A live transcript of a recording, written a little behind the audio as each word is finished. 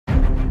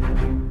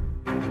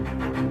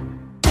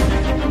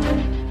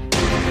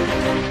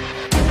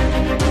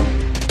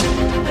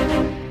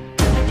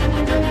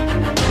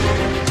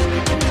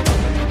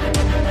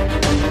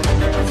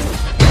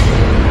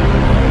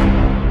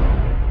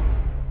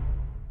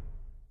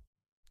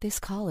This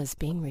call is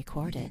being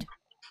recorded.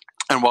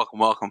 And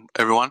welcome,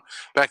 everyone,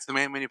 back to the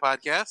Main Mini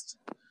Podcast.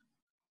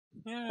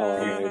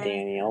 Hello there,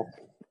 Daniel.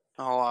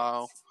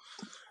 Hello.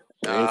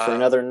 We're in for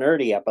another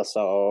nerdy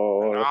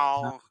episode.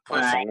 Oh,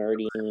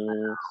 Nerdy.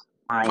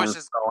 I am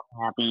Pushes- so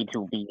happy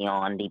to be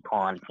on the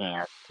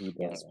podcast.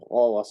 Yes,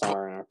 all of us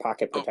are in our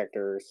pocket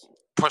protectors.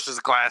 pushes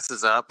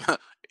glasses up.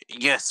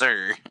 Yes,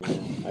 sir. Yeah,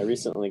 I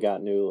recently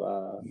got new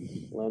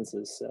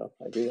lenses, so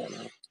I do that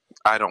now.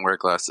 I don't wear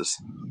glasses.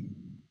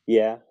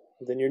 Yeah,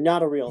 then you're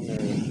not a real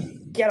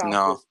nerd. Get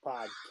off this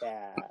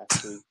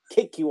podcast. We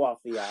kick you off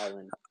the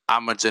island.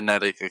 I'm a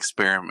genetic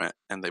experiment,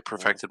 and they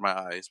perfected my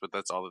eyes, but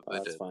that's all that they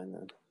That's did. fine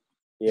then.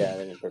 Yeah,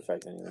 they didn't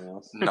perfect anything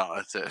else. No,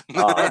 that's it.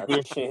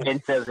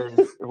 Instead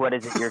of, what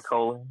is it, your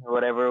colon or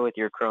whatever with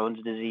your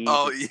Crohn's disease?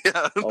 Oh,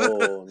 yeah.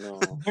 Oh, no.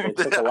 They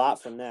took a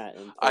lot from that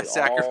and put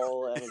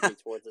all energy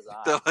towards his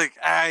eyes. They're like,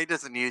 he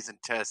doesn't use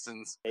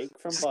intestines. Take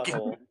from Just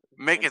butthole.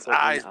 Make his put in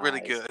eyes the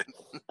really eyes. good.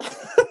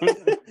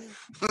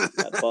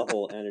 That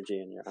butthole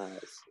energy in your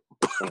eyes.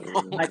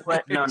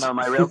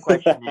 My real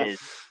question is,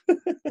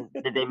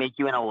 did they make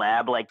you in a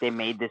lab like they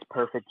made this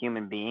perfect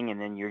human being and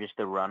then you're just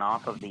the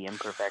runoff of the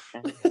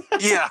imperfection?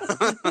 Yeah.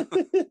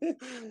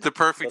 The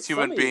perfect But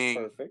human somebody's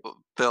being. perfect.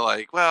 They're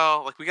like,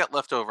 well, we got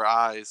leftover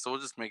eyes, so we'll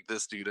just make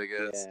this dude, I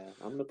guess. Yeah,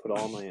 I'm gonna put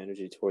all my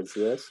energy towards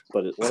this.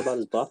 But what about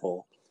his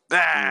butthole?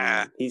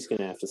 He's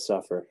gonna have to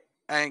suffer.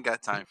 I ain't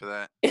got time for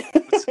that. Ain't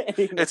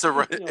It's a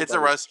nobody-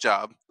 rush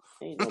job.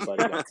 Ain't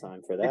nobody got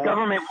time for The that.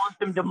 government wants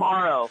them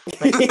tomorrow.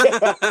 We're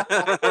supposed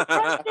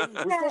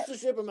to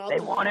ship him out They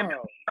want him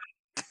tomorrow.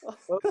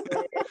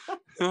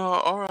 Oh,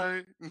 all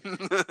right.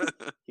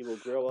 He will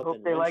grow up Hope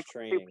in they wrench like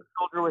training.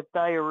 soldier with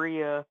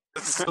diarrhea.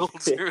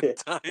 Soldier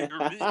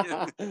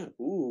diarrhea.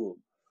 Ooh,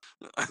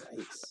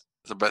 nice.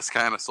 The best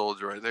kind of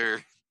soldier right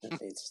there. That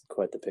paints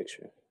quite the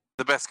picture.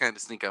 The best kind to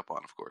sneak up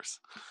on, of course.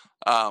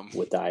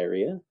 With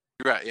diarrhea?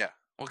 You're right, yeah.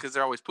 Well, because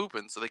they're always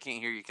pooping, so they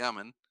can't hear you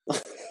coming.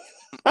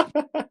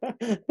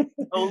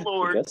 Oh,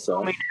 Lord. I guess so.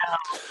 Throw me down.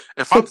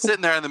 If I'm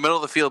sitting there in the middle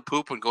of the field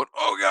pooping, going,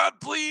 "Oh God,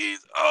 please!"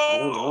 I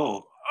don't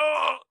know.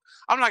 Oh,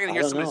 I'm not gonna I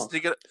hear don't somebody know.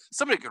 sneak it.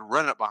 Somebody could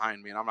run up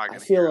behind me, and I'm not I gonna.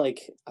 feel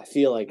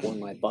like when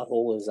my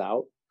butthole is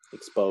out,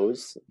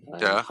 exposed,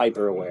 I'm Yeah.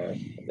 hyper aware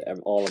of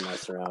all of my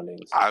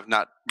surroundings. I've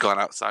not gone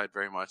outside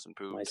very much and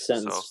pooped.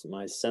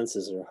 My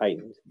senses are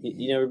heightened.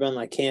 You never been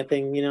like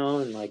camping,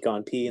 and like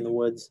gone pee in the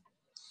woods?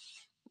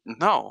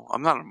 No,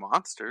 I'm not a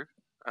monster.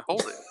 I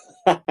hold it.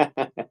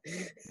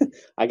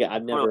 I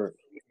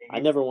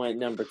never went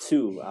number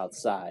 2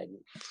 outside,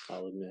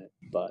 I'll admit,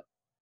 but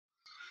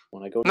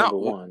when I go number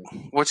 1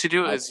 What you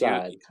do is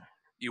outside,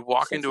 you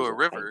walk into senses a are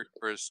river heightened.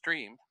 or a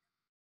stream,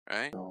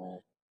 right?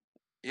 No,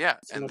 Yeah,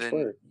 it's too and much then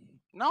work.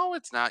 no,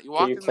 it's not. You Get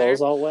walk your in there.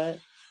 clothes all wet.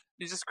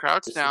 You just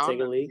crouch Just to down. take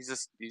a And leak?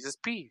 you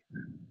just pee,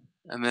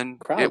 and then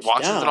Crouch it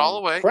washes down. it all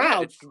away.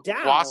 Crouch Yeah, it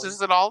down.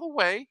 washes it all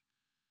away,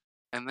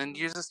 and then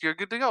you're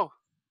good to go.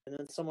 And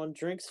then someone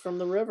drinks from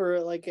the river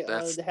like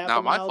That's half not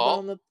a my mile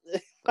fault. down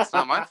the. That's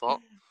not my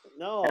fault.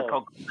 No, That's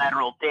called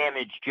collateral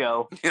damage,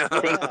 Joe. yeah,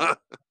 that's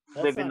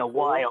Live in not the cool.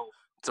 wild.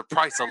 It's a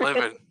price of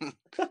living.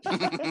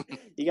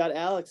 You got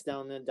Alex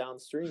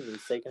downstream.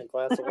 He's taking a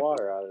glass of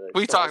water out of it. What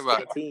are you talking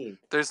about? Canteen.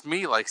 There's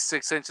me like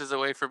 6 inches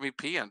away from me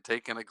peeing,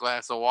 taking a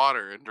glass of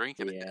water and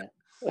drinking Yeah.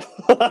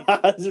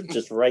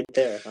 Just right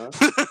there, huh?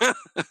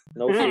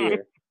 No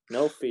fear.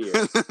 No fear.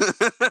 That's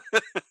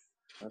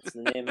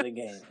the name of the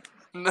game.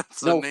 That's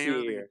the No name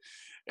of the fear.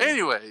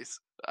 Anyways,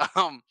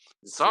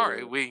 It's,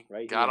 sorry, we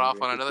right got here, off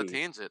drink on your another tea.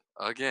 tangent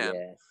again.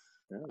 Yeah.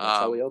 No, that's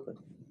how we open.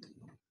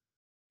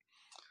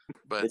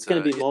 But It's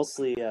going to be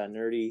mostly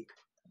nerdy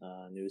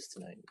news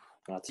tonight.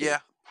 Lots of yeah,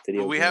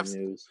 video we game have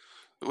news.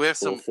 we have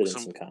We'll some fit in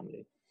some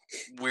comedy.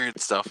 weird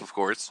stuff, of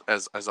course,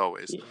 as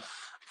always,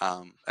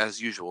 Yeah.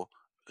 as usual,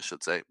 I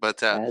should say.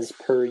 But As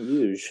per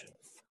usual.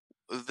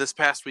 this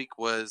past week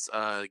was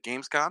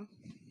Gamescom,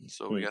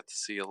 so we Hmm. got to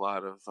see a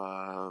lot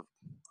of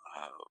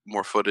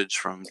more footage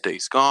from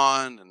Days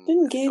Gone and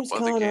Didn't a couple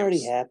other Gamescom already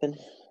games. happen?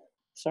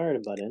 Sorry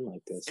to butt in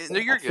like this. No,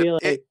 but you're I feel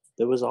good. like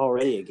there was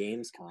already a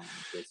Gamescom.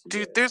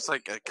 Dude, there's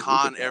like a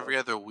con every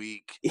other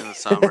week in the Yeah.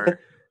 summer.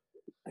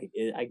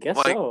 I guess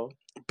Like, so.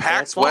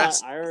 PAX But I thought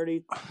West. I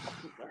already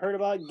heard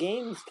about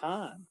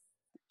Gamescom.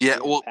 Yeah, Yeah,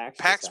 well, PAX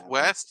just PAX happened.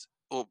 West.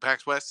 Well,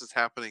 PAX West is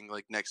happening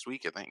like next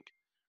week, I think,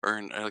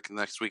 or like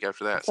next week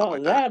after I that. thought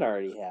Something like that. that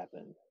already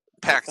happened.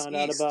 PAX found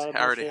out East about a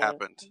bunch already of that.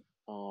 happened,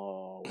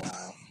 Oh,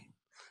 wow.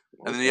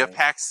 and then you have Okay.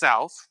 PAX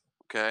South.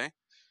 Okay,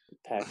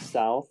 PAX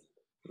South.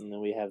 And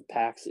then we have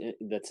PAX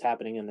that's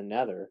happening in the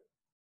Nether.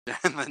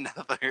 and then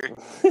another.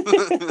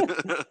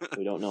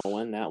 We don't know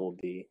when that will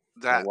be.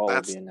 That or what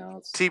that's will be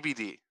announced.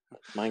 TBD.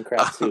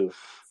 Minecraft 2.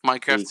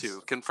 Minecraft Leaks.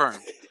 2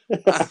 confirmed.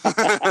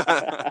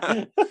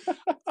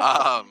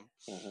 Uh-huh.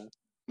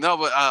 No,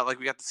 but like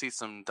we got to see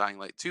some Dying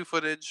Light 2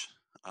 footage,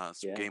 some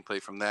Yeah.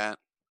 gameplay from that,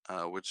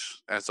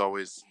 which, as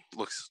always,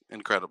 looks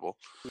incredible.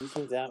 Do you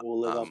think that will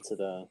live up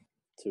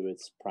to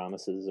its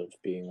promises of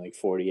being like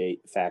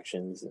 48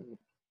 factions and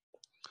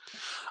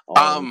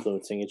all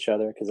influencing each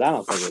other? Because I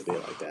don't think it'll be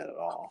like that at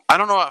all. I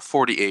don't know about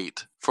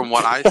 48 from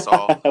what I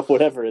saw,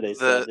 Whatever they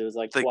said, the it was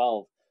like the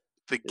 12.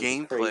 the It was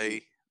gameplay.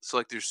 crazy. So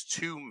like, there's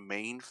 2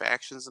 main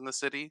factions in the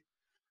city,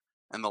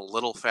 and the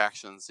little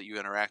factions that you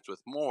interact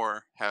with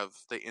more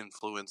they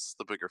influence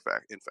the bigger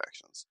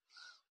factions.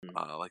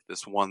 Like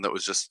this one that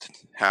was just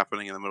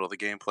happening in the middle of the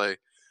gameplay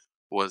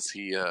was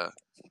he's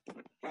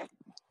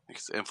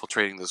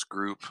infiltrating this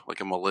group, like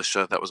a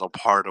militia that was a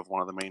part of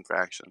one of the main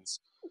factions.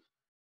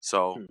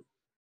 So,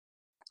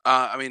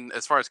 I mean,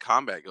 as far as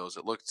combat goes,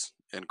 it looked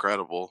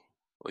incredible.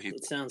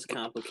 It sounds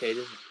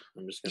complicated.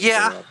 I'm just gonna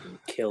Yeah. go up and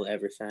kill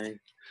everything.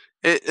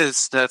 It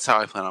is. That's how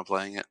I plan on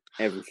playing it.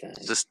 Everything.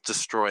 Just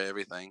destroy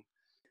everything.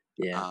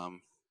 Yeah.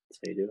 That's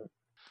how you do it.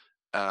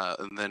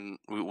 And then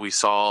we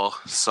saw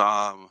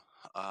some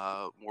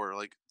more,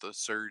 like the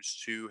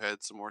Surge 2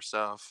 had some more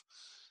stuff.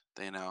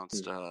 They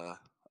announced a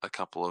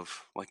couple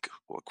of, like,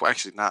 well,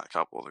 actually not a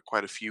couple,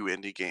 quite a few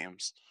indie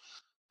games.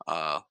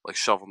 Like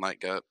Shovel Knight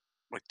got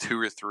like 2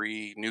 or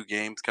 3 new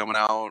games coming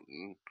out,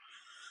 and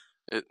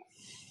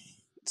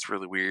it's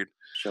really weird.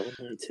 Shovel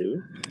Knight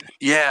 2?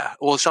 Yeah,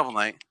 well, Shovel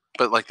Knight,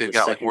 but like they've The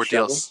got like second more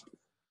shovel? deals.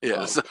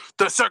 Yeah, Oh.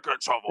 the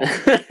second shovel.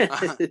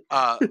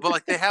 But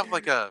like they have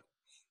like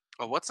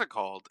what's it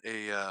called?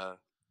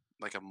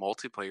 Like a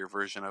multiplayer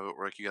version of it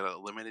where like you gotta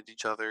eliminate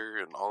each other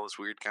and all this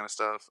weird kind of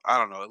stuff. I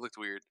don't know. It looked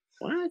weird.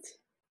 What?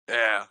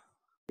 Yeah.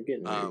 You're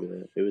getting weird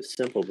with it. It was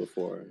simple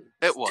before.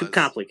 It was too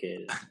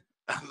complicated.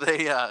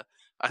 I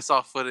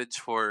saw footage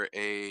for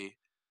a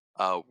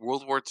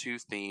World War II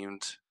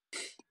themed.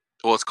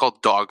 Well, it's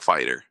called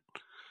Dogfighter,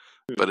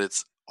 but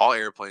it's all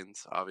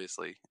airplanes,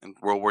 obviously, and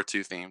World War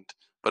II themed.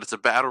 But it's a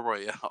battle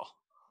royale.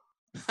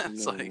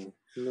 It's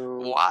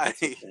why?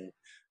 Okay.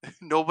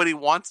 Nobody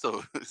wants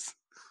those.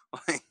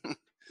 Like,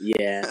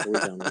 yeah, we're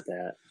done with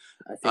that.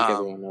 I think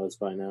everyone knows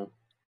by now.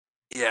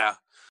 Yeah.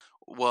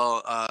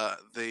 Well,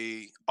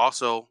 they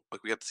also,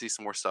 like, we got to see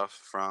some more stuff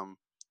from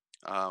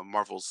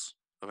Marvel's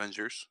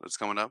Avengers that's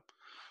coming up.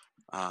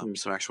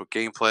 Some actual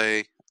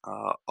gameplay,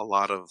 a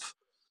lot of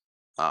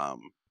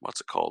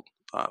what's it called?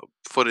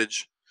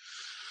 Footage,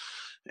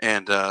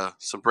 and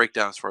some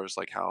breakdown as far as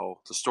like how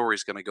the story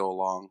is going to go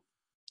along.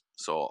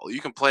 So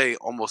you can play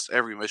almost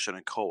every mission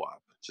in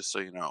co-op, just so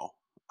you know,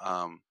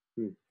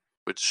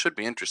 which should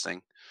be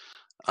interesting.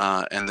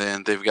 And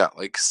then they've got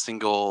like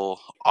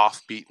single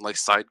offbeat like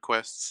side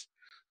quests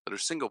that are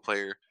single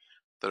player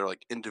that are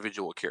like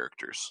individual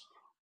characters.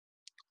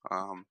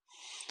 And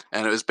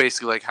it was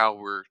basically like how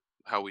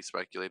we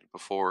speculated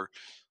before,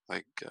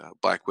 like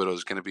Black Widow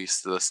is going to be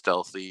the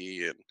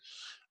stealthy,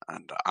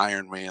 and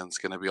Iron Man's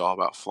going to be all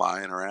about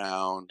flying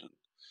around.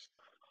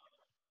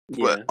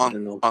 Yeah,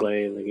 and they'll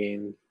play the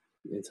game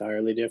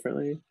entirely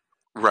differently.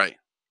 Right.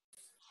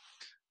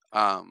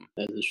 As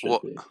it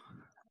should be.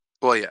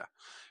 Well, yeah.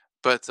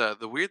 But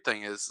the weird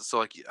thing is, so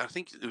like I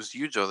think it was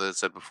you, Joe, that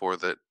said before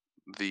that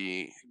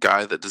the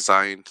guy that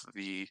designed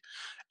the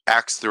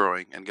axe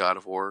throwing in God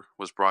of War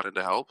was brought in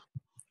to help.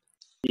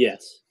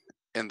 Yes.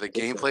 And the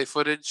gameplay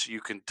footage,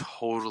 you can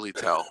totally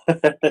tell.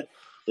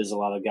 There's a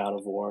lot of God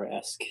of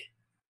War-esque,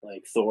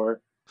 like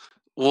Thor.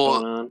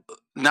 Well,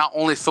 not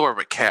only Thor,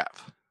 but Cap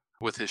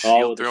with his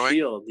shield throwing. The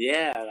shield,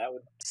 yeah, that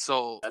would.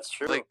 So that's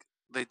true. Like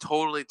they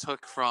totally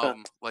took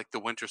from like the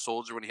Winter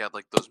Soldier when he had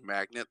like those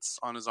magnets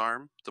on his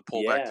arm to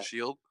pull back the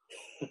shield.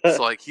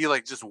 So like he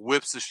like just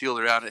whips the shield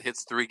around, it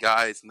hits 3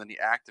 guys, and then he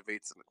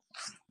activates and it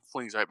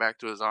flings right back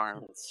to his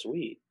arm. That's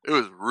sweet. It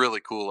was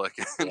really cool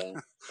looking. Yeah,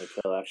 like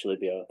he'll actually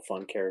be a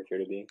fun character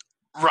to be.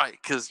 Right,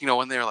 because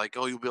when they're like,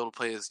 "Oh, you'll be able to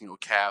play as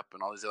Cap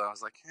and all these other," I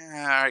was like,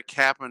 "All right,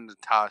 Cap and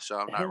Natasha,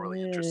 I'm not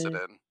really interested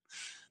in."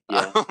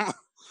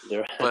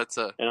 Yeah, but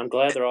and I'm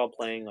glad they're all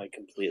playing like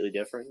completely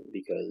different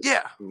because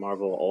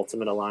Marvel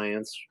Ultimate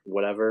Alliance,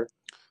 whatever,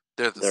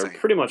 they're same.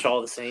 Pretty much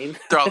all the same.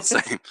 They're all the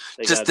same,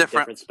 they just got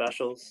different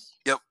specials.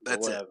 Yep,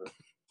 that's whatever.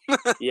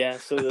 it. Yeah,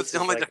 so that's the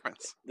only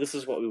difference. This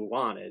is what we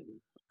wanted,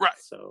 right?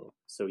 So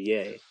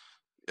yay.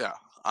 Yeah.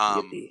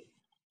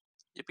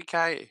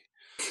 Yippee-ki-yay.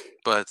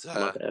 But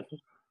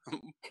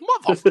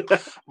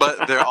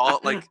but they're all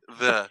like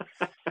the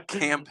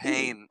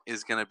campaign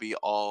is going to be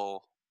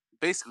all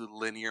basically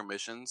linear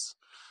missions,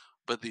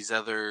 but these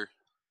other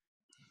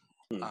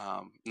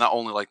not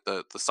only like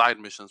the side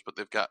missions, but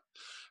they've got, I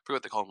forget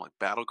what they call them, like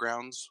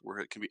battlegrounds, where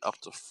it can be up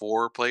to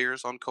 4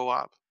 players on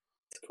co-op.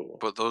 That's cool.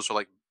 But those are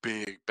like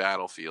big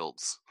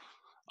battlefields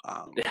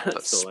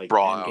that so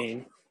sprawl like out.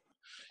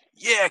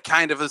 Yeah,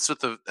 kind of. That's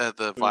what the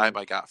vibe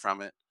I got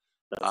from it.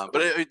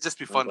 But it'd just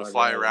be fun to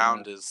fly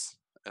around as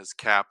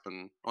Cap,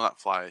 and well,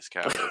 not fly as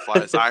Cap, but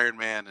fly as Iron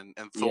Man and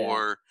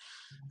Thor,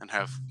 and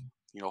have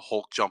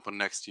Hulk jumping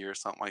next to you or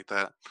something like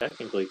that.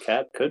 Technically,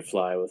 Cap could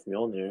fly with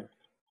Mjolnir.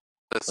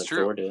 That's like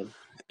true. Thor did.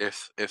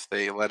 If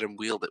they let him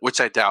wield it,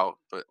 which I doubt,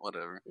 but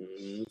whatever.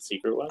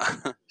 Secret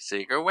weapon.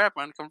 Secret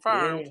weapon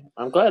confirmed. Yeah.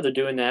 I'm glad they're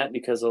doing that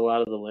because a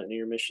lot of the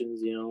linear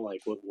missions,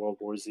 like with World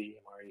War Z,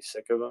 I'm already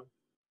sick of them.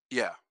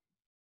 Yeah.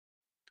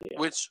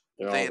 Which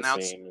they're they all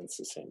announced. The same, it's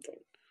the same thing.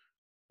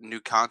 New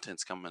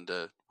content's coming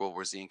to World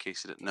War Z, in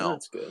case you didn't know.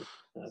 That's good.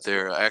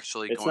 They're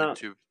actually going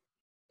to.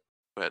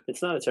 But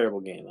It's not a terrible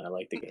game. I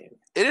like the game.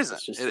 it isn't.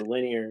 It's just the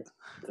linear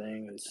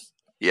thing.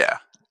 Yeah.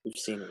 We've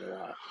seen it a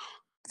lot.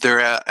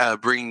 They're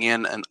bringing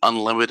in an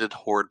unlimited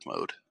horde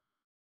mode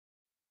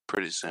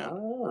pretty soon.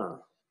 Ah,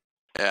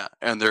 Yeah,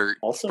 and they're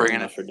also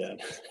bringing Left 4 Dead.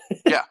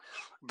 Yeah,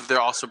 they're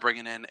also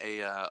bringing in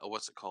a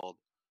what's it called?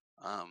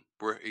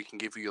 Where it can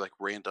give you like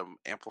random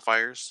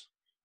amplifiers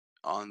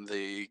on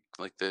the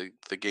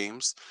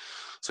games.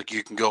 So like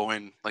you can go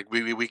in, like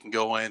we can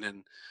go in,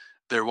 and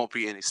there won't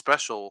be any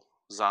special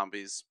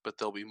zombies, but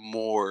there'll be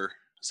more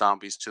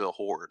zombies to the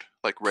horde,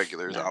 like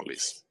regular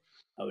zombies.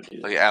 I would do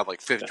that. Like add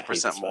like I hate the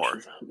 50% more.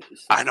 special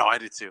zombies. I know, I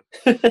did too.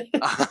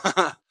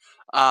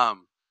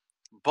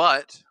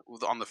 But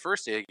on the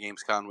first day of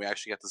Gamescom, we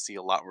actually got to see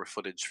a lot more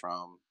footage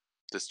from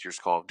this year's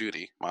Call of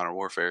Duty: Modern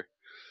Warfare.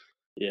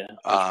 Yeah,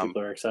 which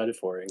people are excited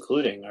for,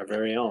 including our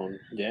very own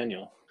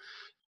Daniel.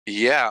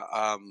 Yeah.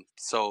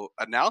 So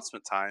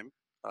announcement time.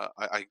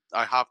 I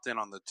hopped in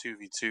on the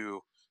 2v2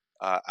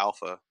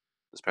 alpha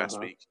this past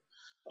week.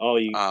 Oh,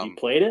 you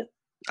played it?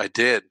 I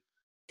did.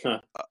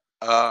 Huh.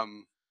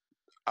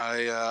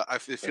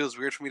 It feels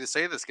weird for me to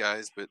say this,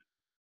 guys, but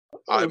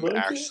I'm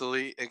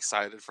actually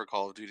excited for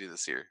Call of Duty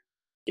this year.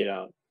 Get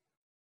out.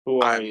 Who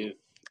are you?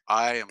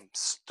 I am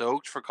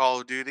stoked for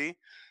Call of Duty.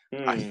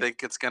 I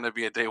think it's going to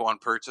be a day one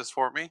purchase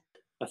for me.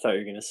 I thought you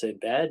were going to say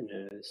bad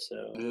news.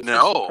 So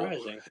no,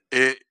 surprising.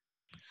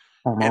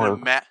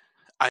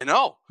 I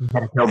know. You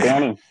gotta kill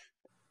Danny.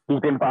 He's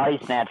been body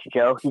snatched,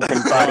 Joe. He's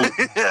been body.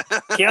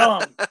 Kill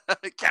him.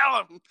 Kill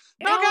him.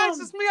 No, guys,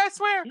 it's me. I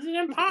swear. He's an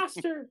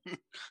imposter.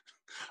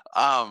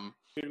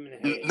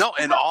 No,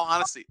 in all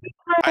honesty,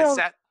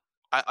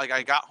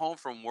 I got home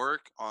from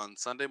work on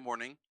Sunday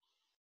morning.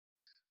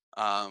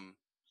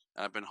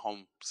 I've been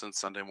home since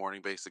Sunday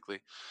morning,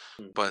 basically.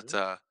 Mm-hmm. But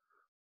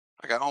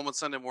I got home on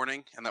Sunday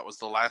morning, and that was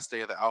the last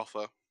day of the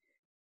alpha.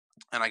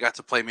 And I got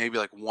to play maybe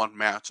like one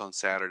match on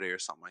Saturday or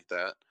something like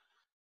that.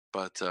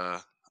 But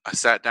I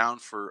sat down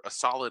for a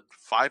solid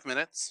 5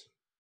 minutes.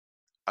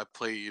 I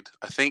played,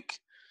 I think,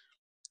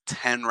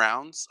 10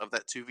 rounds of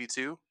that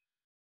 2v2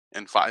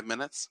 in 5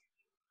 minutes.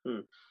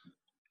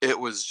 It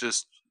was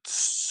just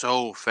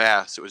so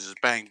fast. It was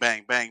just bang,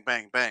 bang, bang,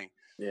 bang, bang.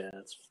 Yeah,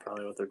 that's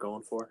probably what they're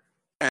going for.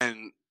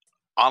 And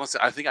honestly,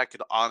 I think I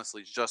could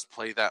honestly just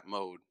play that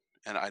mode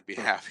and I'd be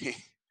happy.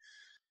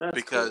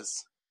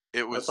 Because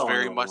it was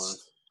very much...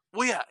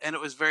 Well, yeah, and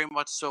it was very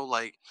much so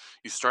like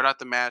you start out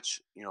the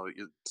match, you know,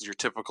 your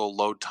typical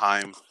load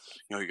time,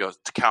 you know, you go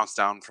to counts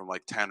down from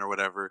like 10 or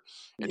whatever,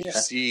 and you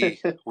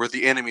see where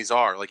the enemies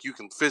are. Like you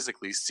can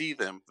physically see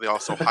them. They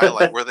also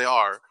highlight where they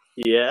are.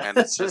 Yeah. And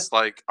it's just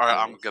like, all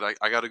right,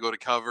 I got to go to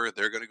cover.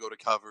 They're going to go to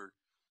cover.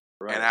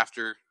 Right. And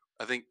after,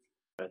 I think...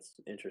 That's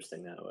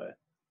interesting that way.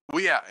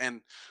 Well, yeah, and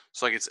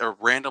so like it's a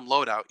random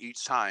loadout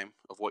each time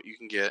of what you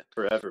can get.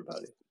 For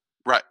everybody.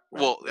 Right.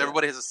 Well,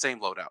 everybody has the same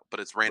loadout, but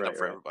it's random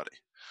for everybody.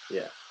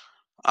 Yeah.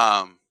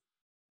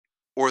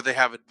 Or they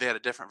had a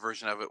different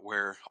version of it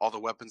where all the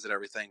weapons and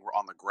everything were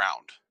on the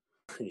ground.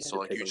 So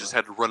like you just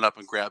had to run up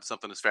and grab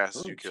something as fast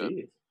as you could.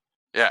 Geez.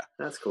 Yeah.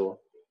 That's cool.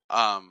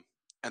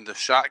 And the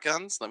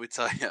shotguns, let me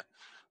tell you,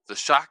 the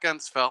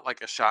shotguns felt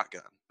like a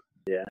shotgun.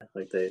 Yeah,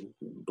 like they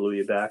blew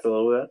you back a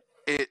little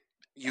bit.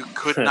 You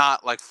could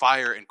not like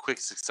fire in quick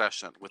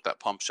succession with that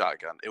pump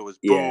shotgun. It was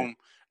boom.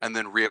 And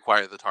then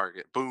reacquire the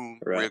target. Boom,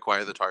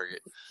 reacquire the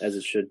target. As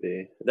it should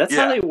be. That's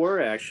how they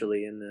were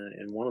actually in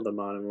one of the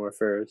Modern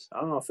Warfares. I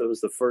don't know if it was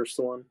the first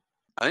one.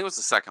 I think it was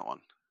the second one.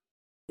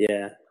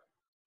 Yeah.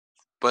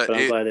 But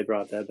I'm glad they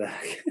brought that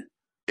back.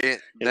 In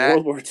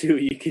World War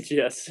II, you could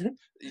just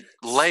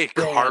lay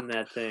carpet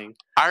that thing.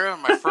 I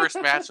remember my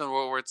first match in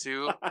World War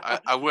II.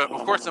 I went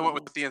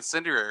with the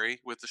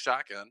incendiary with the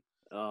shotgun.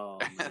 Oh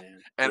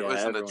man! And it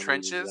was in the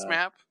trenches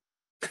map.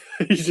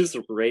 You just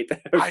rape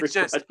everybody. I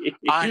just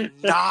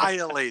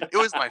annihilated. It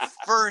was my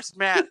first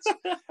match.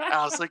 And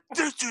I was like,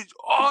 this is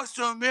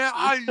awesome, man.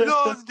 I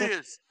love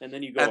this. And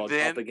then you go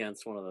up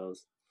against one of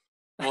those.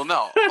 Well,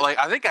 no. Like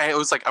I think I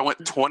went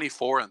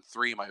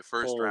 24-3 my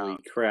first round.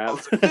 Holy crap. I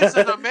was like, this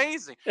is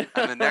amazing.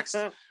 And the next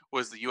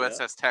was the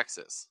USS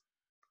Texas.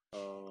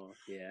 Oh,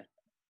 yeah.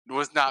 It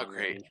was not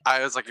great.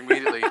 I was like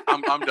immediately,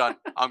 I'm done.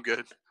 I'm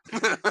good.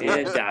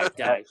 Die.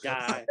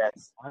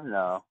 I don't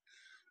know.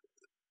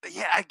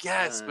 Yeah, I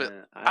guess, but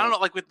I don't know.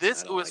 Like with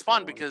this, it was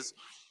fun because,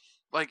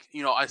 like,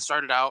 you know, I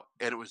started out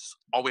and it was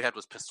all we had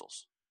was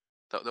pistols.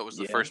 That was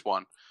the first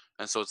one,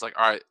 and so it's like,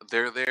 all right,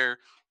 they're there.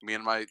 Me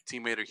and my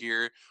teammate are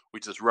here. We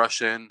just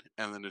rush in,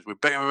 and then we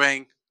bang, bang,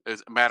 bang.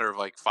 It's a matter of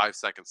like 5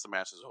 seconds. The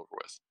match is over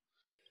with.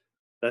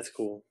 That's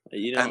cool.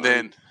 You know, and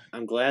then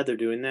I'm glad they're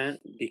doing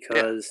that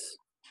because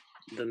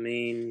the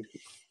main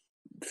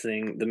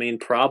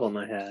problem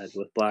I had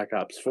with Black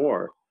Ops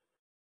 4.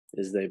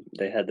 Is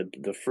they had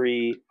the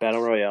free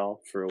Battle Royale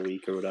for a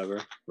week or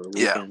whatever, or a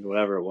weekend,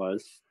 whatever it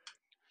was.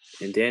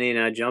 And Danny and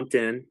I jumped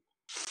in,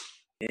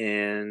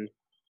 and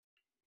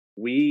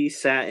we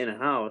sat in a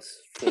house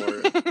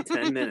for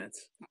 10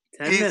 minutes.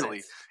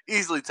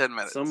 Easily 10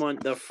 minutes.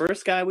 The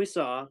first guy we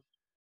saw,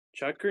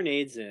 chucked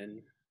grenades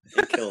in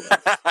and killed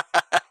us.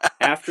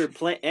 After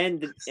play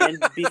and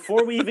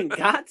before we even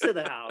got to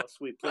the house,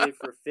 we played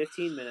for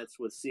 15 minutes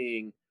with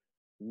seeing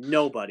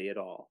nobody at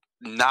all.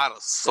 Not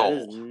a soul.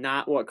 That is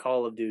not what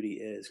Call of Duty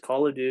is.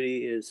 Call of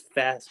Duty is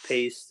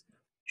fast-paced,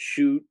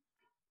 shoot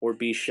or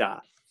be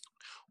shot.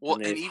 Well,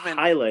 and and they've even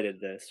highlighted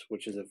this,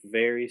 which is a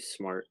very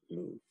smart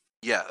move.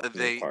 yeah, on their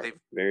they part. they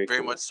very very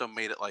cool. much so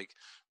made it like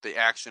the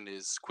action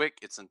is quick,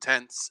 it's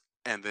intense,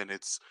 and then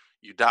it's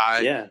you die,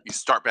 Yeah. you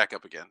start back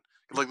up again.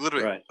 Like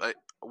literally, Right. like,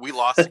 we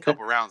lost a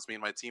couple rounds. Me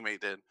and my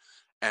teammate did,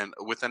 and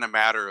within a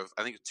matter of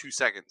I think 2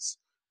 seconds,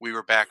 we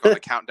were back on the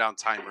countdown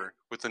timer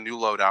with a new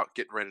loadout,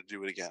 getting ready to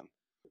do it again.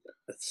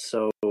 That's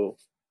so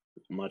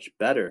much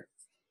better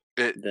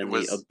It than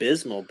was the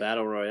abysmal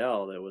battle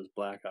royale that was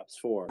Black Ops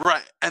 4.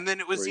 right, and then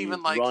it was where you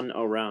even like run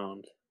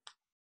around.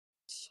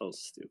 So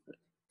stupid.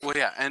 well,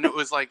 yeah, and it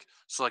was like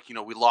so like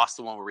we lost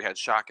the one where we had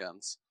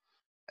shotguns.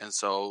 And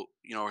so,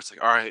 it's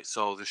like, all right,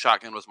 so the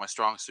shotgun was my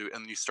strong suit,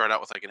 and then you start out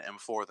with like an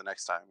M4 the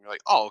next time. You're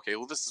like, oh, okay,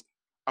 well,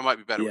 I might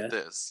be better with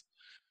this,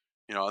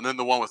 and then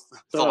the one with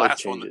the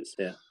last changes,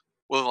 one. Yeah.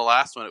 Well, the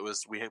last one,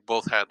 we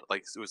both had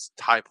like it was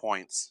tie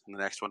points, and the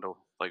next one to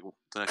win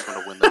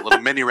the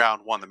little mini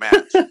round won the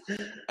match,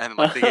 and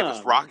like they gave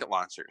us rocket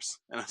launchers,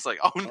 and it's like,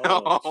 oh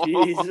no,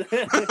 jeez.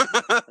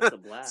 That's a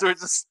blast. So we're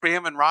just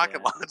spamming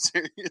rocket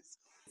launchers. It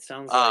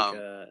sounds like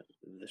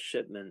the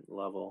shipment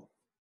level.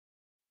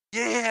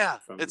 Yeah,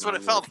 it's what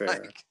it felt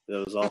like.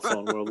 That was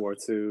also in World War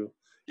II.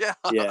 Yeah.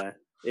 Yeah.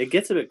 It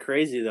gets a bit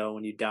crazy, though,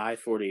 when you die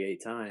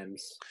 48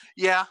 times.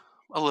 Yeah,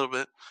 a little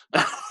bit.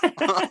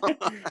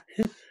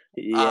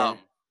 Yeah.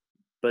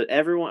 But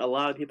a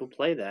lot of people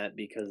play that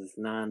because it's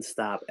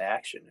nonstop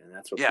action, and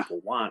that's what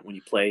people want when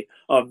you play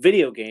a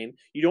video game.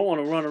 You don't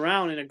want to run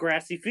around in a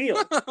grassy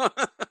field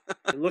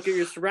and look at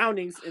your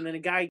surroundings, and then a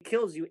guy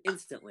kills you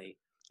instantly.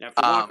 You have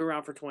to walk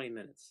around for 20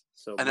 minutes.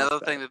 So another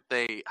thing that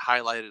they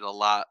highlighted a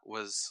lot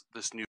was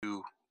this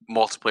new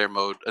multiplayer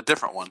mode, a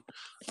different one,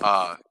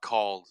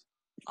 called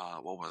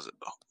what was it?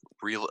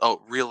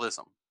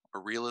 Realism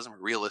or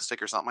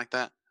realistic or something like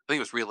that. I think it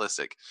was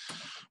realistic,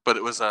 but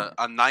it was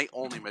a night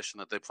only mission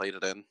that they played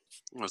it in.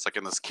 It was like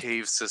in this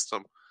cave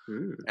system,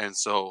 and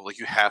so like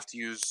you have to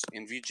use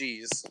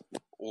NVGs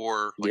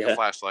or like a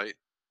flashlight.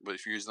 But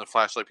if you're using a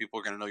flashlight, people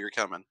are gonna know you're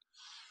coming.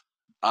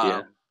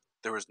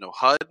 There was no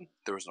HUD.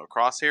 There was no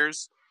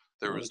crosshairs.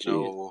 There was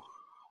no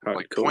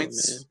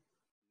points. Man.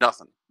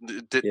 Nothing.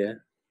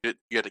 You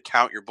had to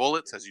count your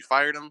bullets as you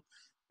fired them.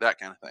 That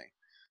kind of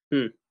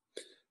thing.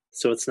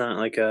 So it's not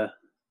like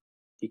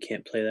you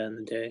can't play that in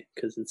the day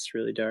because it's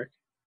really dark.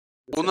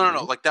 Well,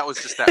 no. Like that was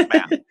just that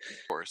map, of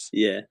course.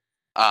 Yeah.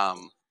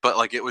 But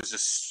like it was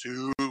just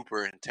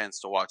super intense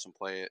to watch them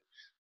play it.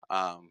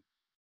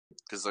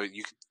 Because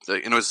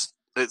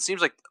it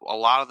seems like a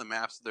lot of the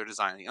maps that they're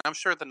designing, and I'm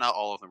sure that not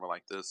all of them are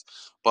like this,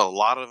 but a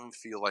lot of them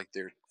feel like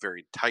they're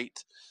very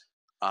tight,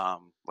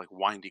 like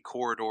windy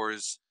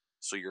corridors.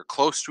 So you're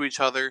close to each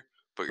other,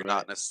 but you're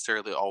not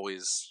necessarily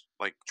always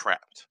like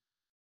trapped.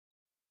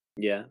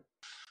 Yeah.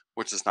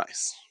 Which is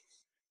nice.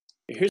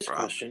 Here's a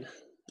question.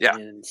 Yeah.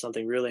 And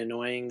something really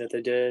annoying that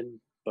they did,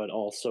 but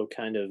also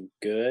kind of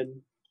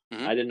good.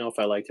 Mm-hmm. I didn't know if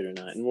I liked it or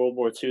not. In World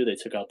War II, they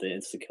took out the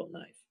insta-kill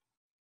knife.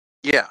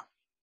 Yeah.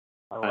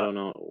 I don't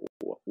know.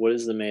 What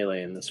is the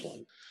melee in this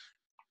one?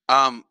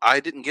 I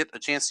didn't get a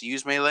chance to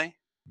use melee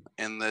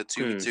in the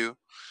 2v2.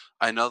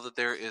 I know that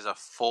there is a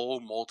full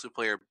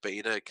multiplayer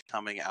beta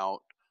coming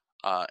out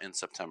in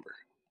September.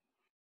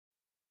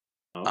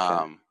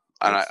 Okay.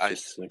 And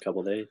just in a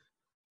couple days.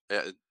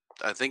 Yeah,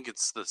 I think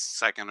it's the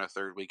second or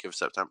third week of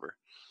September.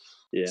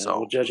 Yeah. So,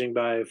 well, judging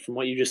from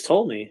what you just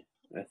told me,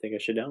 I think I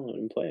should download it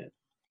and play it.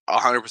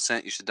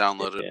 100%, you should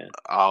download it.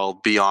 I'll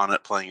be on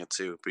it playing it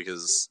too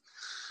because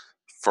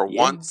for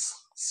once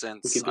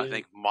since I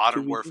think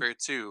Modern Warfare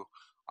 2,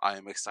 I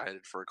am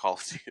excited for Call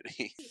of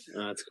Duty.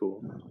 That's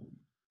cool.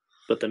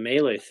 But the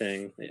melee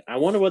thing, I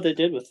wonder what they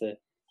did with it.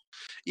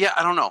 Yeah,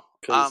 I don't know.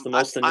 Because the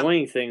most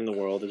annoying thing in the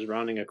world is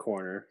rounding a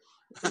corner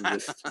and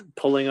just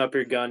pulling up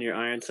your gun, your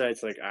iron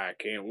sights, like, I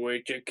can't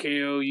wait to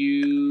kill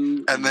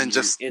you. And then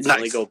just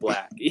instantly go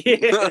black.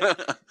 Yeah.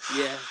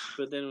 Yeah.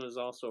 But then it was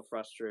also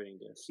frustrating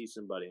to see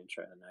somebody and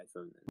try to knife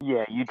them.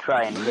 Yeah, you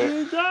try and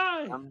hit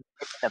them in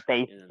the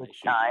face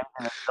each time,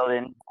 and it still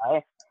didn't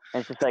die. And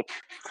it's just like,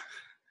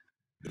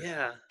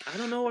 yeah, I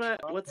don't know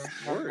what's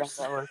worse.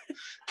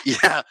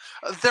 Yeah,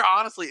 they're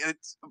honestly,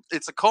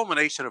 it's a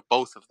culmination of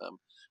both of them.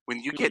 When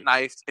you get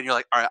knifed and you're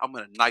like, all right, I'm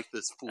going to knife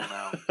this fool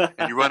now.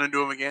 And you run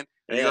into him again,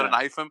 and you go to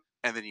knife him,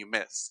 and then you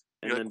miss.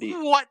 And you're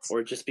like, what?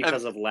 Or just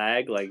because of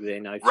lag, like they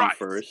knife you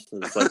first.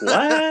 And it's like,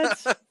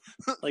 what?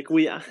 Like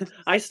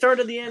I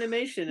started the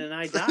animation and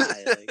I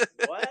die. Like,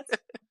 what?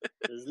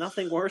 There's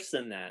nothing worse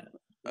than that.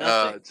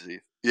 Oh,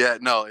 geez. Yeah,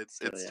 no, it's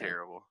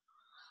terrible.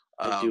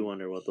 I do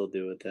wonder what they'll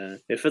do with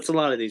that. If it's a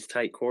lot of these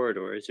tight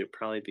corridors, you'll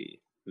probably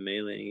be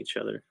meleeing each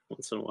other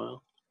once in a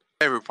while.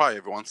 Probably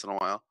every once in a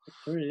while.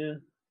 Oh, yeah.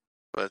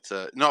 But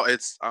no,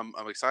 I'm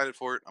excited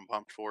for it. I'm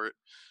pumped for it.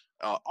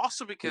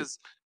 Also because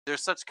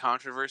there's such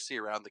controversy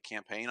around the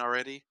campaign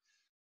already.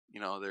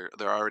 They're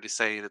already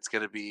saying it's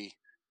going to be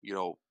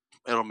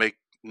it'll make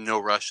No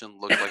Russian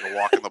look like a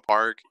walk in the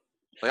park.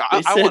 Like They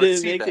I said want to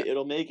see that.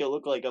 it'll make it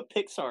look like a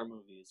Pixar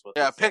movie. Is what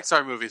Yeah, they said.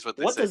 Pixar movies. What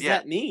they What said. does Yeah,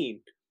 that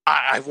mean?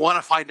 I want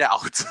to find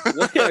out.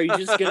 What, are you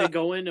just gonna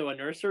go into a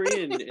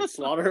nursery and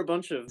slaughter a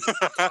bunch of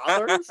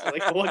toddlers?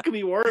 Like, what could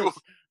be worse?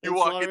 You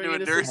walk into a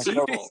nursery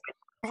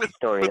with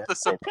the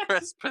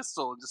suppressed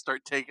pistol and just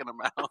start taking them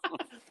out.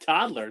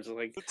 Toddlers,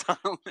 like,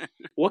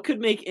 what could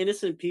make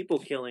innocent people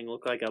killing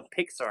look like a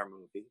Pixar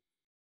movie?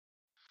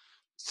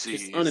 Jeez.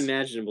 Just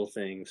unimaginable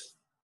things.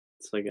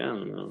 It's like, I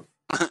don't know.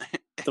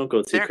 Don't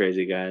go too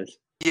crazy, guys.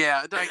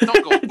 Yeah, like,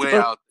 don't go way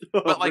out.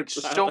 But like,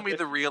 show me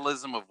the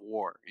realism of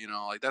war. You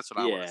know, like that's what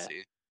I want to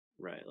see.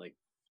 Right, like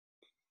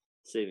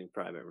Saving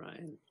Private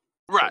Ryan.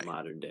 Right.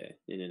 Modern day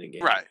and in a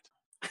game. Right.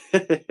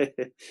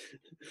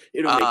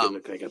 It'll make it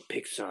look like a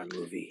Pixar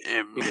movie.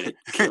 You're gonna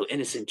kill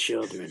innocent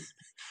children,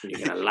 and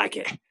you're gonna like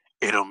it.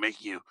 It'll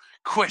make you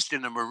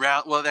question the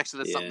morale. Well, actually,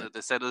 that's something that they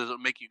said. It'll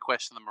make you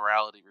question the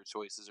morality of your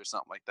choices or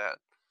something like that.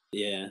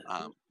 Yeah.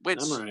 Which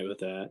I'm alright with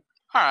that.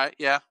 All right,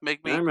 yeah,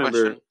 make me. I remember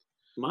question.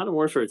 Modern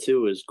Warfare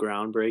 2 was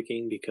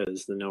groundbreaking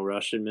because the No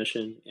Russian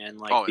mission and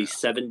like the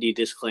 70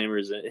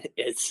 disclaimers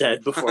it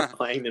said before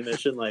playing the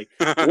mission, like,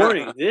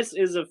 warning, this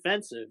is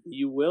offensive.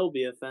 You will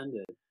be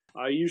offended.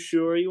 Are you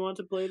sure you want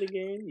to play the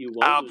game? You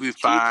won't. I'll be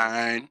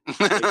fine.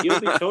 Like, you'll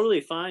be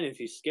totally fine if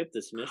you skip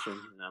this mission.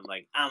 And I'm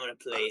like, I'm gonna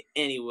play it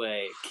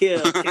anyway.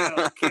 Kill.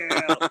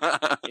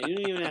 And you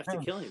don't even have to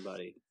kill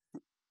anybody.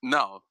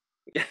 No.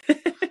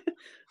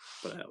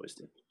 But I always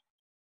do.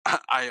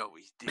 I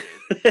always did.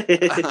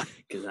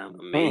 Because I'm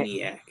a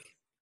maniac.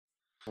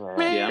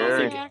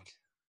 Yeah,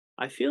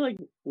 I feel like,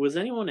 was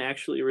anyone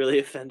actually really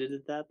offended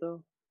at that,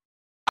 though?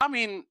 I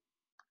mean,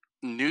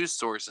 news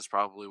sources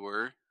probably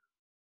were.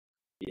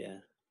 Yeah,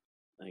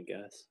 I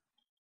guess.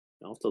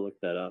 I'll have to look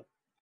that up.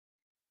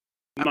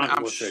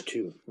 Modern Warfare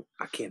 2.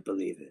 I can't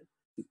believe it.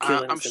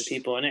 Killing some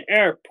people in an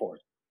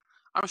airport.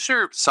 I'm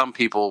sure some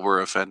people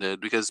were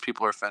offended because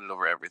people are offended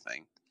over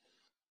everything.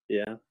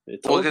 Yeah,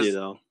 it told you,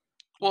 though.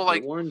 Well,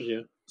 like, it warned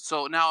you.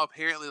 So now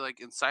apparently,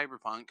 like in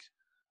Cyberpunk,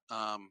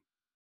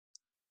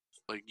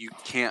 like you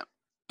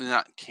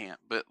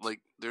but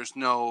like there's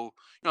no,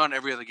 in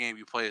every other game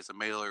you play as a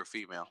male or a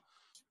female.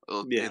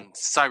 In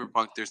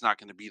Cyberpunk, there's not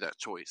going to be that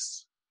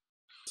choice.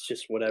 It's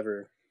just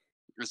whatever.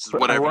 This is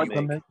whatever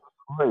you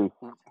make.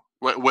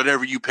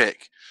 Whatever you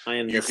pick. I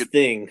am this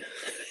thing.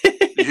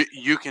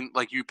 you can,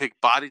 like, you pick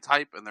body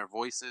type and their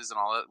voices and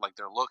all that, like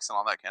their looks and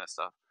all that kind of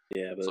stuff.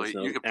 Yeah, but so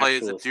you can play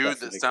as a dude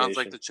that sounds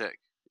like the chick.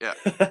 Yeah,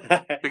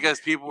 because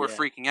people were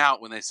freaking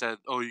out when they said,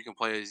 "Oh, you can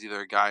play as either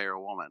a guy or a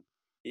woman."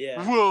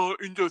 Yeah. Well,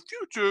 in the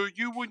future,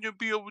 you wouldn't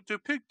be able to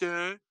pick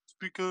that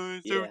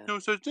because there's no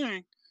such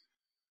thing.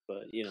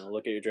 But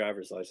look at your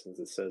driver's license;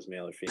 it says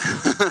male or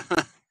female.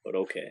 But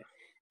okay.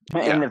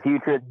 In the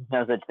future, there's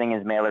no such thing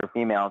as male or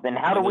female. Then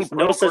how do we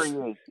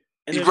procreate?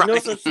 And there's no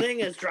such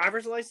thing as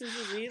driver's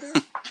licenses either?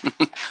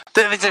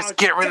 Then they just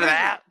get rid of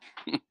that.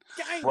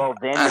 Well,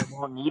 then they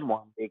won't need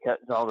one because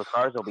all the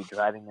cars will be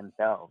driving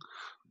themselves.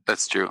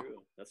 That's true.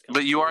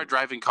 But you are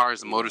driving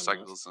cars and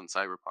motorcycles in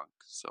Cyberpunk,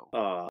 so.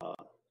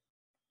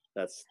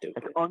 That's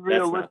stupid. It's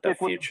unrealistic.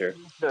 That's not the future.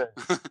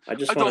 I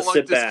just I want to don't sit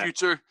like this back.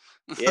 Future.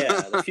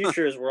 Yeah, the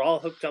future is we're all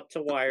hooked up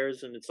to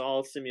wires and it's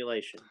all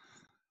simulation.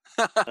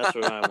 That's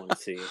what I want to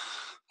see.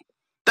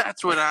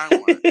 That's what I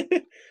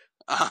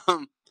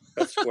want.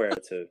 Press square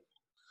to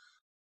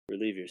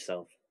relieve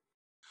yourself.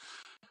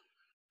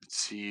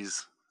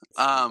 Jeez.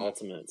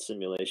 Ultimate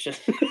simulation.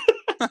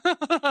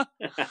 It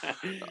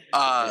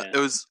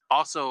was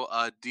also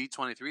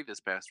D23 this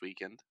past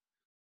weekend.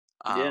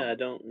 I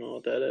don't know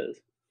what that is.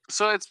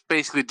 So it's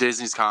basically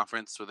Disney's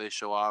conference where they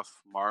show off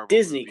Marvel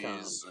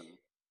movies. And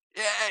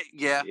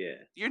yeah.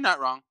 You're not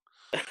wrong.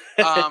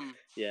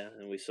 Yeah,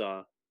 and we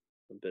saw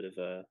a bit of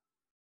a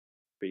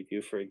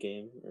preview for a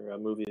game or a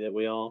movie that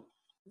we all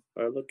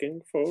are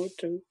looking forward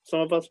to.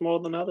 Some of us more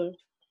than others.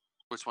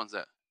 Which one's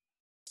that?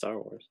 Star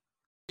Wars.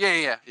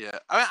 Yeah.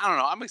 I don't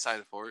know. I'm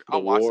excited for it.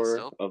 I'll watch it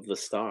still. Of the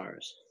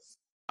Stars.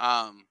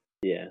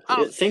 Yeah.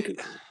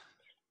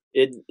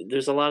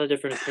 There's a lot of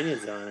different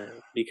opinions on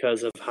it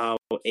because of how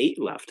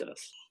 8 left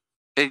us.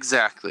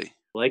 Exactly.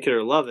 Like it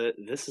or love it,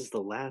 this is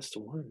the last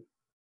one.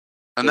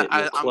 And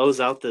I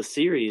close out the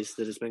series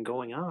that has been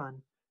going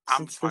on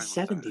since the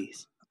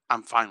 70s.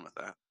 I'm fine with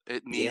that.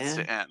 It needs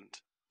to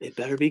end. It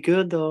better be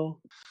good, though.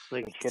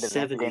 Like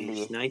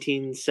 70s,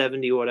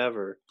 1970,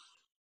 whatever,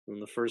 when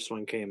the first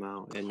one came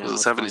out. And now was it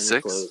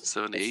 76?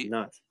 78?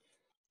 Nuts.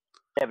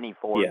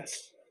 74.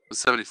 Yes. Was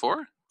it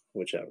 74?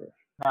 Whichever.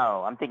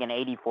 No, I'm thinking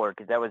 84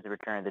 because that was the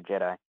Return of the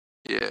Jedi.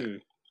 Yeah.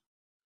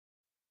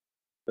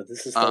 But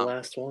this is the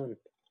last one.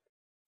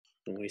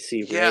 And we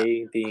see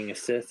Rey being a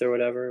Sith or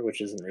whatever, which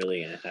isn't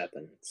really going to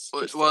happen.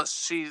 Well,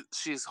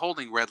 she's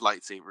holding red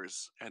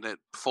lightsabers, and it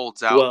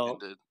folds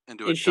out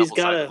into a and she's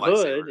got a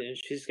hood, lightsaber. and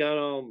she's got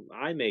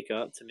eye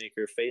makeup to make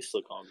her face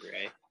look all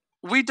gray.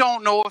 We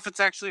don't know if it's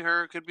actually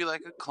her. It could be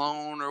like a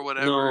clone or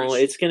whatever. No,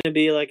 it's going to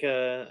be like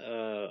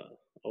a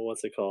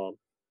what's it called?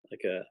 Like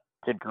it's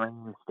a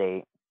dream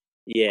state.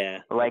 Yeah,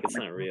 Like it's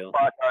not real.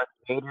 Fought Darth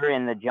Vader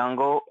in the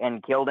jungle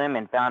and killed him,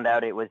 and found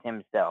out it was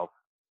himself.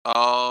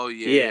 Oh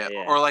Yeah.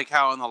 or like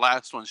how in the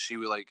last one she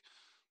like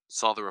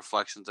saw the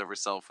reflections of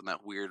herself in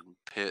that weird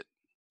pit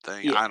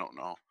thing. Yeah. I don't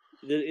know.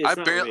 It's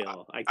not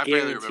real. I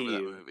barely guarantee remember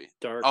that you, movie.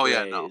 Dark Oh, Ray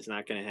yeah, no. is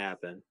not going to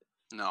happen.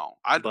 No,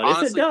 But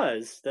honestly, if it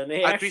does, then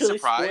they I'd be actually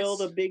surprised.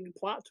 spoiled a big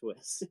plot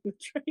twist in the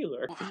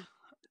trailer.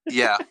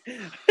 Yeah,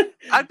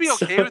 I'd be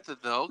okay So, with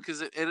it though,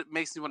 because it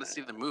makes me want to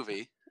see the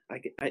movie.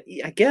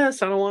 I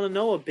guess I don't want to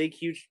know a big,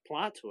 huge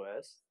plot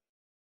twist.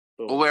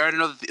 But Well, we already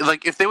know that,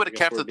 like, if they would have guess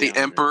kept we're that the beyond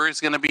that. Emperor is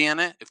going to be in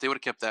it, if they would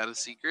have kept that a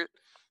secret,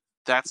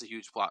 that's a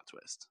huge plot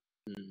twist.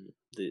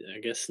 I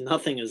guess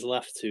nothing is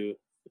left to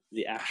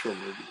the actual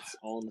movie. It's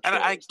all in the And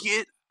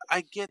trailers.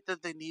 I get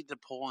that they need to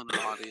pull in an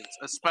audience,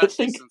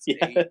 especially since Yeah,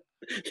 8.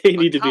 they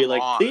But need to be come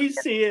like, on. please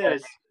see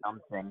us.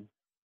 Something.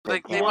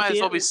 Like, they You want might as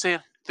the well be Em- saying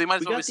they might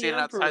as we well be got the standing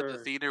outside the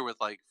Emperor. theater with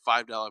like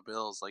 $5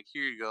 bills. Like,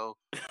 here you go.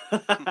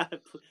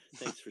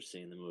 Thanks for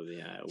seeing the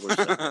movie. We're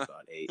sorry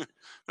about 8.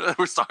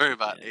 We're sorry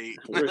about Yeah, 8.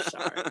 we're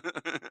sorry.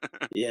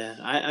 Yeah,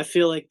 I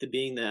feel like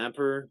being the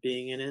Emperor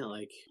being in it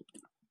like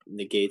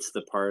negates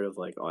the part of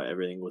like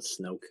everything with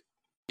Snoke.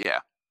 Yeah.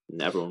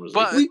 And everyone was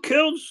But- like, "We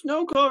killed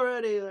Snoke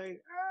already!"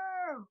 Like,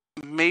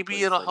 Maybe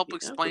But it'll it's like help the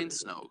explain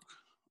Emperor's in it. Snoke.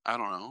 I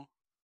don't know.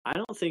 I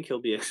don't think he'll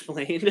be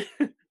explained.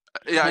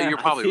 Yeah, you're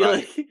I probably feel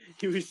right. like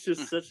he was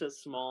just such a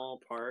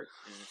small part,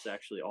 and it's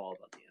actually all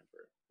about the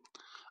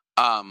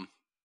Emperor.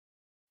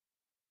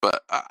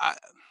 But I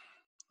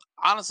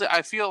honestly,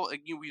 I feel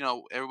like you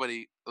know,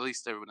 everybody, at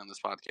least everyone in this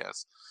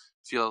podcast,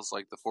 feels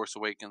like The Force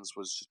Awakens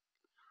was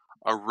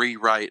a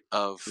rewrite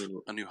of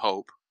A New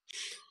Hope.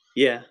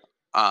 Yeah,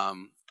 I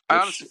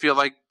honestly feel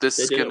like this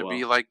they is did going it to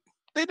be well. like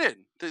they did.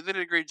 They did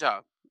a great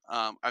job.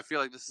 I feel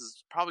like this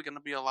is probably going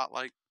to be a lot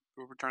like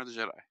Return of the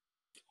Jedi,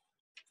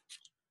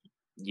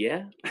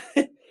 yeah.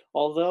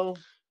 Although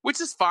which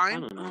is I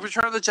fine. don't know.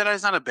 Return of the Jedi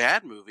is not a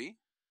bad movie.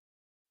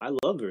 I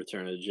love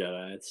Return of the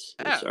Jedi. It's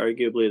Yeah.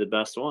 arguably the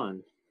best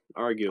one.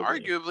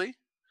 Arguably.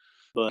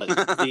 But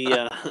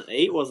the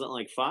 8 wasn't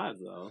like 5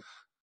 though.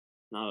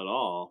 Not at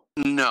all.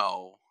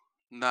 No,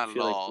 not I at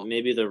feel all. like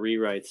maybe the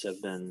rewrites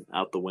have been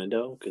out the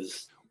window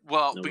because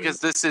Well, nobody because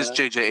this is that.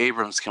 J.J.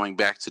 Abrams coming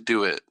back to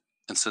do it,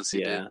 and since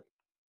he yeah, did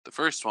the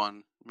first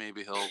one,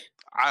 maybe he'll.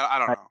 I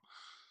don't know.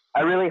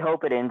 I really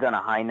hope it ends on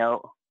a high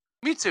note.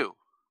 Me too.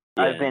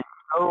 I've been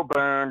so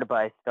burned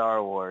by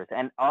Star Wars,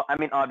 and I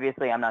mean,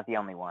 obviously, I'm not the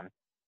only one.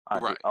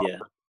 Right. All Yeah.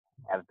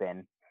 have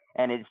been,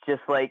 and it's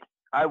just like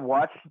I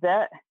watched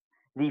that.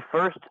 The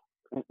first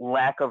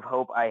lack of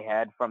hope I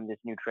had from this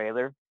new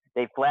trailer,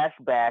 they flash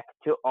back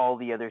to all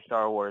the other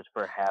Star Wars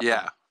for half.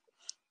 Yeah.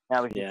 And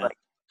I was just like,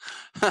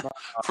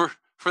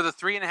 For the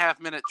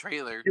 3.5-minute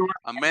trailer,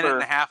 a minute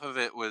and a half of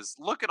it was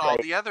look at all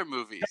the other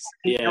movies.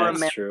 Yeah,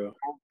 that's true.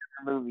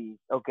 Movies,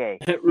 okay.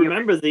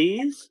 Remember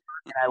these?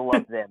 And I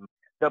love them.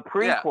 The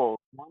prequels,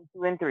 1,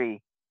 2, and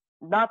 3,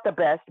 not the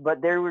best,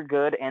 but they were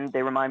good, and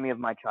they remind me of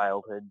my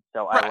childhood,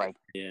 so I like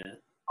Yeah.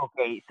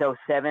 Okay, so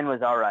 7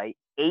 was all right.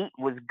 8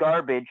 was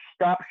garbage.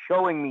 Stop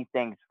showing me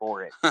things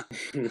for it.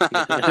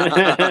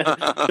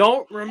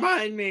 Don't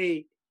remind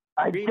me.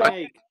 I Remake.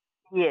 don't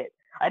see it.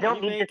 I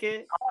don't need Remake to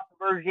it.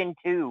 version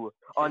 2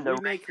 on And the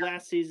remake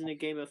last season of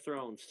Game of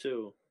Thrones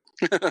too.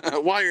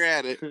 While you're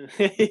at it,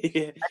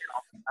 Yeah.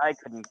 I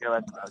couldn't care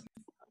less about it.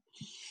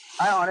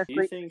 I Do honestly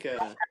you think?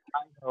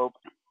 hope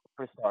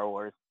for Star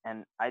Wars,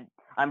 and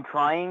I'm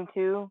trying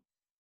to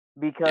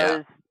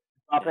because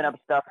popping up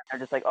stuff and they're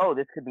just like, oh,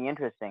 this could be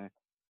interesting.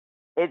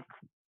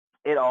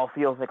 It all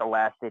feels like a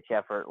last ditch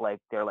effort. Like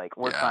they're like,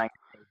 we're trying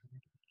to save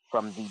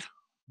from the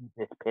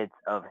deepest pits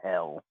of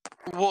hell.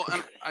 Well,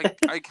 and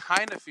I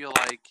kind of feel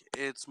like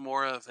it's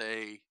more of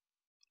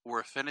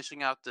we're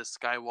finishing out this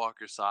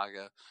Skywalker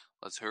saga.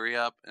 Let's hurry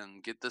up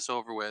and get this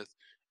over with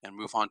and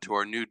move on to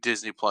our new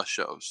Disney Plus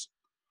shows.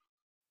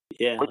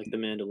 Yeah, like The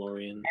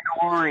Mandalorian.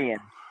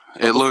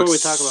 It looks we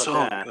talk about so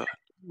that, good.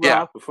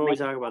 Yeah. Before we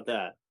talk about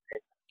that,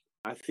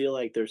 I feel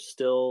like there's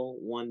still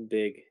one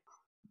big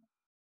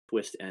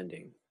twist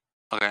ending.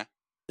 Okay.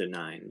 To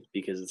 9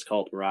 because it's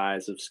called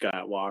Rise of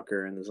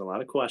Skywalker, and there's a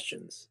lot of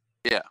questions.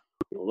 Yeah.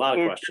 A lot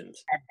of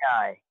questions. That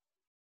guy.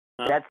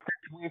 Huh? That's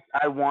the twist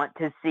I want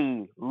to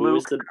see. Who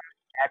is Luke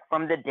back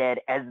from the dead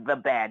as the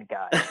bad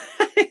guy.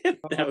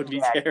 That would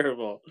be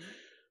terrible.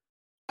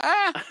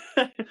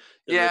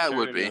 Yeah, it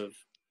would be.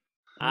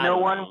 No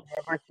one will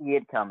ever see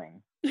it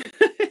coming.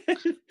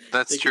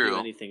 That's they true. Can do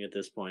anything at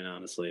this point,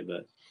 honestly,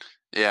 but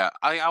yeah,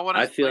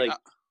 I feel like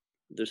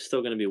there's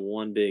still going to be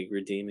one big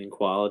redeeming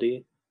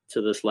quality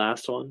to this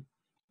last one,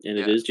 and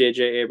it is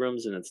J.J.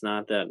 Abrams, and it's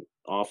not that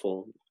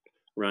awful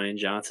Rian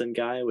Johnson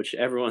guy, which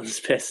everyone's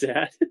pissed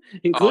at,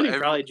 including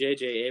probably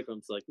J.J.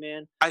 Abrams. Like,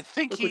 man, I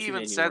think he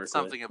even said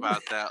something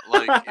about that.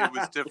 Like, it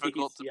was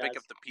difficult to pick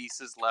up the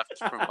pieces left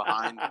from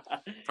behind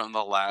from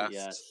the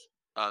last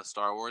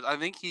Star Wars. I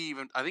think he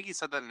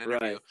said that in an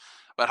interview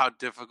about how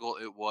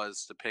difficult it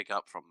was to pick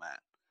up from that.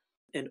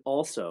 And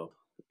also,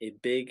 a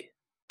big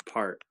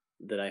part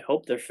that I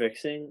hope they're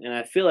fixing, and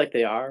I feel like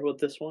they are with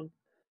this one,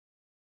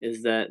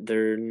 is that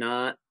they're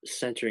not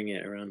centering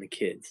it around the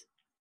kids.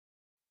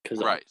 Because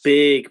Right. a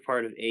big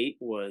part of 8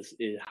 was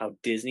how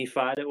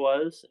Disney-fied it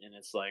was, and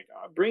it's like,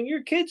 oh, bring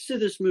your kids to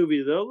this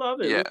movie, they'll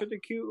love it. Yeah. Look at the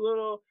cute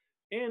little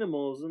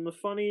animals and the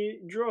funny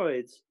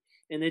droids.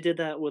 And they did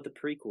that with the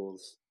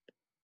prequels.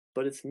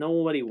 But it's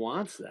nobody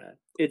wants that.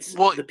 It's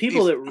the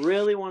people that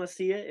really want to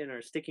see it and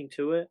are sticking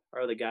to it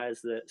are the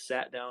guys that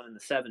sat down in the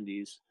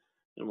 70s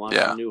and watched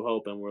A New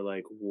Hope and were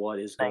like, what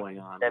is going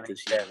on with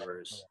this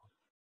universe?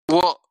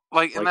 Well,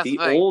 like Like the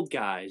old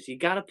guys. You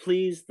gotta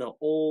please the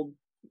old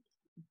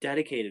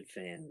dedicated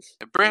fans.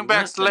 Bring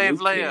back Slave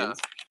Leia.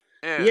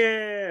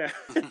 Yeah.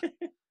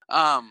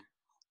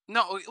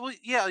 No, well,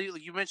 yeah,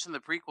 you mentioned the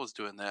prequels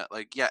doing that.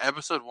 Like, yeah,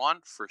 Episode 1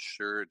 for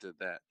sure did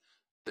that.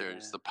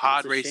 There's the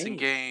pod racing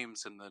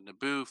games and the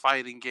Naboo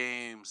fighting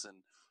games and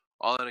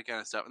all that kind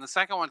of stuff. And the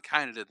second one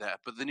kind of did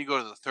that. But then you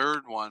go to the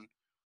third one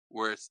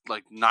where it's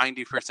like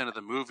 90% of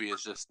the movie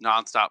is just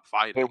nonstop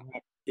fighting.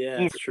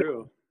 Yeah, it's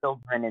true.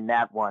 Children in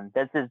that one.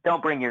 That says,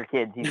 don't bring your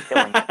kids. He's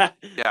killing them.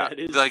 Yeah,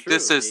 like true.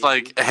 This is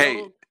like,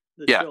 hey,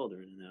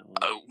 children in that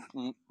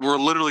one. We're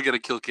literally going to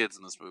kill kids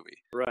in this movie.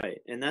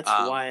 Right. And that's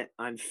why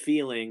I'm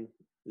feeling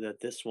that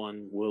this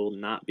one will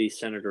not be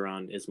centered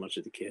around as much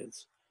of the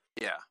kids.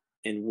 Yeah.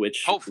 And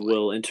which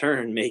will in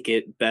turn make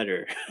it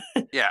better.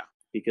 Yeah.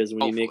 Because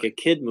when you make a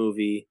kid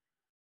movie,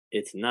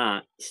 it's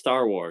not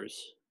Star Wars.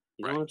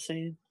 You know what I'm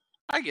saying?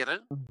 I get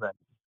it. Right.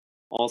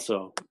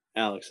 Also,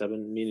 Alex, I've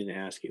been meaning to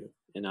ask you,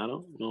 and I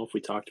don't know if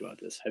we talked about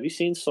this. Have you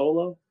seen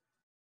Solo?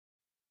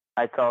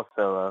 I saw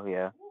Solo,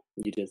 yeah.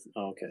 You did?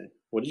 Oh, okay.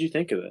 What did you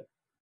think of it?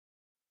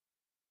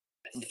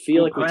 I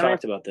feel like we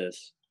talked about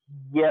this.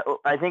 Yeah,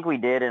 I think we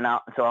did, and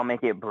I'll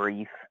make it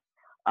brief.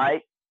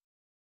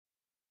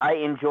 I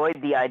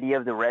enjoyed the idea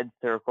of the Red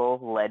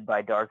Circle led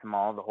by Darth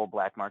Maul, the whole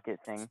black market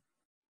thing.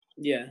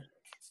 Yeah.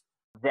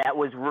 That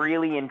was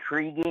really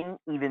intriguing,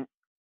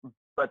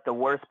 but the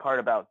worst part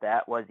about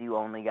that was you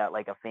only got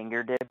like a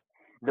finger dip.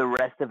 The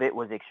rest of it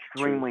was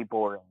extremely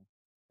boring.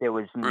 There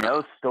was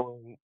no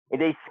story.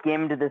 They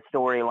skimmed the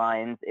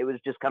storylines. It was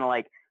just kind of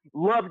like,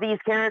 love these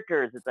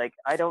characters. It's like,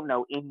 I don't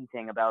know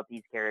anything about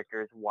these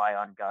characters. Why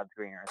on God's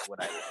green earth would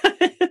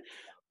I?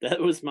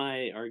 That was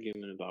my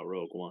argument about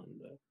Rogue One,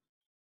 but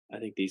I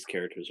think these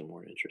characters are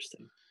more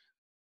interesting.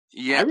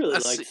 Yeah, I really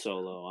like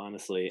Solo,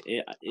 honestly.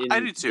 I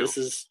do too. This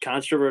is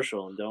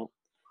controversial, and don't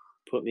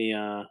put me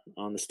on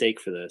the stake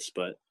for this,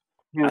 but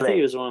I think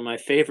it was one of my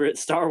favorite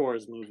Star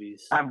Wars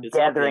movies. I'm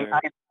gathering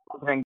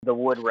the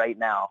wood right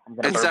now.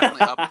 It's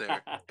definitely up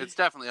there. It's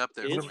definitely up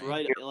there. It's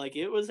right. Like,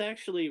 it was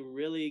actually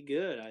really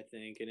good, I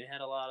think, and it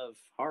had a lot of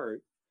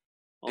heart.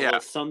 Although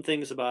some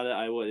things about it,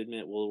 I would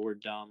admit, were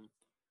dumb.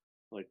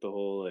 Like the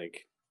whole,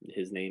 like,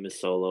 his name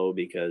is Solo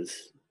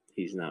because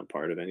he's not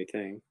part of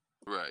anything.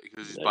 Right,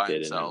 because he's by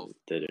himself.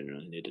 They didn't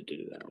really need to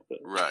do that. But...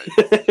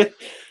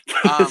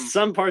 Right.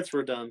 Some parts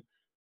were dumb,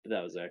 but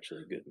that was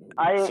actually a good movie.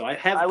 So I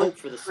have hope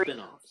for the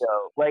spin-offs.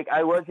 So, like,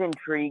 I was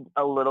intrigued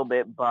a little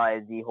bit by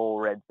the whole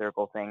Red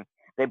Circle thing.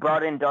 They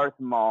brought in Darth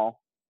Maul.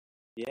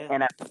 Yeah.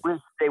 And I wish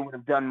they would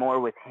have done more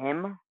with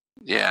him.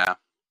 Yeah.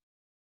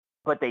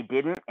 But they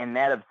didn't, and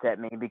that upset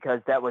me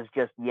because that was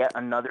just yet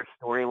another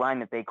storyline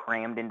that they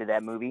crammed into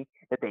that movie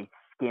that they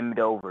skimmed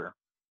over.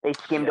 They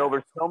skimmed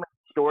over so many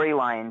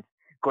storylines,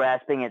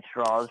 grasping at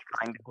straws,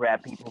 trying to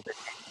grab people's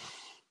attention.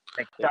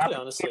 Like, they could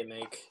honestly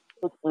make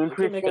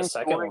a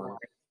second one.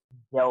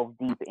 Delve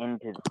deep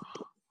into.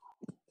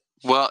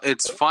 Well,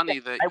 it's funny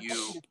that I want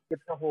to skip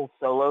the whole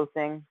Solo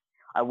thing.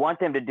 I want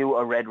them to do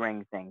a Red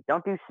Ring thing.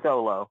 Don't do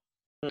Solo.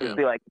 It'd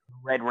be like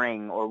Red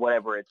Ring or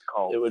whatever it's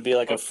called. It would be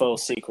like a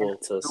faux sequel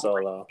to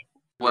Solo.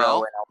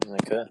 Well, they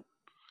could.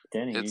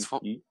 Danny,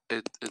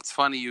 it's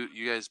funny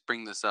you guys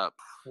bring this up.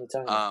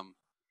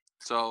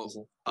 So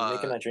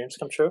making my dreams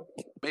come true?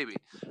 Maybe.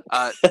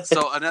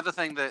 So another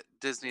thing that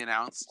Disney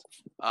announced,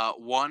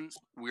 one,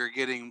 we're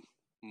getting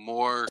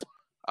more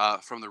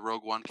from the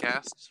Rogue One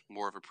cast,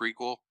 more of a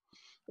prequel.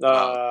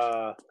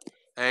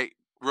 Hey,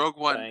 Rogue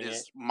One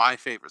is my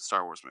favorite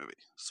Star Wars movie.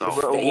 So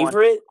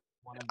favorite?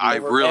 I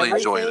really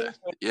enjoyed it.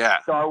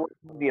 Yeah. Star Wars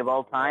movie of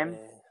all time,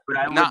 but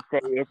I would say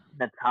it's in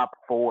the top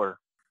 4.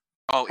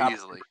 Oh,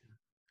 easily.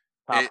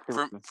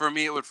 For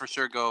me, it would for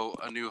sure go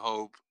A New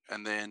Hope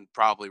and then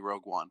probably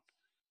Rogue One.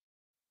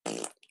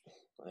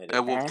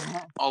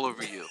 All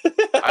over you.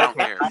 I don't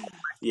care.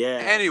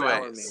 Yeah.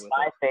 Anyways,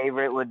 my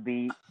favorite would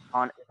be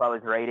if I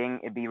was rating,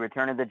 it'd be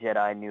Return of the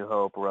Jedi, New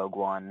Hope, Rogue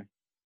One,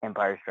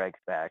 Empire Strikes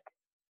Back,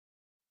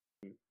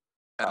 and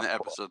then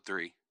Episode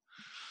 3.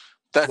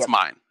 That's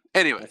mine.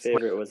 Anyways, my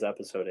favorite was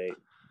Episode 8.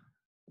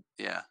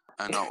 Yeah,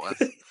 I know it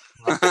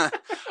was.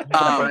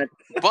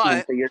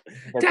 But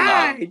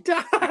die!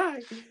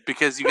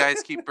 Because you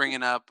guys keep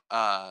bringing up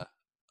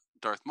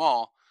Darth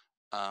Maul,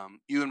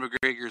 Ewan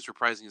McGregor is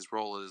reprising his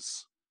role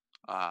as.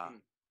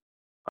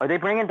 Are they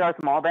bringing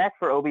Darth Maul back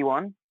for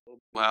Obi-Wan?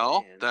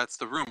 Well, that's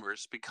the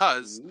rumors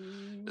because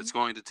it's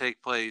going to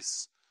take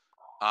place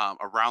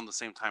around the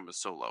same time as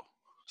Solo.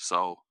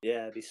 So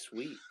yeah, it'd be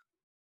sweet.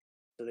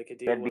 So they could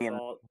deal That'd with be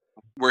all.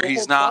 where the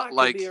he's whole not plot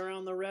like could be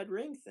around the Red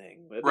Ring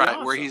thing. It'd be right,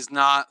 where awesome. he's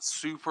not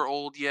super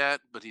old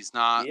yet, but he's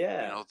not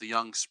Yeah. the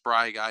young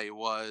spry guy he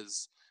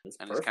was, It's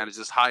and perfect. he's kind of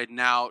just hiding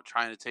out,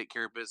 trying to take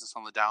care of business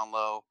on the down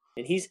low.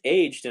 And he's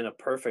aged in a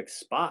perfect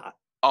spot.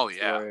 Oh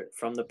yeah.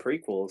 From the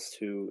prequels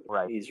to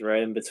Right. he's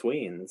right in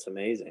between. It's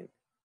amazing.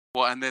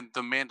 Well, and then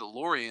the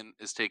Mandalorian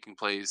is taking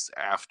place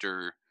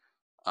after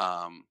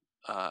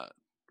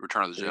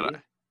Return of the Really?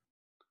 Jedi.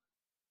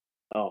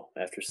 Oh,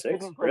 after 6?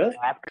 Taking place Really?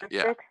 After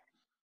Yeah. 6?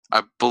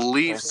 I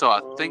believe Okay. so.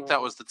 I think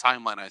that was the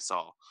timeline I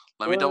saw.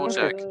 Let me double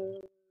check.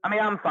 I mean,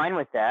 I'm fine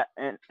with that,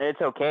 and it's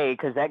okay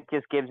because that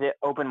just gives it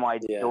open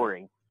wide Yeah.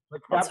 story.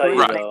 But I'll stop tell you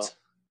doing Right. though,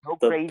 so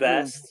the crazy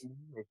best-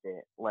 with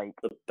it. Like,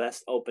 the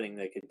best opening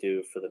they could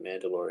do for the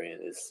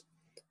Mandalorian is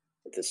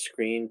the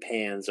screen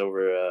pans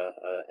over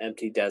a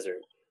empty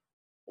desert,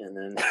 and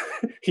then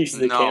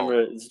the No.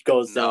 camera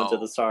goes down to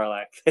No. the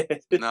Sarlacc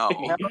pit. No.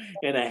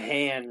 And a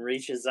hand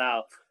reaches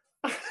out.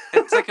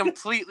 It's a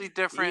completely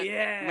different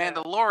Yeah.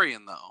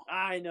 Mandalorian, though.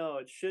 I know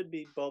it should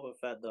be Boba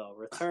Fett though.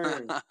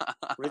 Return.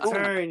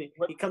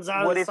 What- He comes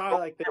out what of the if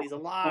Sarlacc pit. Boba He's Fett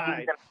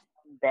alive.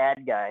 the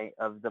bad guy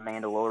of the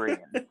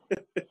Mandalorian?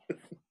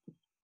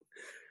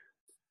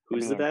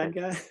 Who's the bad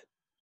guy?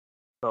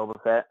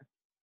 Boba Fett.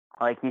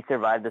 Like, he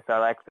survived the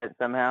Sarlacc pit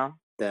somehow,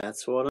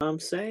 That's what I'm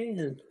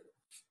saying.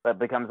 but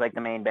becomes like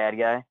the main bad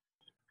guy.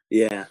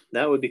 Yeah,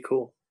 that would be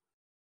cool.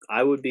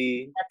 I would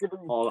be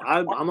all.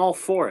 I'm all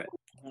for it.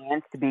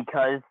 Enhanced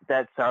because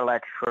that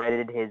Sarlacc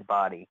shredded his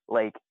body.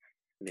 Like,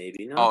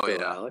 Maybe not, Oh, though,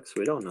 yeah. Alex.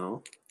 We don't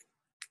know.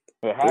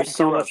 it had There's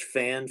so to have- much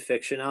fan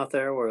fiction out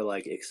there where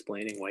like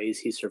explaining ways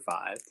he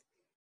survived.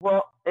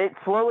 Well, it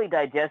slowly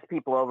digests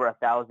people over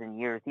 1,000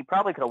 years. He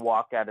probably could have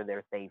walked out of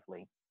there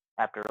safely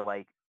after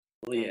like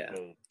Well, yeah,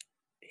 a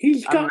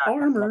he's I'm got not-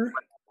 armor.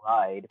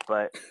 ride,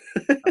 but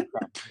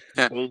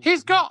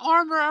He's got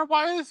armor.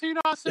 Why is he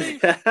not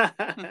safe?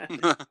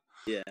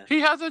 Yeah, He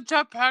has a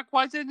jetpack.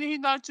 Why didn't he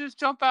not just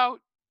jump out?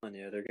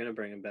 yeah, they're gonna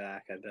bring him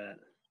back. I bet.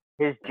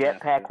 his They have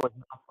jetpack to. was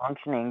not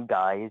functioning,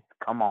 guys.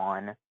 Come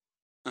on.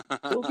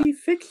 Well, he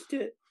fixed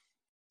it.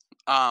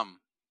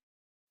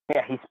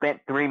 Yeah, he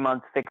spent 3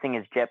 months fixing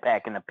his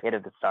jetpack in the pit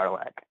of the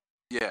Sarlacc.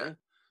 Yeah.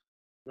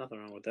 Nothing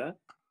wrong with that.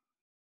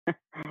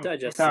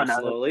 Digest No, him no,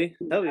 slowly.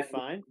 That'll be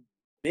fine.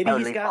 Maybe That would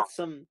he's be got fine.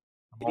 some.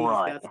 Maybe he's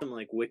Right. got some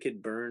like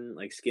wicked burn,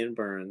 like skin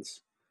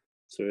burns,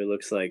 so he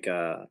looks like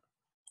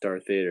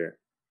Darth Vader,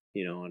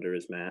 under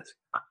his mask.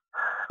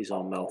 He's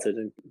all melted,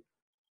 and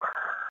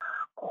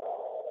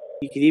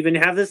he could even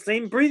have the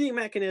same breathing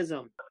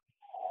mechanism.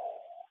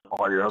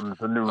 I am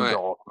the new Okay.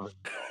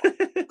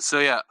 Darth. So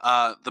yeah,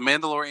 the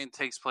Mandalorian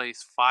takes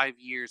place 5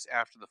 years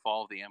after the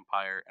fall of the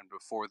Empire and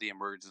before the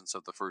emergence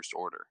of the First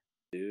Order.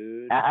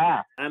 Dude,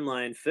 Uh-huh.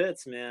 timeline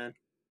fits, man.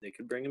 They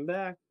could bring him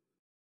back.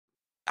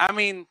 I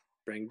mean,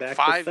 Bring back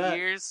 5 the Fett.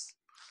 years.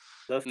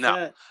 The No.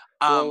 Fett.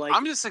 Well, like-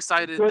 I'm just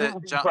excited Couldn't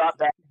that be John. brought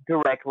back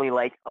directly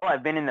like, oh,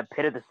 I've been in the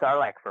pit of the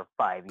Sarlacc for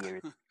 5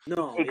 years.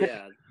 No, They could-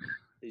 yeah.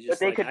 He's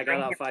just they like, could I got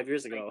bring out him 5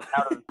 years ago.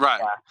 Out of,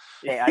 Right.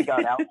 Hey, I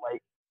got out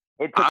like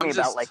it took I'm me just-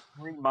 about like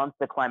 3 months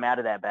to climb out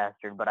of that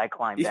bastard, but I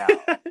climbed out.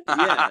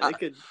 Yeah,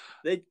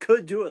 they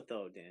could do it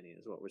though, Danny,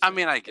 is what we're I saying.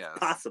 mean, I It's guess.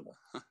 possible.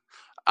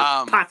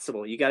 Um,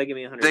 Possible. You got to give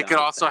me $100. they could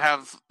also back.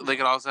 have. They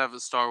could also have a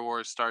Star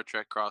Wars, Star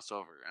Trek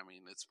crossover. I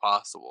mean, it's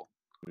possible.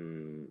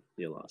 You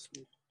lost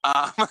me.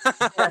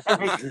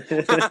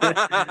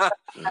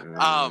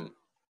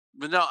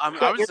 But no, I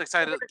was just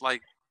excited.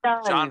 Like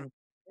John-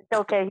 It's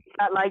okay. He's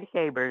got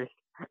lightsabers.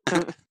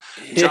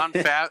 John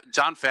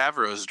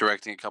Favreau is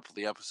directing a couple of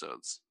the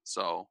episodes,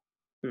 so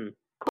I'm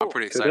pretty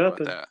Could excited about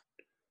happen.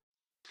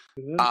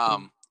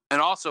 that. And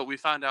also we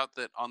found out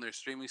that on their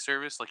streaming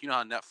service, like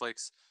how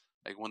Netflix,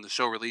 like when the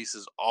show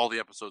releases, all the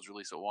episodes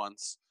release at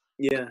once.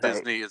 Yeah,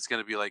 Disney, it's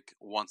gonna be like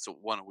one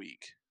a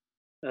week.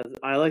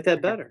 I like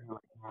that better.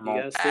 You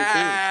gotta stay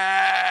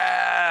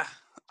tuned.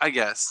 I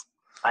guess.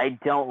 I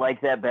don't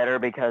like that better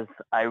because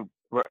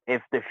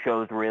if the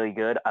show's really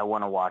good, I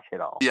want to watch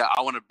it all. Yeah,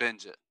 I want to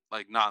binge it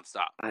like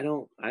nonstop. I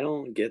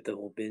don't get the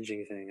whole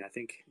binging thing. I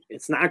think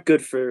it's not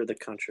good for the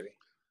country.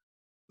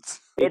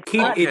 It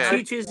Okay.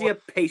 teaches you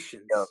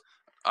patience. Yeah.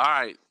 All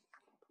right.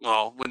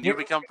 Well, when you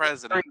become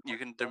president, you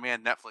can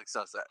demand Netflix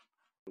does that.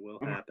 It will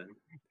happen.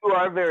 You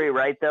are very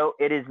right, though.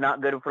 It is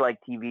not good for like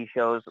TV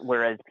shows,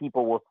 whereas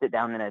people will sit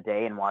down in a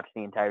day and watch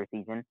the entire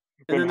season.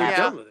 And then they're Yeah.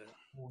 done with it.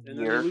 And then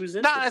they lose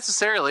interest. Not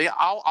necessarily.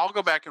 I'll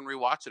go back and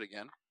rewatch it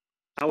again.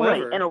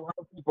 However, Right, and a lot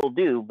of people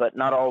do, but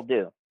not all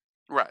do.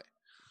 Right.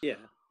 yeah.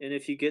 And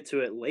if you get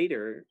to it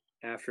later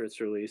after it's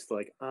released,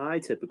 like I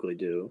typically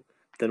do,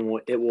 then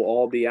it will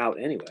all be out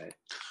anyway.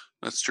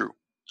 That's true.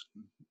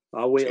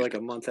 I'll wait Excuse like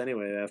a month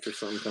anyway after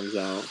something comes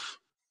out.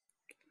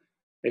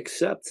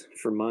 Except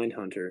for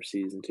Mindhunter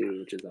season 2,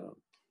 which is out.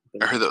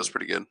 I heard that was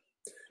pretty good.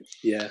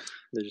 Yeah,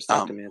 they just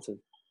talked to Manson.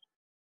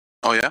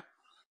 Oh yeah.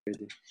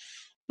 Crazy.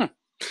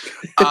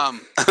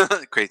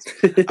 Crazy.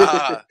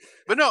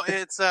 But no,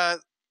 it's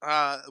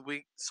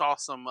we saw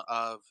some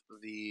of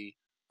the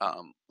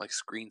like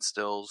screen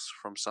stills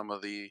from some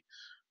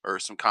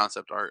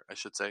concept art, I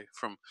should say,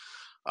 from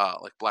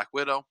like Black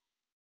Widow.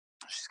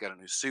 She's got a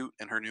new suit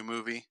in her new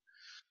movie.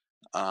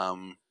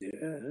 Technically,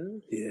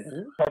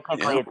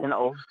 it's an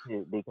old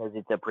suit because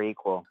it's a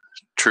prequel.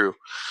 True.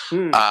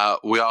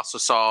 We also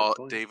saw Good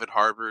point. David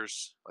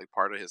Harbour's like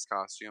part of his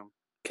costume.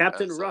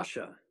 Captain as,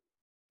 Russia.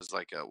 It was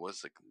like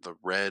the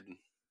red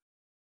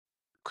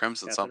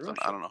crimson Captain something.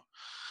 Russia. I don't know.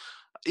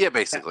 Yeah,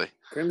 basically.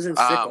 Crimson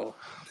Sickle.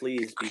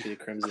 Please be the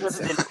Crimson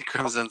Sickle.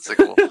 Crimson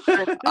Sickle.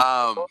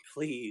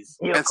 Please.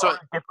 And so,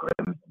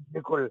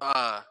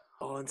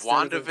 Oh, instead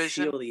of a WandaVision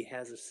shield, he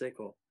has a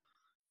sickle.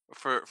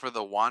 for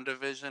the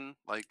WandaVision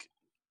like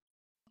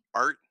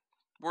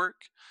artwork,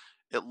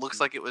 it looks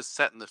like it was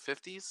set in the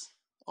 50s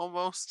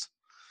almost.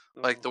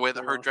 Like the way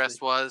that her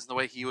dress was, the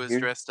way he was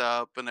dressed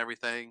up, and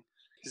everything.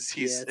 It's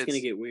gonna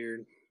get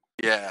weird.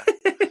 Yeah.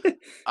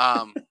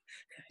 I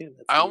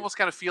almost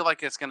kind of feel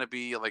like it's gonna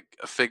be like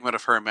a figment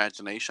of her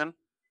imagination,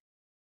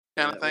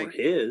 kind of thing. Or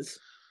his.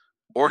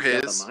 Or He's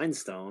got his. the Mind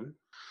Stone.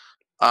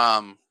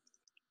 And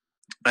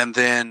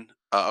then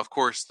of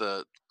course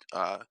the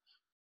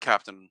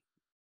Captain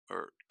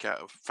or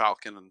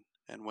Falcon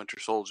and Winter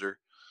Soldier.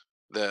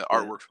 The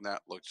artwork from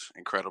that looked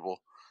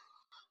incredible.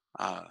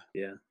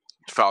 Yeah.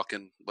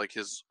 Falcon, like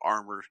his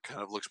armor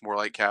kind of looks more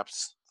like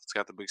Cap's. It's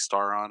got the big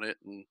star on it,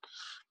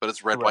 but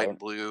it's red, white, and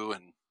blue,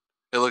 and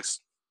it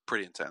looks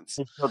pretty intense.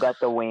 He's still got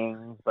the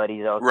wings, but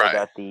he's also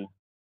got the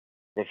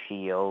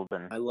shield.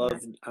 And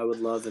I would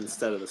love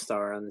instead of the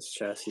star on his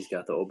chest, he's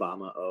got the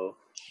Obama O.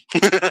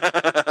 That's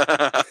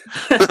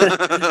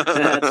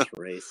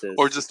racist.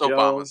 Or just Joe,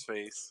 Obama's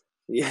face.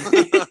 Yeah.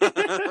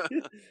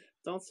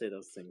 Don't say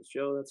those things,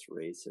 Joe. That's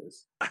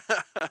racist.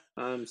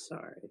 I'm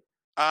sorry.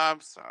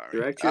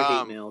 Direct your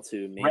hate mail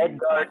to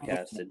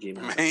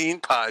mainpodcast@gmail.com. Main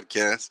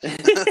podcast.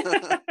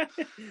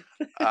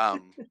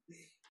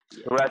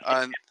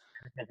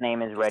 His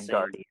name is Red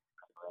Guardian.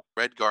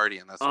 Red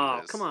Guardian. That's what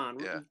it is. Come on.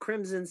 Yeah.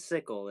 Crimson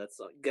Sickle. That's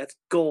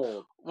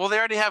gold. Well, they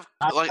already have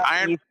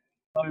Iron.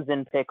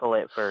 Crimson Pickle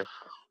at first.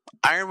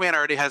 Iron Man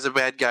already has a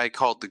bad guy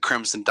called the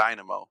Crimson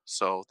Dynamo,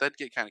 so that'd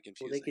get kind of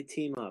confusing. Well, they could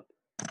team up.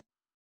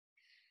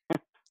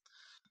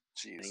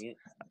 Jeez.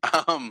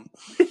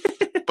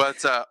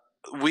 But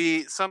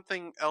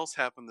something else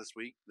happened this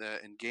week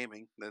in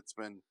gaming that's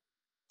been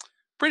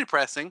pretty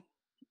pressing.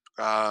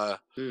 As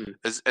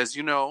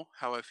you know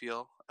how I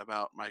feel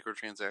about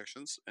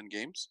microtransactions in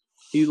games.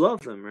 You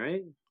love them,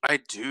 right? I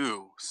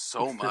do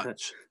so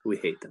much. We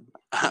hate them.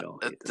 We all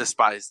hate them.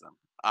 Despise them.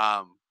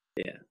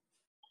 Yeah.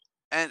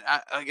 And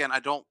I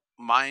don't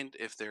mind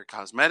if they're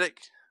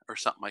cosmetic or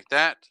something like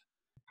that.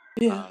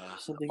 Yeah,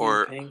 something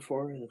you're paying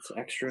for and it's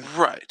extra.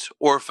 Right.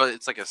 Or if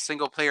it's like a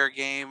single player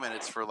game and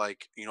it's for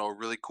like, a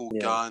really cool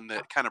gun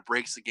that kind of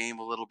breaks the game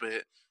a little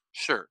bit.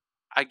 Sure.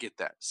 I get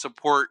that.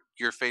 Support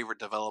your favorite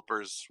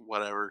developers,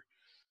 whatever.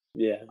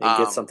 Yeah, and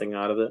get something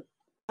out of it.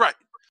 Right.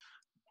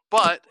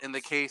 But in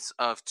the case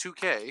of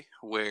 2K,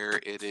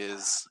 where it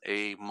is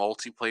a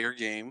multiplayer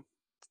game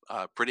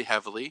pretty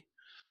heavily,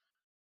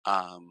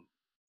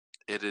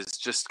 it has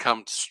just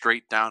come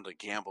straight down to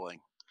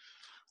gambling.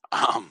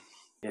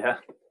 Yeah.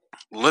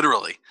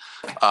 Literally.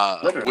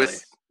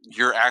 With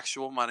your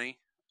actual money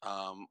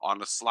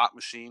on a slot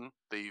machine.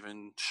 They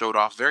even showed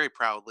off very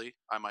proudly,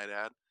 I might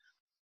add.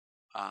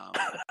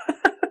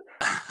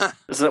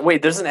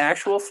 Wait, there's an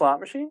actual slot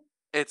machine?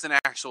 It's an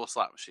actual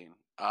slot machine.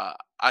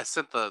 I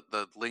sent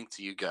the link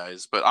to you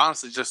guys, but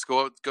honestly, just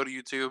go to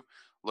YouTube,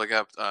 look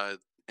up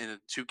in a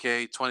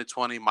 2K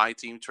 2020 My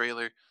Team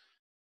trailer.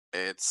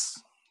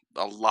 It's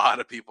a lot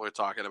of people are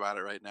talking about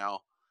it right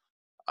now.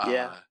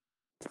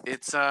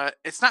 It's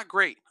not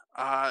great.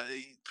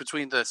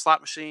 Between the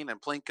slot machine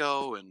and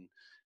Plinko and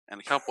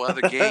a couple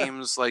other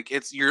games, like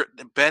you're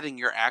betting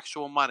your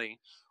actual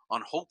money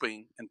on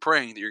hoping and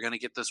praying that you're going to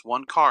get this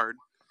one card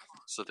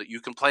so that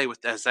you can play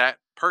with as that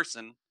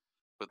person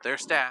with their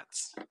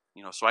stats.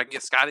 So I can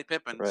get Scottie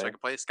Pippen, so I can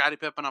play Scottie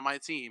Pippen on my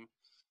team.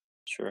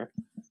 Sure.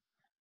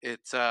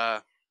 It's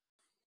and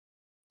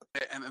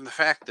the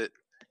fact that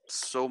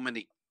so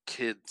many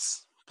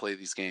kids play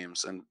these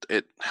games and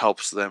it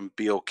helps them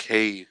be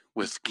okay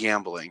with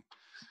gambling.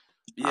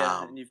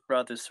 Yeah, and you've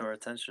brought this to our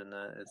attention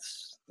that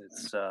it's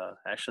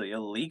actually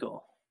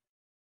illegal.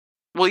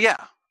 Well,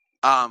 yeah.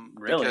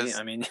 Really? Because,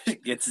 I mean,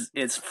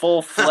 it's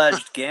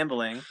full-fledged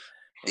gambling.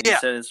 And Yeah. You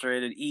said it's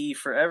rated E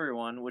for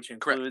everyone, which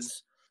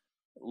includes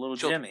little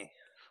Children. Jimmy.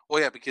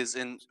 Well, yeah, because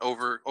in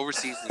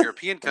overseas in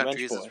European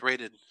countries, it's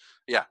rated.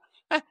 Yeah.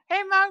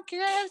 Hey, Mom,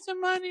 can I have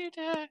some money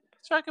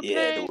so I can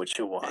play? Do what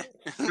you want.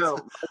 So,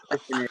 my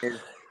question is,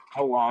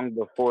 how long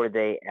before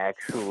they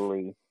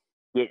actually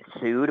get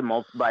sued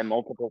by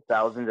multiple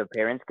thousands of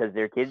parents because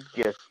their kids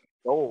just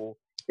stole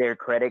their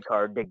credit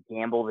card to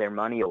gamble their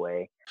money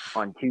away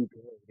on 2K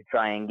to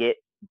try and get,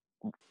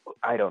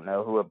 I don't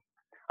know, who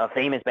a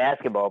famous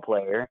basketball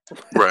player.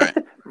 Right.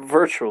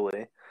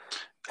 Virtually.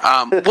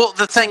 Well,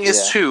 the thing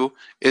is, too,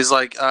 is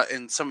like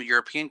in some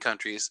European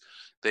countries,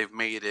 they've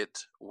made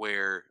it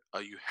where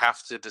you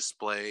have to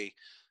display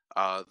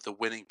the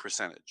winning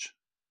percentage.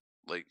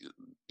 Like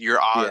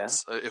your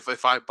odds.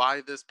 If I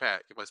buy this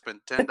pack, if I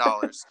spend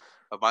 $10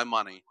 of my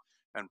money,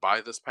 and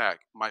buy this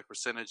pack, my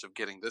percentage of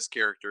getting this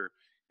character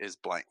is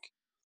blank.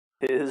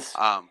 Is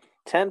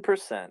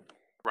 10%.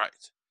 Right.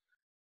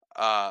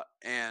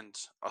 And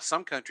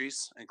some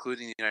countries,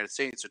 including the United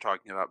States, are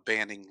talking about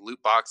banning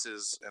loot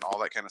boxes and all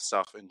that kind of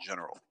stuff in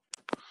general.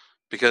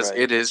 Because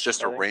it is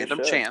just a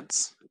random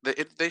chance.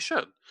 They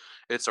should.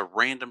 It's a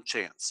random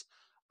chance.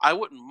 I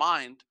wouldn't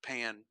mind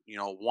paying,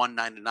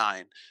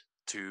 $1.99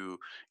 to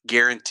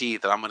guarantee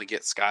that I'm going to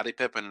get Scottie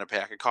Pippen in a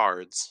pack of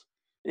cards.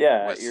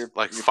 Yeah, with you're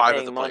 5 paying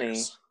of the money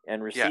players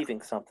and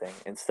receiving something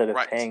instead of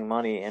paying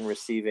money and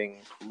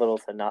receiving little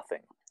to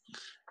nothing.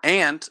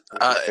 And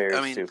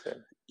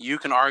stupid. You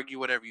can argue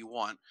whatever you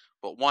want,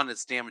 but one,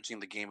 it's damaging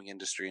the gaming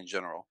industry in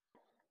general.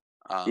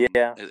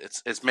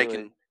 It's making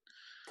really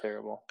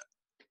terrible.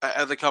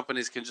 Other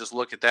companies can just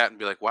look at that and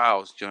be like,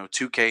 "Wow,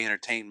 2K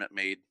Entertainment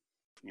made,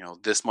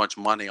 this much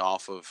money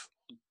off of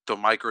the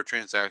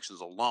microtransactions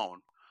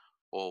alone.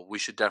 Well, we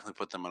should definitely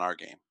put them in our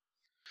game."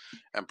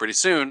 And pretty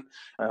soon,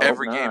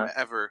 every game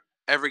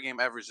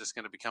ever is just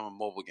going to become a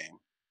mobile game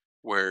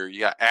where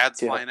you got ads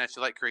flying at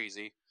you like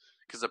crazy.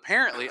 Because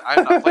apparently, I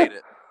have not played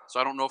it,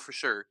 so I don't know for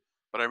sure.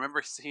 But I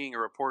remember seeing a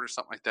report or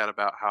something like that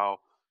about how,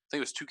 I think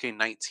it was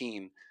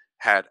 2K19,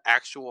 had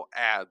actual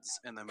ads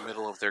in the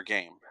middle of their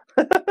game.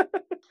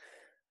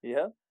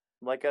 Yeah,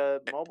 like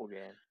a mobile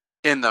game.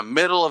 In the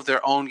middle of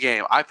their own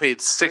game. I paid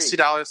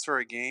 $60 for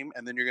a game,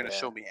 and then you're going to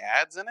show me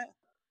ads in it?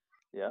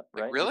 Yeah,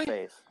 right really? in your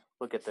face.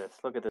 Look at this.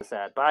 Look at this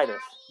ad. Buy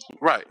this.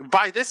 Right.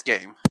 Buy this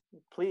game.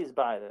 Please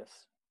buy this.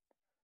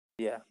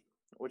 Yeah,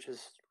 which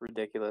is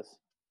ridiculous.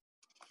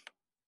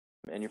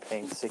 And you're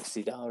paying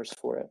 $60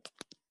 for it.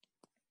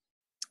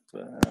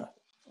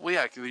 Well,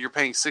 yeah, you're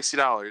paying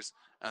 $60,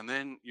 and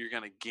then you're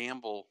going to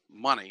gamble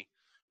money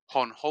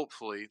on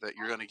hopefully that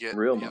you're going to get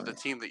the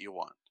team that you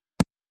want.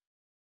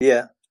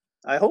 Yeah.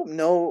 I hope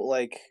no,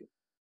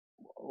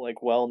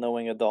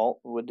 well-knowing adult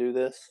would do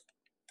this.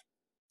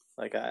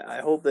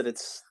 I hope that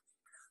it's...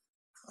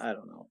 I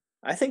don't know.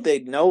 I think they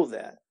know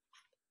that.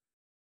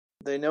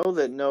 They know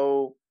that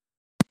no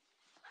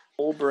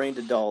whole-brained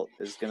adult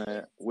is going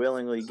to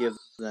willingly give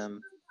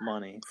them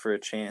money for a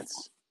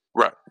chance.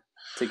 Right.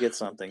 To get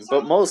something,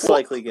 but most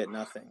likely get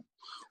nothing.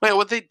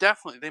 Well, they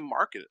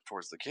market it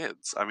towards the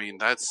kids. I mean,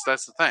 that's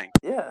the thing.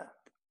 Yeah.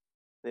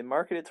 They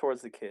market it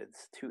towards the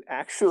kids to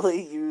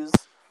actually use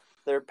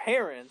their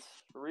parents'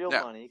 real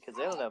money, because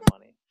they don't have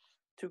money,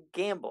 to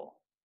gamble.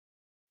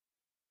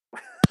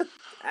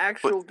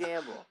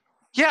 Gamble.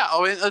 Yeah,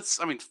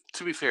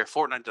 to be fair,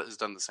 Fortnite has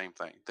done the same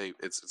thing.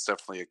 It's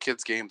definitely a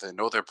kids game. They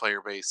know their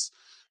player base,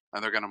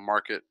 and they're going to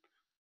market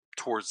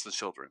towards the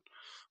children.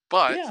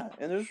 But yeah,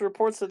 and there's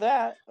reports of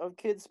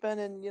kids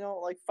spending,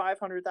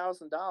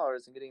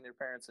 $500,000 and getting their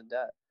parents in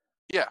debt.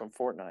 Yeah. From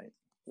Fortnite,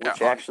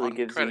 which actually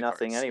gives you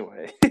nothing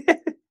anyway.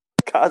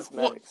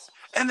 Cosmetics.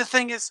 Well, and the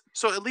thing is,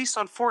 so at least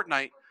on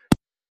Fortnite,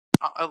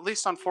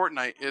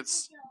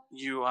 it's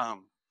you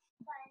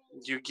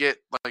get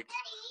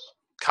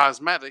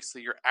cosmetics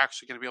that you're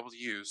actually going to be able to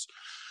use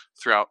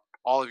throughout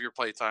all of your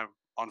playtime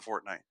on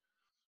Fortnite.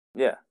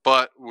 Yeah.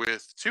 But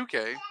with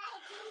 2K.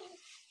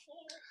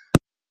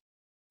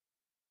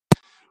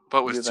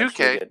 But with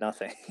 2K, get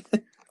nothing.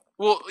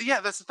 Well, yeah,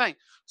 that's the thing.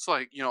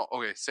 So,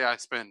 say I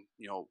spend,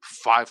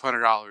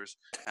 $500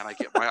 and I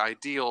get my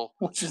ideal,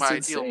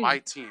 my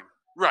team.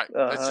 Right.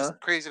 That's just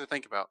crazy to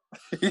think about.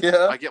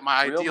 Yeah. I get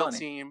my ideal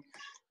team.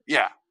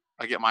 Yeah.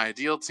 I get my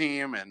ideal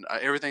team and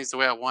everything's the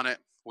way I want it.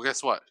 Well,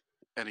 guess what?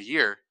 In a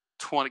year,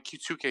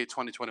 2K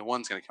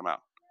 2021 is going to come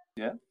out.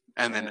 Yeah.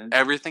 And then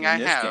everything I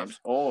have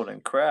old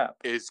and crap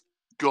is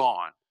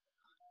gone.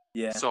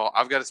 Yeah. So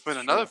I've got to spend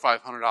another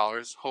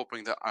 $500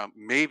 hoping that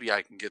maybe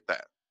I can get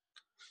that.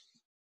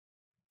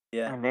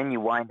 Yeah. And then you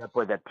wind up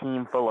with a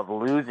team full of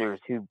losers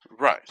who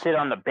sit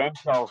on the bench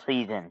all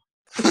season.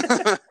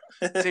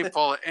 Team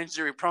full of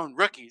injury-prone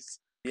rookies.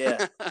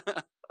 Yeah.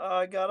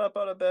 I got up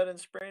out of bed and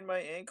sprained my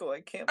ankle.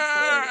 I can't play.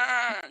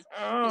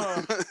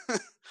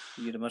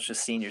 You get a bunch of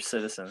senior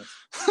citizens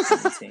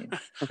on the team.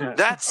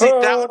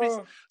 That would be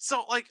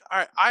so. All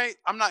right,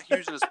 I'm not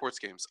huge into sports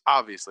games.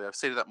 Obviously, I've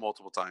stated that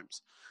multiple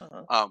times.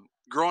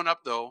 Growing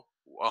up, though,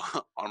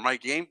 on my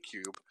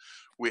GameCube,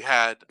 we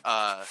had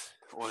what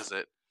was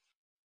it?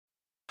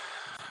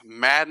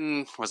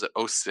 Madden, was it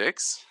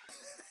 06?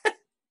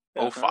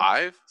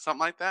 05? Something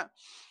like that.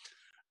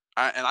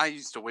 And I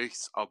used to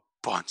waste a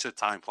bunch of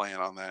time playing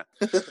on that.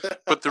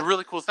 But the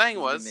really cool thing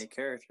was... You can make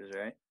characters,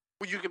 right?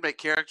 Well, you can make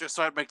characters,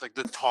 so I'd make,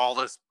 the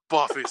tallest,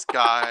 buffest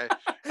guy.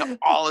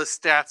 All his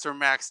stats are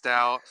maxed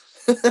out.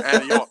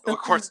 And, of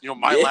course,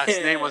 my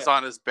last name was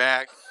on his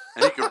back.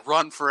 And he could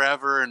run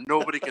forever, and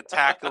nobody could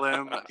tackle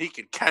him. He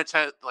could catch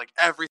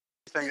everything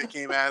that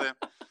came at him.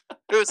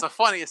 It was the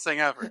funniest thing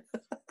ever.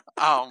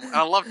 And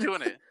I loved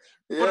doing it.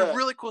 Yeah. But a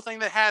really cool thing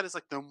they had is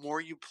the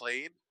more you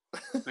played,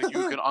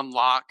 you could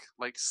unlock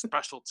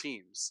special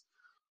teams.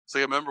 So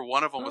I remember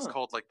one of them was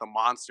called the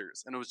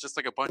Monsters, and it was just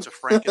a bunch of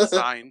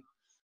Frankenstein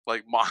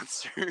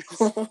monsters.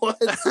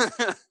 What?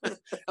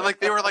 And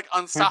they were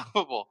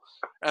unstoppable.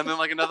 And then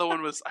another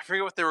one was, I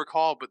forget what they were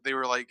called, but they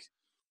were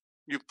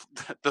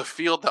the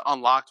field that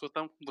unlocked with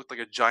them looked like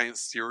a giant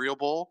cereal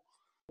bowl.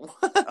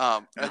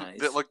 And Nice.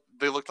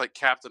 they looked like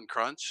Captain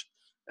Crunch,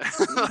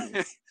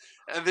 and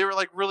they were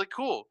like really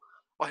cool.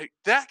 Like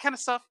that kind of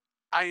stuff,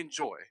 I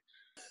enjoy.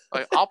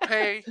 Like I'll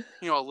pay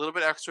a little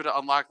bit extra to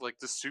unlock like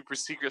the super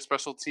secret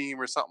special team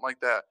or something like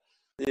that.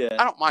 Yeah,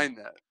 I don't mind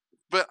that,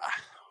 but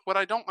what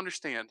I don't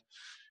understand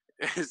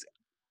is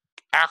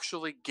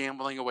actually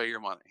gambling away your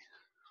money.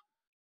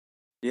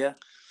 Yeah.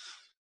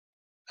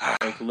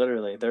 Like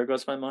literally, there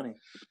goes my money.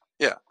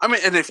 Yeah, I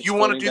mean, and if It's you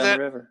want to floating do down the that,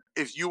 river.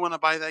 if you want to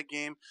buy that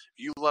game,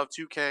 if you love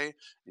 2K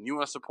and you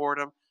want to support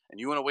them and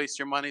you want to waste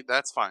your money,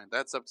 that's fine.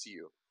 That's up to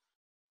you.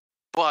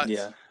 But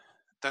Yeah.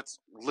 that's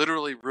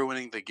literally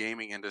ruining the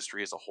gaming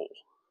industry as a whole.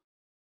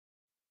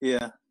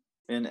 Yeah,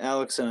 and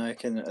Alex and I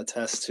can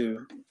attest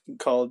to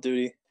Call of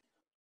Duty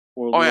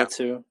World War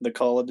II, the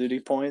Call of Duty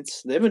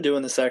points. They've been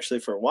doing this actually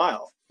for a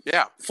while.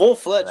 Yeah,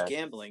 full-fledged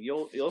gambling.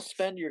 You'll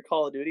spend your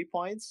Call of Duty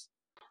points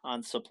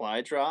on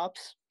supply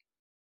drops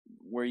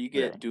where you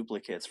get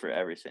duplicates for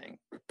everything.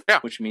 Yeah,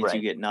 which means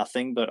you get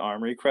nothing but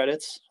armory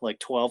credits, like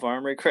 12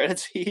 armory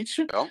credits each,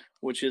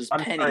 which is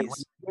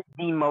pennies. It's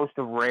the most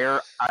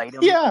rare item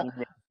Yeah. in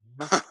the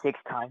game 6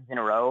 times in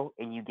a row,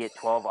 and you get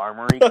 12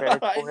 armory credits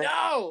for it. I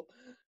know.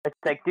 It's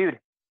like, dude,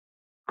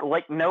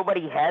 like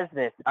nobody has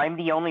this. I'm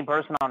the only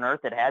person on Earth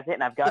that has it,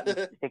 and I've gotten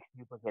 6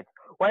 duplicates.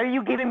 Why are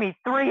you giving me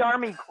 3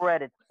 army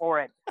credits for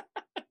it?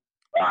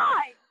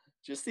 Why?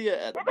 Just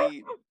the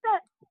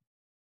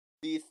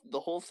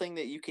whole thing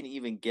that you can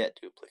even get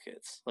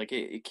duplicates. Like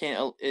it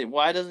can't.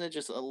 Why doesn't it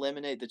just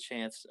eliminate the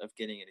chance of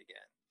getting it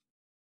again?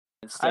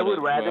 Instead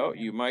rather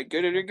you might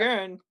get it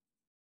again.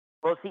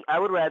 Well, see, I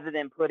would rather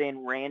than put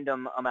in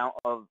random amount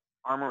of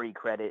armory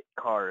credit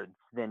cards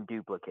than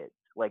duplicates.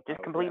 Like,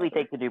 just completely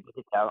take the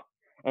duplicates out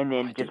and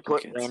then just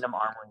put random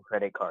armory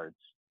credit cards.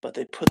 But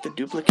they put the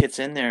duplicates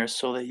in there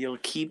so that you'll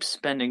keep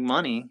spending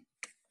money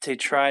to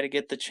try to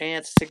get the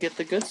chance to get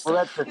the good stuff.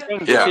 Well, that's the thing,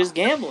 which is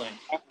gambling.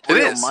 It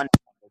is. Money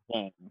in the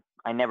game.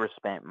 I never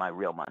spent my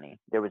real money.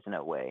 There was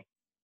no way.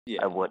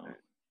 Yeah, I wouldn't.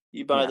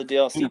 You buy the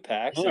DLC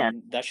packs,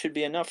 and that should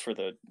be enough for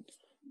the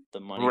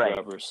money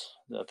grubbers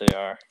that they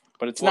are.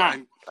 But it's not.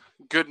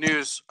 Good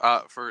news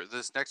for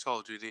this next Call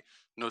of Duty,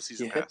 no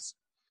season pass.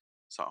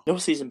 So no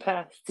season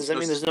pass. Does that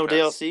mean there's no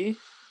DLC?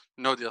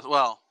 No DLC.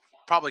 Well,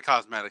 probably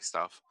cosmetic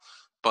stuff,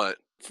 but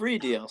free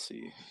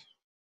DLC.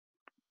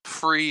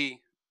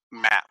 Free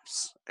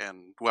maps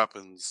and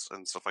weapons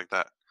and stuff like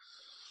that.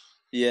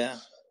 Yeah.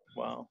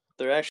 Wow.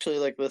 They're actually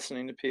like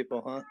listening to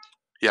people, huh?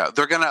 Yeah,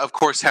 they're gonna, of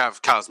course,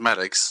 have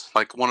cosmetics.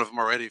 Like one of them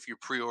already. If you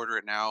pre-order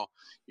it now,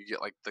 you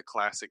get like the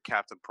classic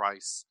Captain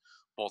Price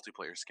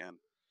multiplayer skin.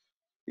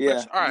 Yeah.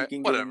 Which, all right.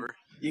 Whatever.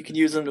 You can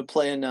use them to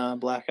play in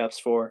Black Ops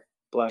 4.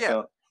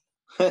 Blackout.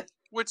 Yeah.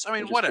 Which I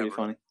mean, whatever.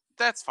 Funny.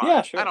 That's fine.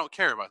 Yeah, sure. I don't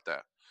care about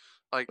that.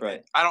 Like,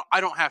 I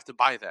don't have to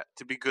buy that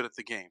to be good at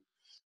the game.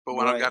 But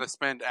when I've got to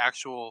spend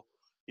actual,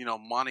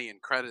 money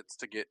and credits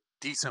to get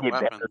decent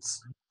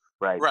weapons,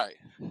 right.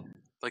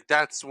 Like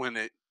that's when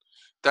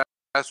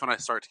that's when I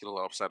start to get a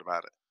little upset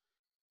about it.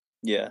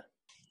 Yeah.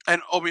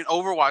 And I mean,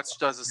 Overwatch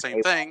does the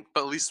same thing,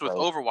 but at least with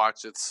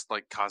Overwatch, it's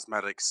like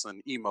cosmetics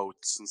and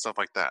emotes and stuff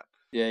like that.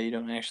 Yeah, you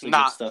don't actually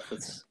get stuff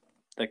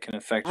that can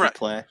affect your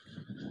play.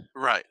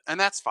 Right, and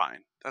that's fine.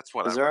 That's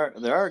whatever.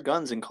 There are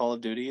guns in Call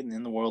of Duty and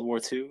in the World War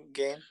II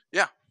game.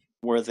 Yeah.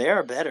 Where they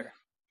are better.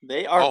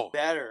 They are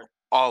better.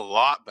 A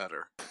lot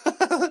better.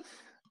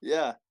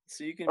 Yeah.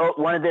 So you can.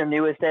 One of their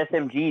newest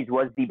SMGs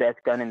was the best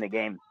gun in the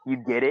game.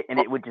 You'd get it, and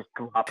it would just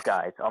drop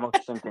guys almost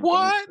instantaneously.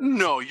 What?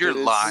 No, you're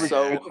lying. It's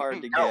so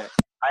hard to get.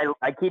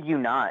 I kid you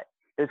not.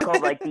 It was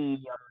called like the.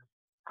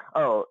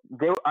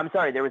 I'm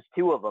sorry. There was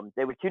 2 of them.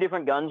 There were 2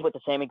 different guns with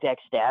the same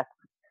exact stats.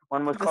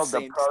 One was called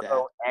the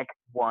Proto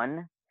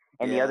X1,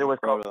 and the other was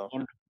called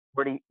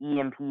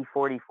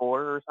EMP-44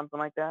 or something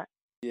like that.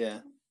 Yeah.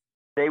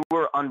 They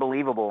were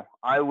unbelievable.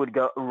 I would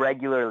go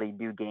regularly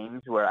do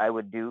games where I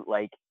would do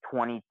like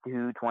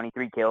 22,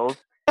 23 kills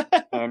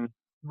and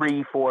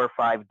 3, 4,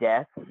 5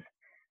 deaths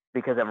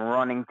because I'm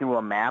running through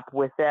a map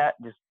with that,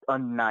 just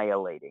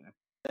annihilating.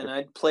 And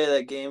I'd play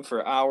that game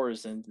for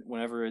hours, and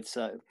whenever it's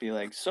be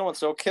like,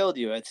 so-and-so killed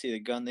you, I'd see the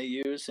gun they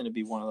use, and it'd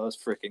be one of those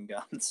freaking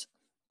guns.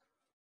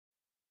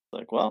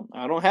 Like, well,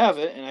 I don't have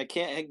it, and I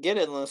can't get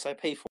it unless I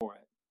pay for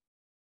it.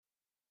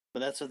 But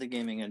that's what the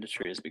gaming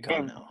industry has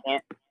become now.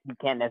 You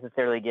can't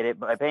necessarily get it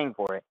by paying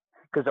for it,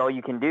 because all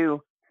you can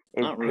do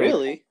is not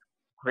really.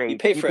 You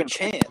pay for a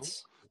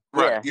chance.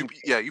 Right.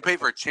 You pay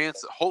for a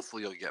chance that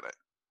hopefully you'll get it.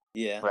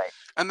 Yeah. Right.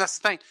 And that's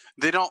the thing.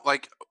 They don't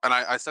like, and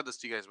I said this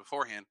to you guys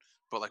beforehand,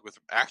 but like with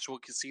actual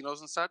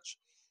casinos and such,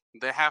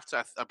 they have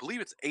to, I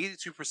believe it's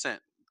 82%,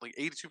 like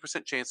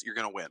 82% chance that you're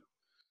going to win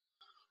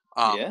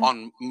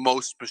on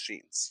most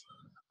machines.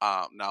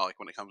 Now, like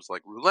when it comes to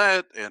like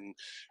roulette and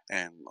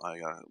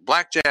like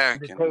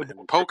blackjack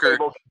and poker,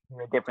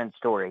 a different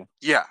story.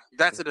 Yeah,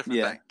 that's a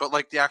different thing. But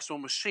like the actual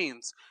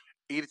machines,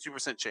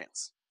 82%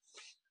 chance.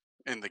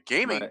 In the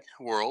gaming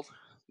world,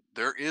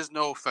 there is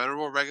no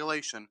federal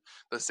regulation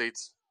that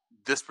states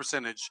this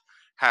percentage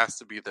has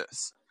to be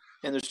this.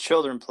 And there's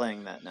children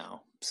playing that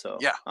now. So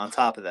Yeah. on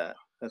top of that,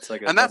 that's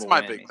like a And that's double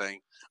my whammy. big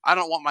thing. I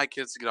don't want my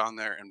kids to get on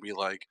there and be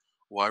like,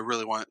 well, I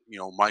really want,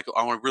 Michael.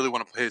 I really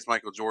want to play as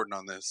Michael Jordan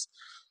on this.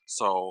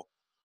 So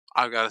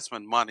I've got to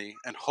spend money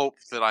and hope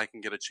that I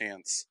can get a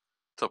chance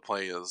to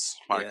play as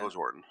Michael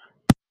Jordan.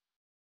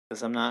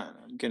 Because I'm not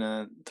going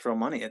to throw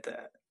money at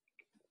that.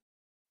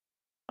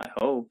 I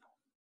hope.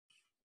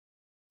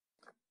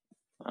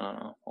 I don't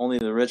know. Only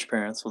the rich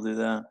parents will do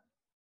that.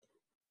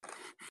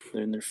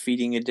 They're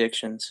feeding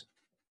addictions.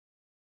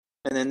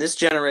 And then this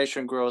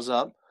generation grows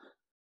up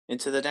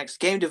into the next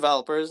game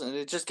developers, and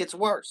it just gets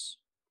worse.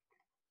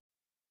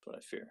 That's what I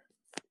fear.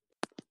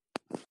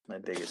 My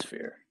biggest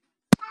fear.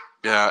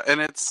 Yeah,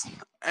 and it's...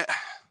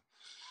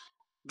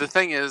 the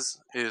thing is,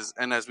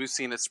 and as we've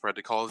seen it spread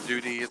to Call of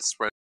Duty, it's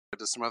spread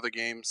to some other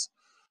games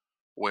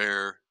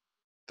where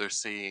they're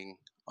seeing,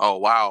 oh,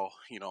 wow,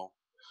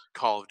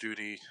 Call of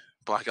Duty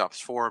Black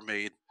Ops 4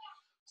 made,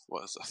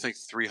 I think,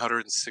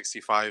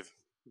 $365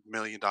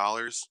 million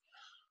a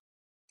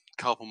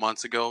couple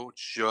months ago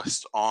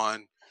just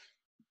on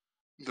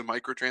the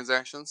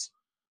microtransactions.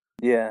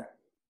 Yeah.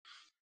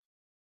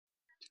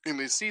 And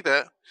they see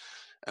that,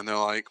 and they're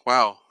like,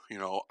 wow,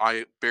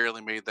 I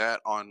barely made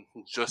that on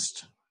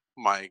just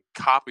my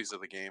copies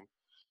of the game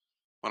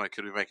when I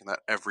could be making that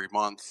every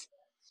month.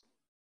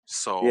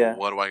 So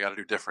what do I got to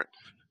do different?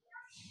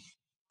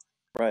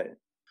 Right.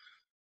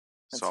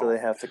 And so they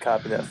have to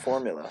copy that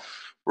formula.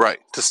 Right,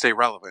 to stay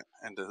relevant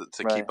and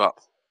to keep up.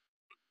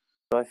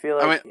 So I feel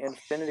like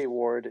Infinity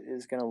Ward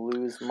is going to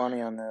lose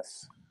money on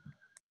this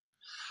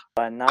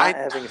by not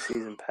having a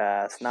season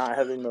pass, not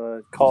having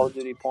the Call of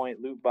Duty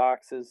point loot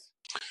boxes.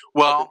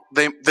 Well,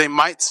 they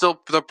might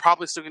still, they're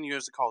probably still going to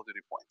use the Call of Duty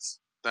points.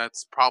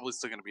 That's probably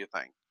still going to be a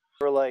thing.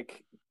 For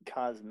like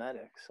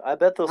cosmetics. I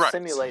bet they'll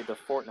simulate the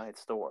Fortnite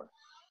store.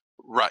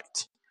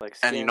 Right. Like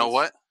skins, and you know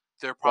what?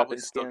 They're probably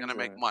still going to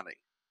make money.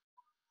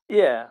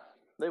 Yeah,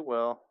 they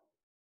will.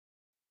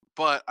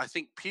 But I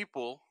think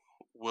people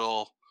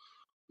will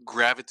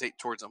gravitate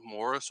towards it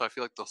more, so I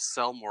feel like they'll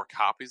sell more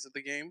copies of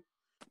the game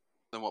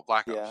than what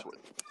Black Ops would,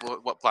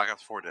 what Black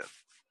Ops 4 did.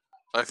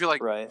 So I feel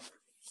like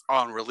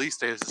on release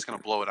day, it's just going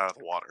to blow it out of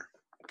the water.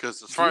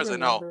 Because as far as I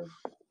know,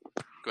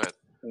 go ahead.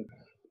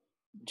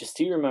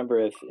 Do you remember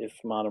if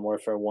Modern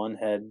Warfare 1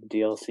 had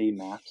DLC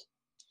maps?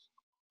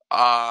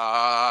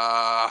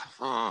 Because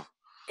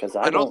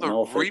I don't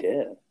know if it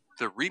did.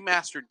 The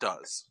remaster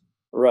does.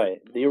 Right,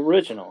 the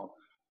original.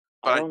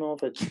 But I don't know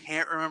if it.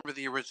 Can't remember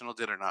the original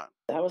did or not.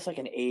 That was like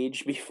an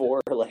age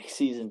before like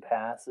season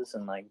passes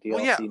and like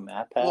DLC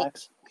map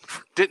packs.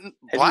 Didn't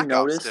Black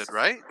Ops did,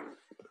 right?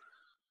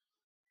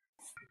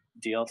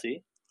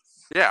 DLC?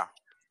 Yeah.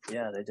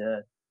 Yeah, they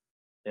did.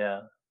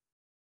 Yeah.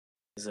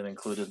 Because it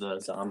included the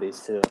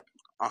zombies too.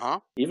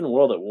 Even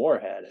World at War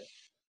had it.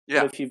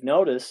 Yeah. But if you've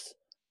noticed,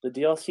 the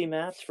DLC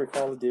maps for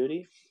Call of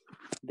Duty,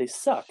 they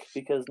suck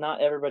because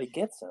not everybody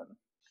gets them.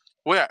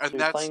 Well, yeah, and so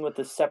you're playing with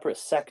a separate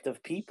sect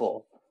of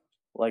people.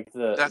 Like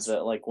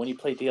like when you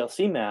play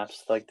DLC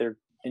maps, like they're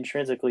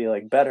intrinsically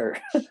like better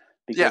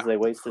because they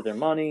wasted their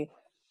money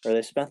or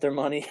they spent their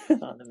money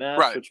on the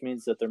maps, which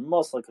means that they're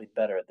most likely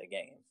better at the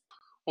game.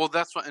 Well,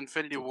 that's what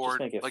Infinity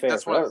Ward like.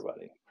 That's for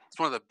everybody. It's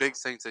one of the big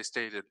things they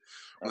stated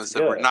when they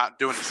said we're not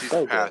doing a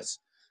season pass,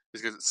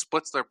 is because it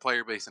splits their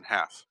player base in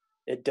half.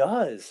 It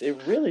does.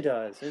 It really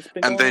does. It's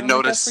been and going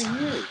on like that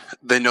for years.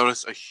 They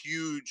notice a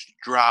huge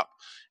drop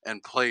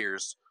in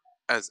players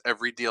as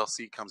every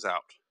DLC comes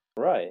out.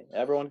 Right.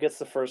 Everyone gets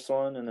the first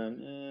one, and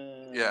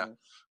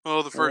then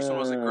well, the first one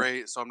wasn't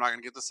great, so I'm not going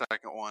to get the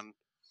second one.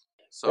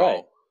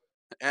 So,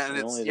 and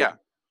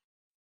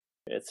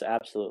it's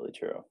absolutely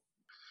true.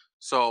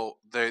 So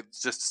they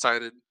just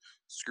decided,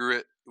 screw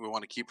it. We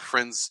want to keep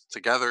friends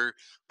together,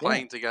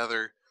 playing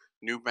together,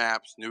 new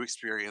maps, new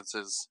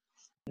experiences.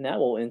 And that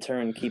will in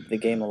turn keep the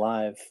game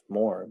alive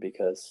more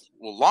because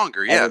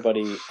longer,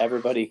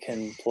 everybody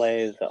can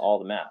play all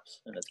the maps,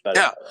 and it's better.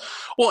 Yeah,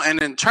 well,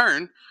 and in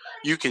turn,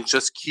 you can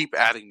just keep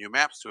adding new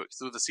maps to it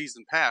through the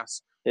season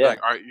pass. Yeah,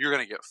 like, all right, you're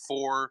gonna get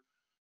 4,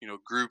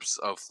 groups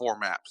of 4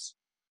 maps.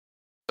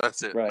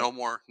 That's it. Right. No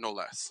more, no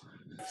less.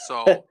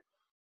 So,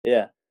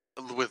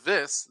 with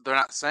this, they're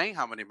not saying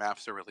how many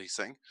maps they're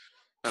releasing.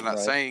 They're not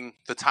saying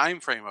the time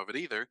frame of it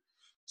either.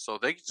 So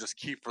they can just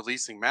keep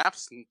releasing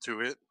maps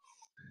into it.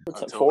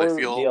 Until 4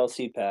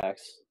 DLC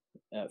packs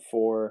at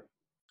 4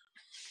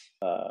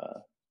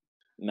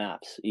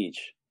 maps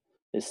each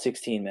is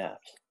 16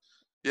 maps.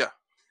 Yeah.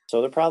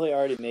 So they're probably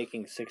already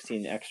making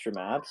 16 extra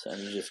maps and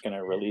just going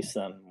to release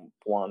them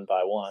one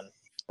by one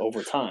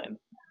over time.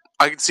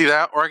 I can see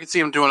that, or I can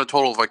see them doing a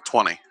total of like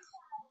 20.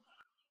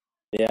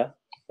 Yeah.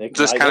 They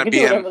just kind of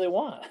do whatever they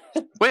want.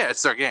 Well, yeah,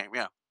 it's their game,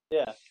 yeah.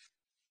 Yeah.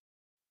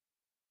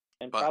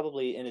 And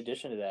probably in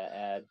addition to that,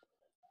 add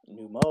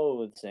new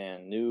modes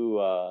and new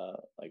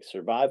like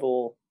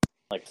survival,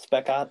 like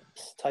Spec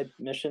Ops type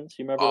missions.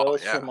 You remember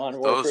those from Modern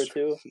Warfare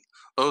 2?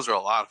 Those are a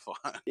lot of fun.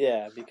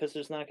 Yeah, because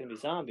there's not going to be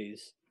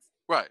zombies.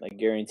 Right. I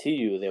guarantee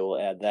you they will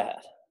add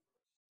that.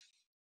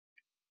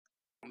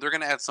 They're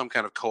going to add some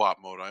kind of co-op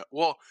mode.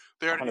 Well,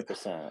 they already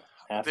 100%.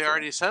 have they to.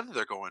 already said that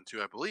they're going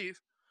to, I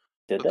believe.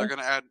 Did But they?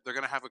 they're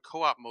gonna have a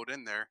co-op mode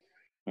in there.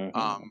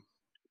 Mhm.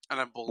 And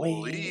I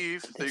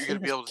believe Wait, that you're gonna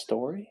be able to.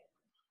 story.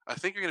 I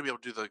think you're gonna be able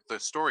to do the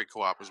story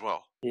co-op as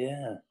well.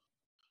 Yeah.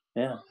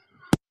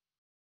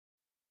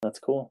 That's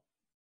cool.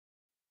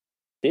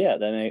 Yeah,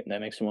 that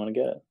makes me want to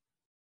get it.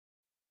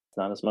 It's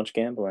not as much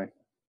gambling,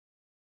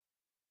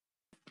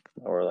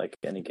 or like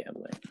any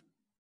gambling.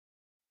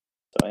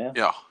 So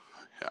Yeah.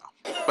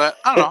 But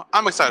I don't know.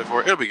 I'm excited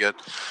for it. It'll be good.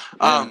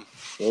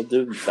 We'll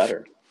do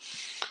better.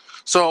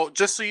 So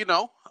just so you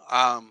know,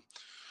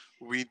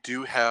 we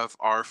do have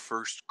our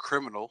first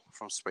criminal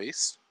from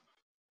space.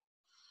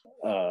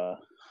 Yeah.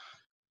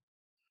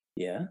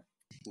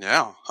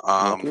 Yeah.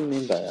 What do you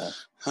mean by that?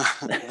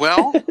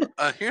 Well,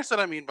 here's what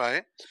I mean by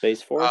it.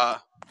 Space Force?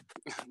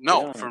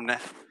 No, Yeah. from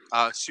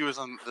she was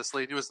on. This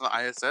lady was on the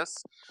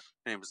ISS.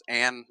 Her name was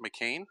Anne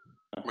McClain.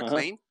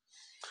 McLean.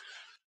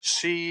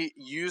 She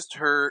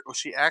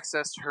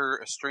accessed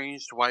her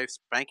estranged wife's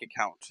bank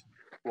account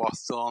while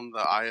still on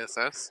the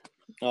ISS.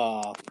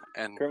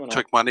 And criminal.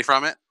 Took money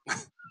from it.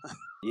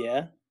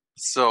 Yeah.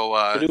 So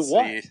to do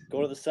what?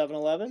 Go to the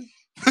 7-Eleven?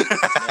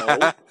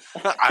 No.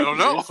 I don't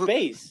know. In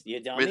space,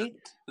 you dummy.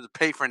 To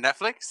pay for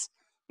Netflix?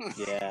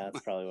 Yeah,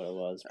 that's probably what it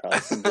was. Probably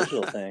some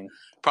digital thing.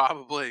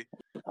 Probably.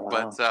 Oh,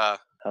 wow. But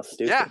how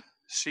stupid.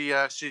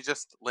 Yeah, she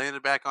just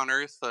landed back on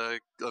Earth. I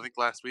think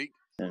last week.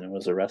 And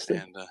was arrested.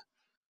 And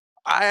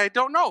I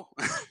don't know.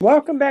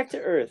 Welcome back to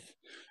Earth.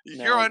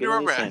 You're under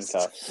arrest.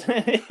 Handcuffs.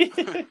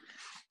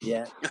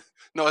 Yeah.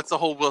 No, it's the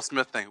whole Will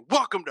Smith thing.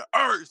 Welcome to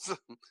Earth.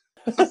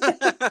 They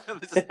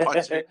just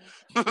punch you.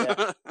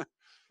 Yeah.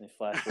 They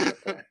flash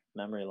with the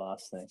memory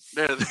loss thing.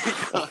 There they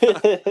go.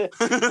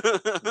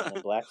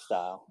 The black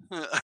style.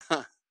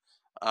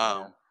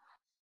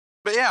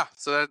 But yeah,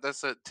 so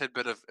that's a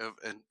tidbit of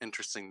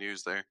interesting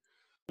news there.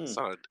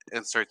 So I'd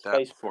insert that.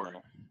 Space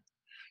criminal.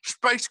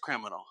 Space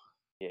criminal.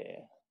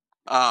 Yeah.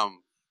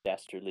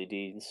 Dastardly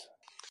deeds.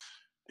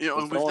 You know,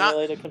 there's no one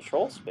really to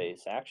control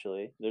space.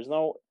 Actually, there's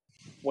no.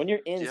 When you're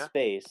in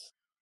space,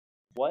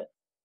 what,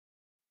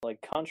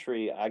 like,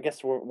 country? I guess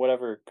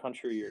whatever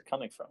country you're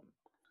coming from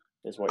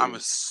is what I'm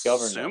you're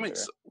governed assuming.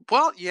 under.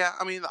 Well, yeah.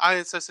 I mean, the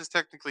ISS is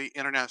technically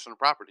international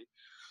property,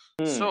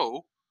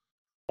 so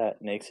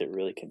that makes it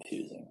really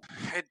confusing.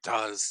 It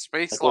does.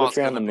 Space like, law. What if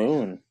you're on the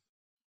moon?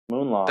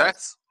 Moon law.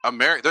 That's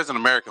American. There's an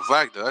American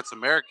flag though. That's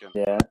American.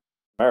 Yeah,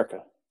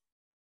 America.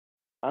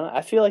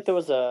 I feel like there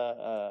was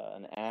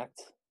an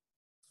act,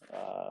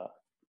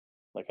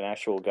 like an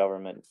actual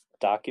government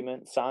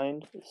document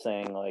signed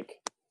saying like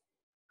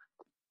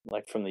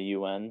from the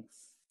UN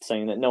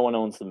saying that no one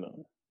owns the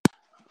moon.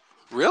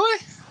 Really?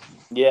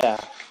 Yeah.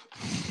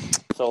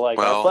 So like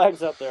our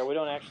flag's up there, we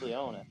don't actually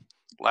own it.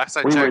 Last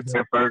I we checked, were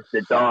there first.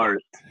 It's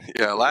ours.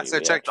 Yeah, last I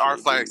checked, our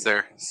flag's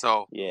there.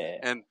 So yeah,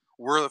 and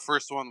we're the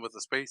first one with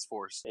the Space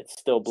Force. It's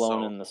still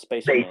blowing in the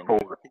space wind.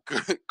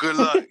 Good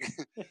luck.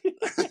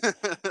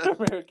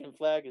 American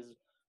flag is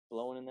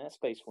blowing in that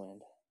space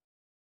wind.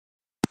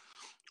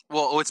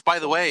 Well, it's by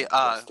the way,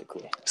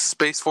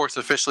 Space Force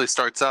officially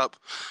starts up.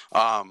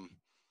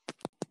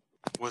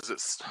 Was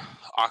it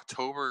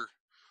October,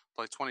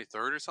 like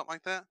 23rd or something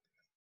like that?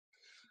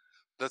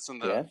 That's when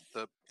the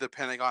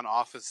Pentagon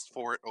office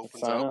for it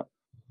opens up.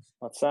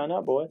 Let's sign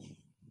up, boys.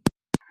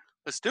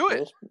 Let's do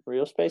it.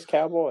 Real space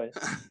cowboys.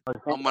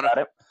 I'm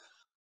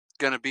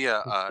gonna be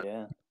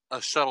a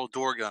shuttle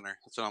door gunner.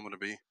 That's what I'm gonna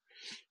be.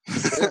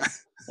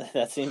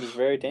 That seems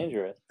very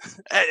dangerous.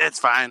 It's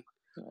fine.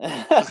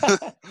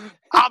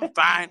 I'm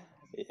fine.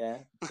 Yeah,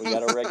 we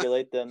gotta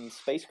regulate them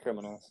space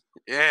criminals.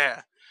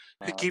 Yeah,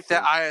 keep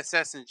that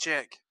ISS in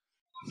check.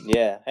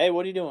 Yeah. Hey,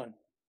 what are you doing?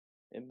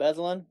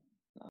 Embezzling?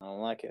 I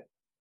don't like it.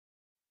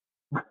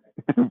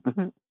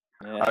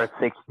 Our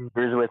 6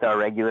 shooters with our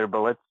regular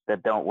bullets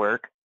that don't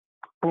work.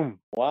 Boom.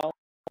 Wow.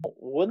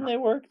 Wouldn't they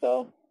work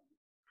though?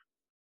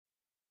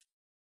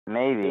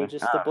 Maybe.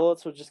 The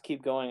bullets would just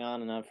keep going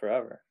on and on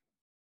forever.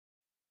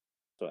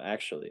 So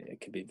actually,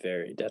 it could be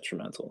very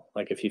detrimental.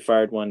 Like if you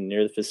fired one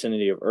near the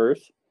vicinity of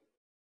Earth,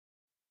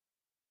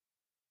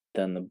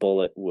 then the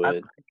bullet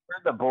would.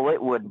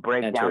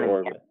 break enter down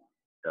orbit.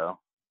 So.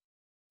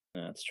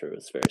 That's true.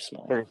 It's very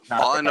small.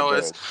 All I know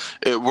is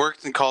it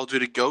worked in Call of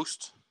Duty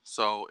Ghost,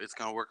 so it's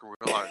gonna work in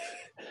real life.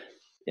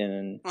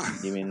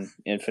 You mean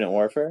Infinite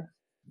Warfare?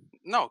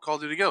 No, Call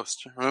of Duty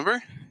Ghost.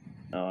 Remember?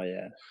 Oh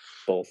yeah,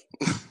 both.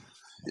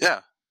 Yeah.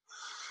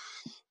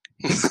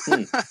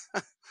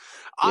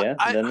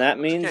 Then that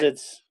means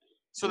it's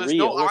so there's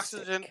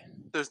realistic. no oxygen.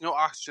 There's no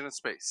oxygen in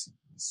space,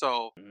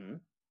 so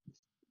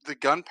the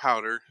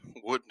gunpowder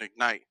wouldn't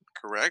ignite.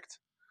 Correct?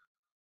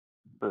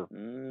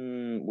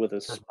 With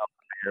a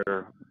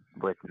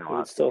it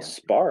would still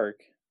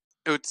spark.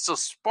 It would still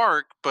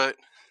spark, but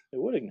it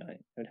would ignite.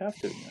 It would have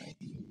to ignite.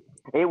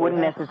 It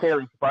wouldn't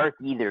necessarily spark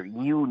either.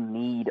 You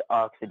need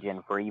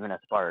oxygen for even a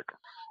spark.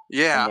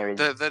 Yeah,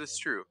 that is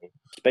true.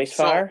 Space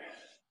fire?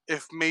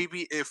 If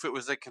it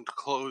was a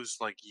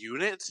enclosed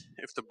unit,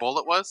 if the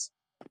bullet was,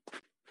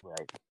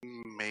 right?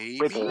 Maybe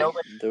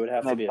there would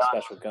have to be a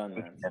special gun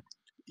then.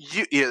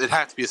 It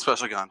had to be a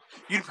special gun.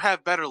 You'd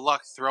have better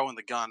luck throwing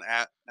the gun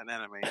at an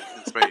enemy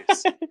in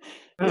space.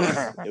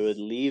 It would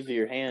leave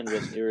your hand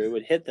with, or it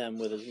would hit them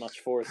with as much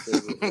force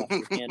as it left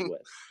your hand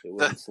with. It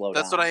wouldn't slow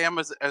down. That's what I am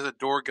as a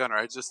door gunner.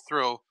 I just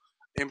throw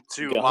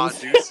M2 Guns?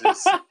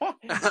 deuces.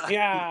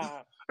 Yeah.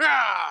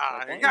 Ah,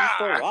 Like, why don't you just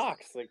throw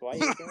rocks? Like, why are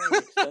you throwing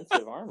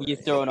expensive armor? You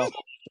throwing a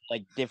whole,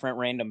 like different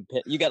random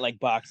you got like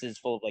boxes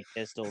full of like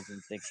pistols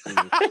and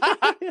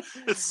 60s.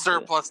 It's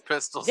surplus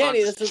pistols. Danny,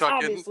 I'm this just is chucking.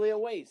 obviously a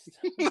waste.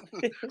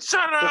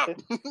 Shut up!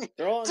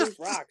 Throw on Just these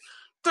rocks.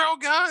 Throw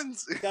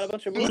guns. You got a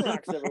bunch of moon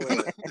rocks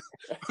everywhere.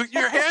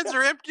 Your hands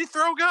are empty.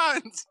 Throw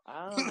guns.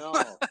 I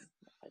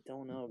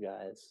don't know,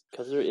 guys.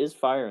 Because there is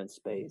fire in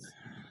space.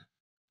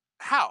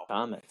 How?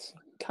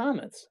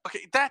 Comets.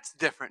 Okay, that's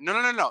different. No.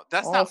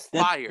 That's Oh, not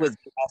that's fire. With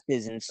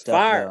gases and stuff.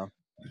 Fire.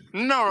 Though.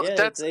 No, Yeah,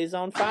 that's it's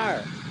on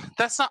fire.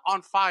 That's not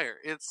on fire.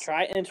 It's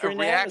Try a entering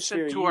the reaction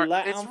atmosphere. to You our.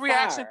 let It's on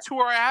reaction fire. to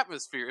our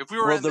atmosphere. If we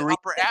were Well, in the the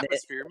upper reason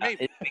atmosphere,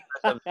 maybe. It's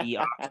because of the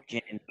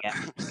oxygen in the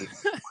atmosphere.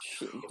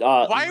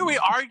 Why are we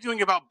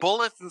arguing about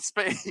bullets in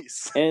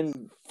space?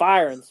 And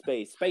fire in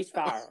space. Space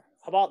fire.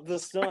 How about the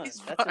sun? Space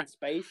That's fire. in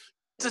space.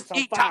 Just It's on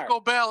eat fire. Taco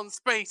Bell in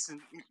space, and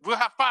we'll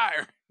have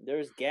fire.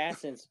 There's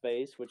gas in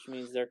space, which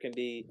means there can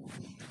be,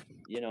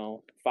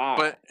 fire.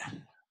 But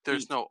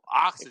there's Heat. no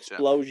oxygen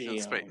Explosion.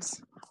 in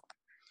space.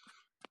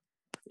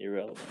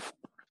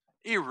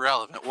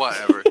 Irrelevant.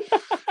 Whatever.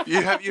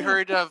 Have you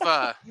heard of?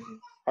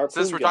 Harpoon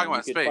Since we're gun. talking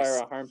about you could space. fire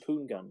a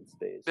harpoon gun in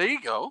space. There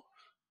you go.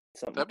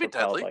 Something that'd be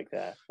propelled deadly. like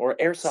that. Or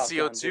airsoft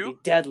guns would CO2? be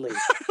deadly.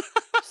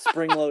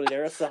 Spring-loaded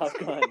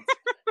airsoft guns.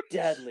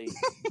 Deadly.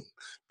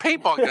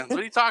 Paintball guns. What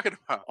are you talking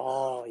about?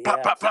 Oh, yeah.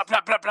 Plop, plop, plop,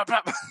 plop, plop, plop,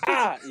 plop.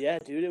 Ah, yeah,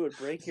 dude, it would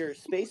break your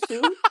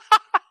spacesuit.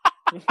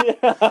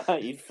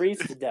 You'd freeze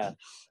to death.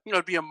 It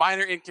would be a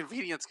minor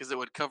inconvenience because it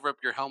would cover up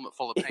your helmet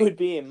full of It paint. would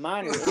be a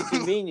minor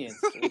inconvenience,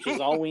 which is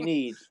all we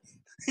need.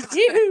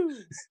 Yoo-hoo!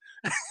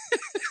 You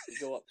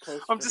go up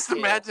close I'm to just the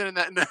tail. imagining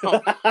that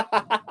now.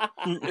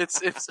 It's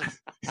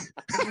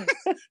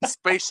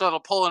space shuttle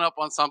pulling up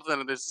on something,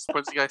 and there's just a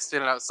bunch of guys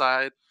standing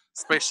outside.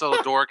 Space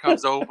shuttle door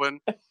comes open.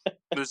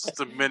 There's just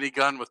a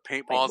minigun with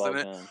paintballs in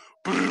it.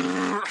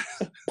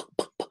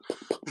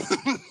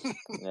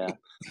 Yeah.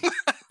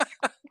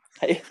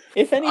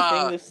 If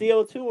anything, the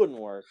CO2 wouldn't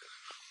work.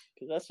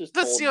 Because that's just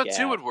The cold CO2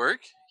 gas. would work.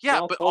 You know Yeah,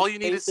 how but cold all you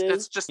need is space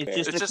it's just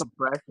It's just a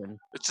compression.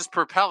 it's just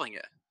propelling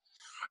it.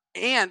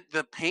 And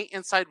the paint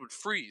inside would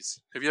freeze.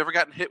 Have you ever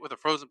gotten hit with a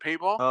frozen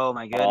paintball? Oh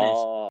my goodness.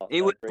 Oh,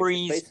 It would that'd break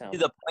the freeze space to helmet.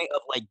 the point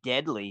of like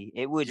deadly.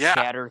 It would Yeah.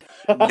 shatter.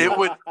 It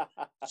would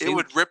It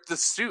would rip the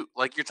suit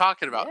like you're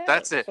talking about. Yeah,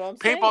 that's it. that's what I'm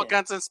Paintball saying.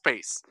 guns in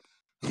space.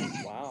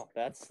 Wow,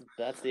 that's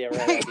the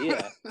right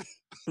idea.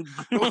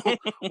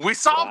 We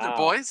solved Wow. it,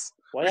 boys.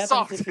 What We happens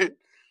solved if it. you,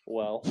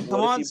 well, Come what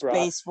if on, you brought...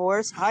 Space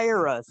Force,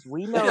 hire us.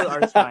 We know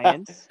our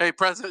science. Hey,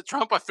 President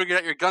Trump, I figured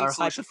out your gun Our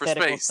solution for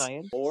hypothetical space.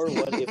 science. Or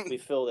what if we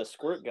filled a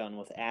squirt gun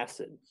with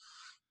acid?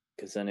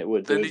 Because then there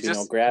would Then be you no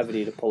just-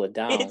 gravity to pull it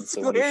down. It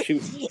So when you squirts,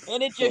 shoot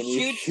and it when just you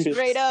shoots shoot-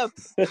 straight up.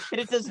 And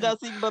it does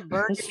nothing but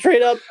burn.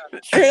 straight up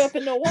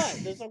into what?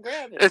 There's no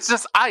gravity. It's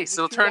just ice.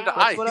 It'll turn to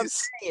That's what I'm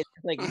ice. saying.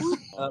 It's like, whoop,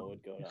 Oh, up. it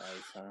would go to ice,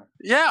 huh?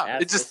 Yeah,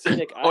 That's it just.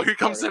 acidic Oh, ice here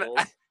comes particles.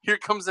 here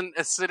comes an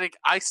acidic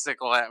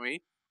icicle at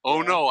me.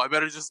 Oh Yeah. no, I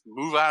better just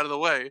move out of the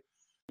way.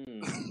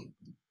 Hmm.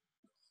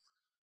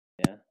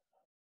 Yeah.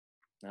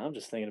 Now I'm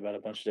just thinking about a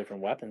bunch of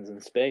different weapons in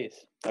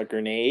space. A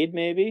grenade,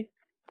 maybe?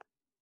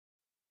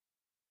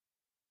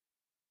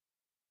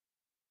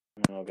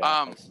 Oh,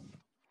 guys.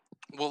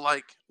 Well,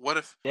 like, what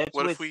if That's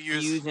what with if we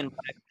use? fuse and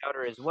black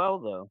powder as well,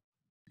 though.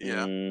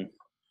 Yeah. Mm,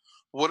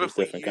 What There's if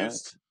we different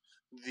kinds.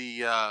 used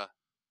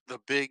the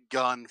big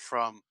gun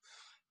from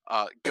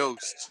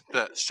Ghost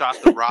that shot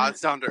the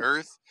rods down to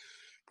Earth,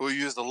 but we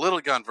used a little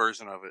gun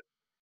version of it,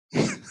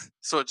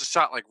 so it just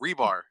shot like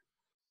rebar.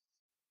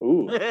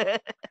 ooh.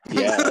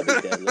 Yeah, that'd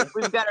be deadly.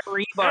 We've got a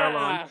rebar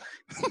launch.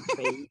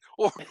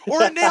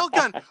 or a nail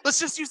gun. Let's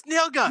just use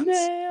nail guns.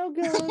 Nail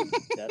gun.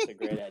 That's a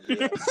great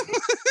idea.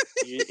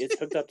 It's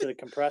hooked up to the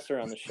compressor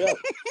on the ship.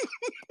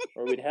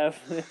 Or we'd have,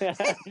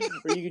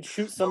 or you could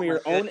shoot some of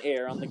your own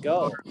air on the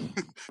go.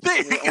 There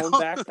In you your own go.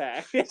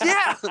 backpack.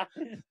 Yeah.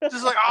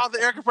 Just like, oh, the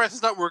air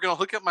compressor's not working. I'll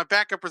hook up my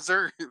backup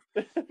reserve.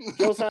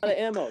 Joe's out of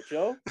ammo.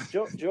 Joe,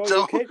 you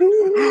Joe. okay?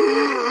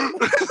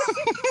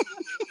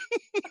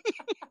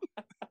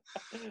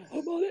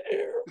 I'm out of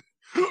air.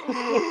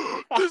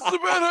 This is a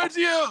bad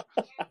idea.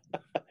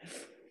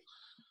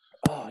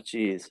 Oh,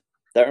 jeez.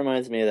 That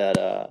reminds me of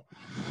that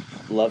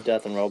Love,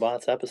 Death, and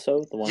Robots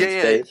episode, the one Yeah, in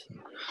yeah. space.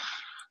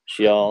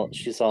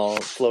 She's all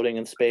floating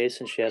in space,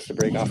 and she has to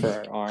break off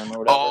her arm or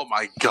whatever. Oh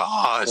my It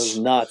was gosh.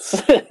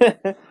 nuts.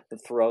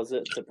 It throws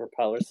it to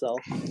propel herself.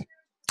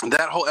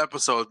 That whole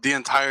episode, the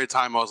entire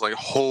time, I was like,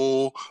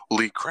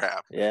 holy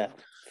crap. Yeah,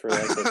 for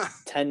like the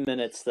 10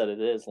 minutes that it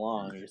is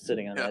long, you're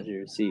sitting on the Yeah. edge of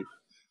your seat.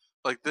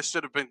 Like, this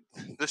should have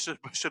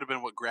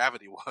been what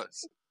gravity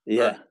was.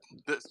 Yeah,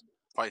 This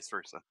vice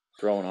versa.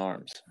 Throwing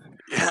arms.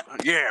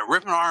 Yeah,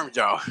 ripping arms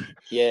off.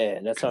 Yeah,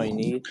 that's all you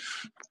need.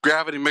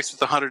 Gravity mixed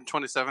with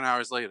 127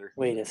 hours later.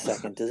 Wait a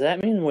second. Does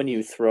that mean when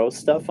you throw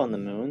stuff on the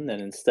moon, that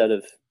instead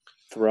of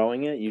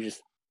throwing it, you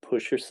just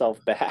push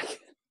yourself back?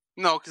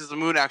 No, because the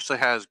moon actually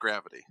has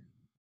gravity.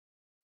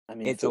 I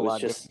mean, It's if a it was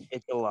lot. just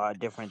It's a lot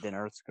different than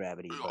Earth's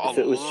gravity. A If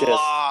it was just-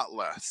 lot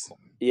less.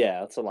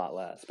 yeah, it's a lot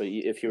less. But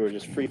if you were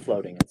just free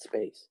floating in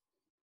space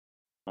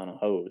on a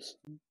hose,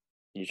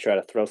 you try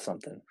to throw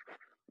something.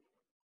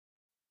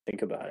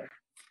 Think about it.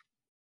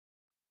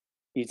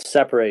 You'd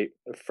separate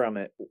from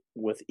it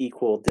with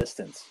equal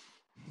distance.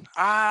 No,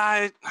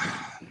 I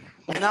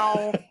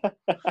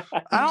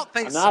don't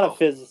think I'm not a so.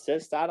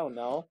 physicist. I don't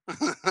know.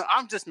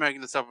 I'm just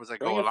making this up as I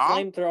Bring go a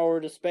along.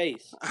 flamethrower to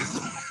space.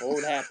 What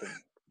would happen?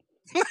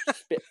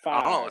 Spit I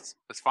fire. don't know.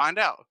 Let's find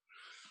out.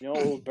 You know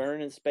what will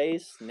burn in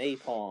space?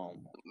 Napalm.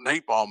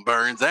 Napalm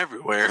burns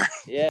everywhere.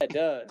 Yeah, it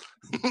does.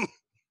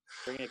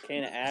 Bring a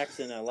can of Axe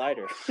and a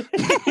lighter.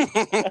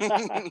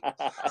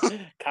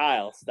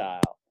 Kyle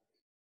style.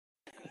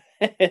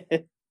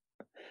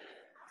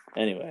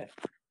 Anyway,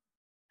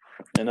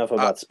 enough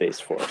about Space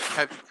Force.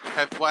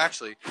 Well,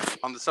 actually,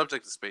 on the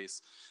subject of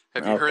space,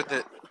 have you heard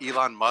that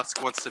Elon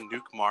Musk wants to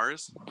nuke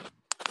Mars?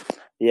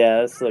 Yeah,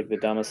 that's like the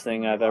dumbest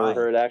thing I've ever Why?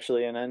 heard,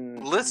 actually. And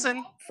then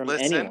Listen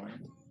anyone.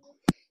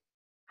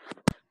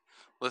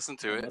 Listen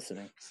to it.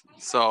 Listening.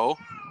 So,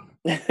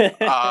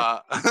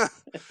 the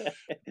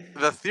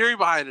theory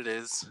behind it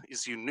is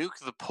you nuke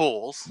the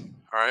poles,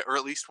 all right, or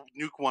at least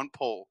nuke one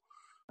pole,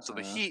 so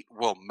the heat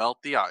will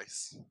melt the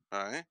ice,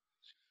 all right.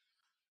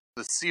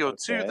 The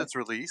CO2 that's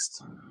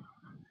released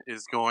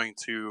is going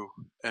to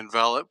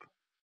envelop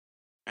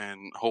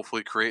and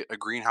hopefully create a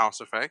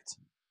greenhouse effect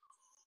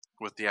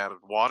with the added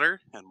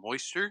water and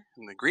moisture.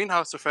 And the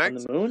greenhouse effect.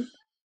 On the moon?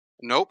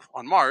 Nope.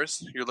 On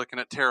Mars, you're looking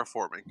at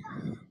terraforming.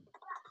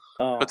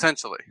 Oh.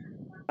 Potentially.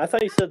 I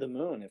thought you said the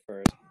moon at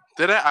first.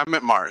 Did I? I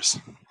meant Mars.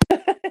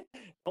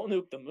 Don't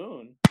nuke the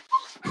moon.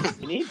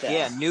 You need that.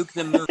 Yeah, nuke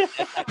the moon.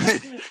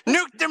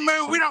 Nuke the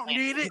moon. We don't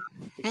need it.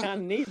 You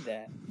kind of need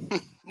that.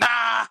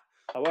 Nah.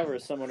 However,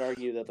 some would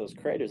argue that those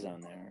craters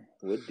on there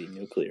would be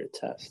nuclear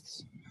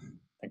tests.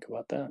 Think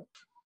about that.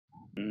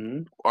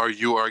 Mm-hmm. Are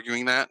you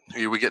arguing that?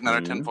 Are we getting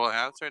our tinfoil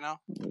hats right now?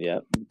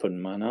 Yep, I'm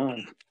putting mine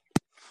on.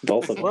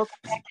 Both of them. Welcome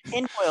back to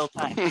tinfoil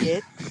time,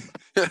 kid.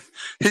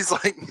 He's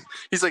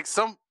like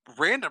some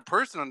random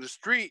person on the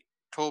street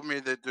told me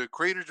that the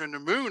craters on the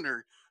moon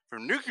are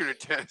from nuclear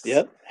tests.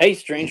 Yep. Hey,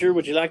 stranger,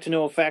 would you like to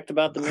know a fact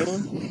about the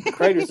moon? The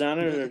craters on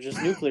it are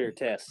just nuclear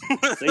tests.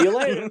 See you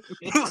later.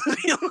 See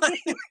you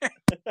later.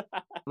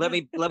 Let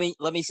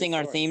me sing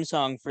our theme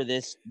song for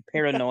this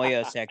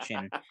paranoia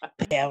section.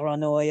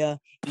 Paranoia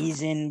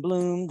is in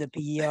bloom. The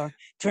PR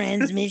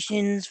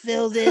transmissions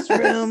fill this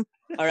room.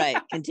 All right,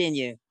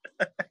 continue.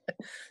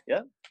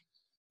 Yep.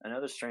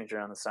 Another stranger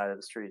on the side of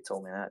the street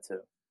told me that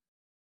too.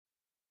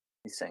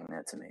 He sang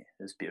that to me.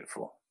 It was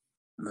beautiful.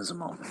 It was a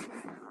moment.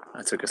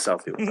 I took a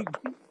selfie with him.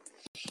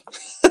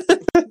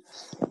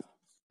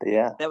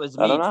 Yeah. That was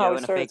I me, don't know how Joe, we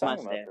in a started fake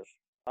talking about mustache. this.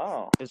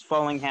 Oh. It was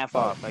falling half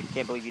off. I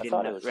can't believe you I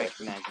thought didn't it was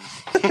recognize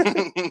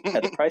me.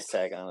 Had the price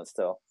tag on it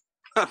still.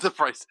 The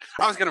price.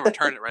 I was gonna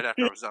return it right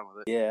after I was done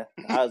with it. Yeah,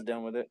 I was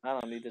done with it. I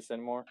don't need this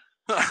anymore.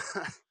 I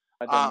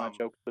done my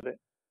jokes with it.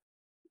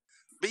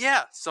 But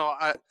yeah, so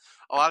a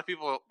lot of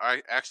people are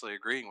actually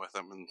agreeing with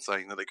him and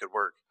saying that it could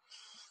work.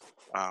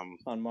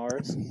 On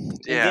Mars?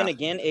 Yeah. And then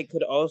again, it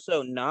could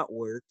also not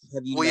work.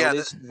 Have you Well,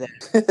 noticed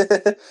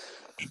that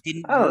it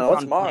didn't I don't know. work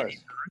It's on Mars. planet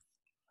Earth?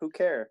 Who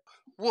cares?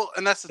 Well,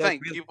 and that's the That's thing.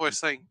 really People are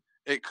saying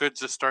it could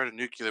just start a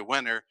nuclear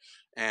winter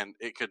and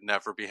it could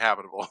never be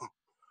habitable.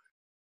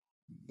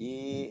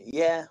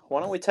 Yeah.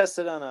 Why don't we test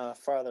it on a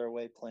farther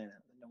away planet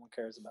that no one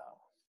cares about?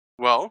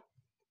 Well,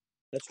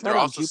 That's they're right,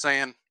 also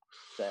saying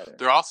Saturn.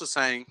 they're also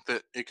saying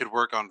that it could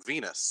work on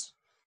Venus.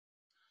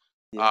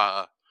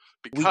 Yeah.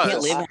 we Because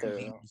can't live on hot there, though.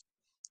 Venus.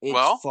 It's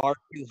Well- far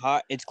too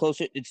hot. It's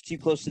closer. It's too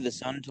close to the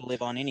sun to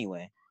live on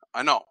anyway.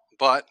 I know,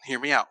 but hear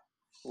me out.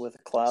 With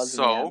clouds in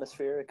So- the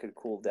atmosphere, it could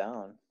cool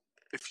down.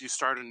 If you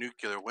start a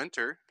nuclear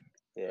winter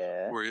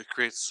Yeah. where it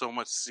creates so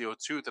much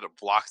CO2 that it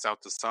blocks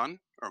out the sun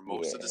or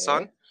most of the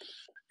sun,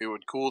 it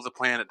would cool the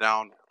planet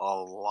down a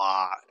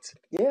lot.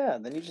 Yeah,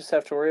 then you just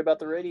have to worry about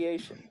the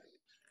radiation.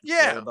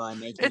 Yeah. Thereby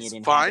making it's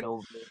it fine.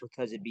 inhabitable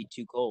because it'd be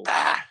too cold.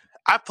 Ah,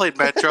 I played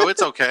Metro.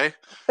 It's okay.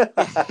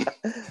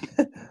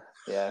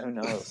 Yeah, who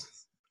knows?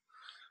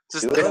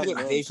 Just Do it They on don't the get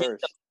moon visions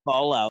first. of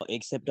Fallout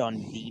except on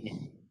Venus.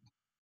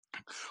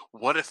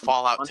 what if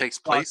Fallout takes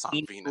place on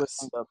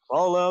Venus?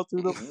 Fallout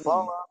through the Mm.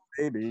 Fallout,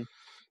 baby.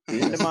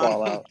 Venus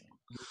Fallout.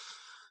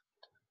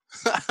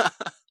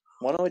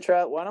 Why don't we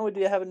try? Why don't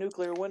we have a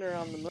nuclear winter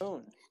on the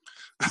moon?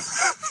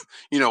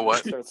 You know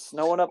what? Start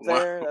snowing up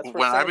there. That's where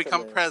When I Santa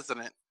become lives.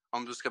 president,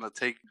 I'm just gonna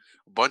take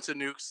a bunch of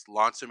nukes,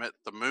 launch them at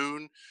the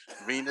moon,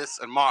 Venus,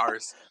 and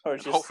Mars, Or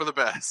and just hope for the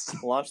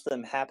best. launch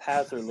them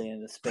haphazardly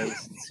into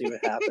space and see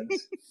what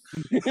happens.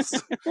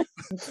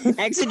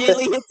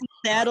 Accidentally hits the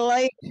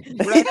satellite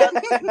right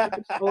out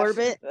of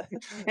orbit,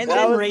 and That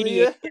then was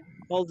radiation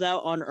falls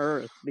out on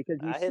Earth because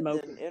you I hit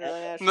smoked. the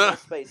International No.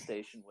 Space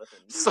Station with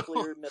a So,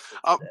 nuclear missile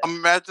I'm today.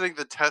 imagining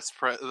the test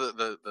press,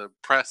 the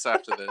press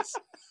after this.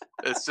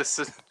 It's just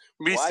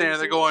me Why standing you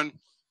there do going,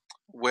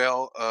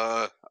 "Well,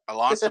 I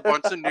launched a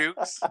bunch of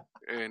nukes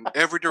in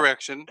every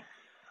direction.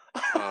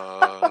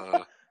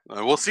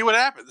 We'll see what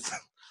happens."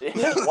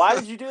 Why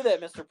did you do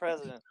that, Mr.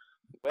 President?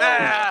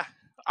 Well,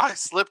 I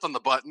slipped on the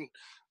button.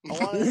 I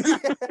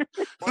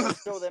want to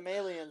show them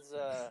aliens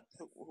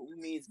who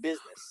means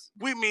business.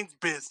 We means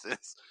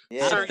business.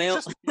 Yeah. Sir,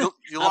 fell- you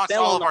I launched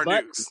fell all on of our the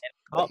button nukes.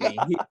 Caught me.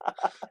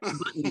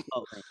 Button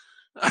caught me.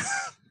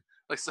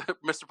 Like, so,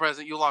 Mr.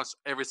 President, you launched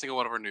every single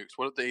one of our nukes.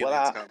 What if the Well,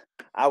 aliens come?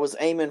 I was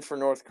aiming for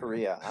North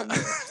Korea. I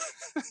missed.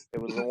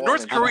 It was a warning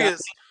North shot.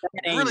 Korea's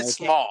Aim, really okay?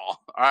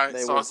 small. All right,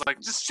 They so I was was-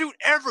 like, just shoot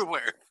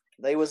everywhere.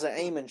 They was an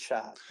aiming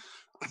shot.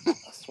 I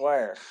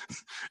swear.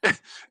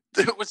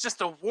 It was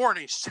just a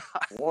warning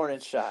shot. Warning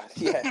shot.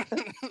 Yeah.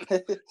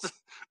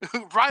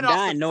 Right off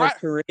Die, the, North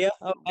Korea.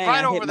 Oh, dang,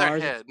 right I over hit their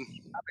Mars. head.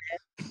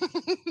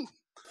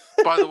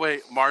 By the way,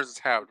 Mars is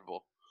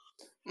habitable.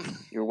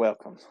 You're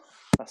welcome.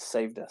 That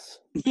saved us.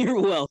 You're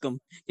welcome.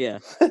 Yeah.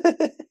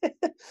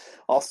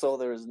 Also,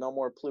 there is no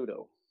more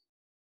Pluto.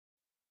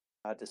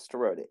 I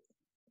destroyed it.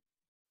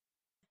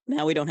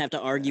 Now we don't have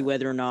to argue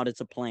whether or not it's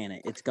a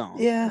planet. It's gone.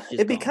 Yeah, It's just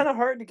it'd be gone. kind of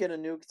hard to get a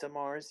nuke to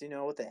Mars,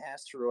 with the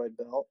asteroid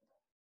belt.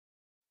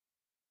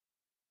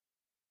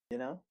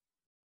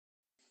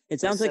 It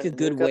sounds like a send a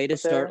good nuke way to up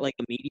start there. like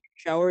a meteor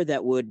shower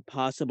that would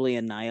possibly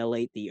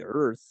annihilate the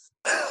Earth.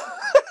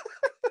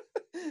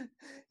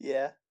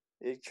 Yeah,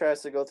 it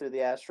tries to go through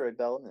the asteroid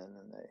belt, and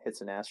then it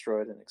hits an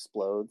asteroid and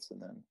explodes,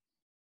 and then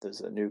there's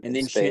a nuke And in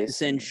then space.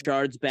 send and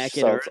shards back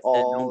at sucks Earth that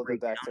all don't of break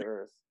it back down. to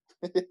Earth.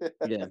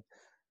 Yeah.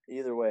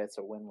 Either way, it's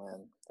a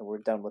win-win, and we're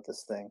done with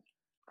this thing.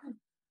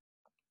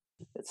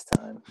 It's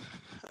time.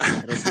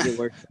 I don't think it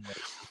works.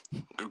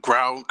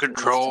 Ground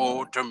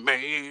control to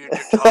Major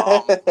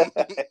Tom.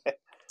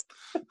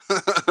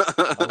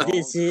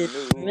 This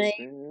is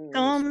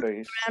Tom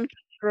Ground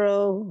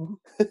Control.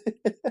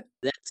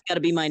 That's got to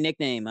be my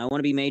nickname. I want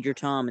to be Major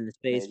Tom in the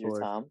Space Major Force.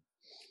 Tom.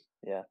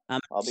 Yeah, I'm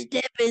I'll be-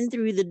 stepping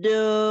through the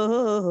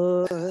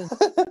door.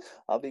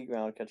 I'll be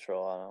ground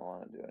control. I don't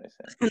want to do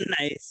anything.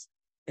 Nice.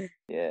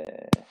 Yeah,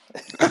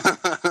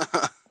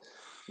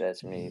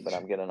 that's me. But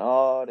I'm getting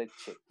all the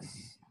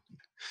chicks.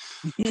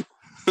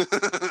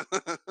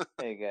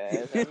 Hey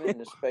guys, I'm in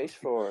the Space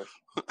Force.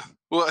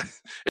 Well,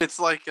 it's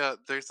like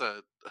there's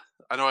a.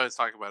 I know I was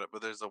talking about it,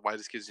 but there's a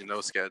Whitest Kids You Know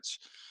sketch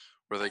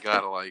where they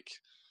gotta like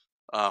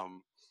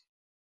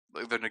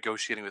they're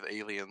negotiating with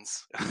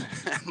aliens,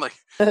 and like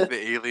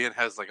the alien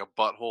has like a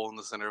butthole in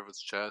the center of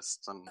its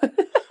chest, and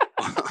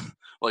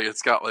like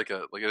it's got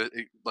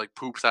it like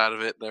poops out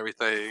of it and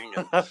everything,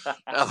 and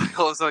like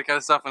all this other kind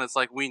of stuff. And it's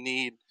like we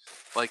need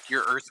like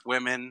your Earth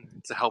women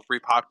to help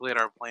repopulate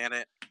our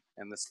planet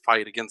in this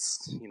fight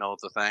against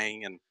the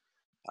thing, and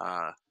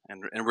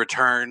in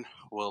return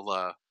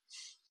we'll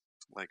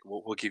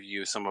give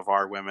you some of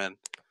our women.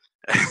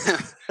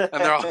 And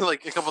they're all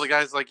like, a couple of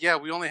guys like, yeah,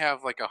 we only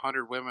have like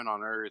 100 women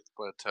on Earth,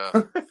 but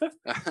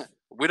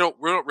we don't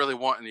really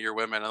want any of your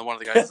women. And one of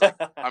the guys is like,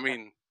 I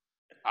mean,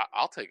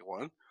 I'll take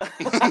one. I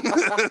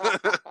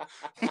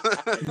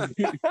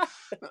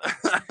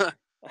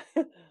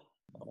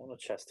want a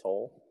chest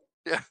hole.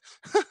 Yeah.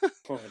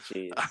 Oh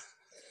jeez.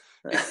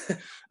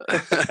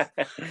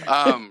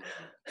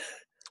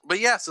 But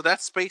yeah, so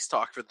that's space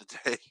talk for the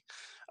day.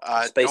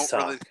 Space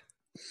talk.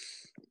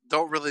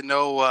 Don't really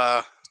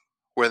know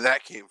where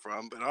that came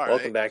from, but all right.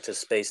 Welcome back to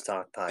Space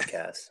Talk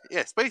Podcast.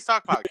 Yeah, Space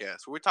Talk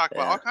Podcast, where we talk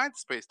about Yeah. all kinds of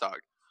space talk.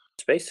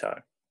 Space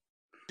Talk.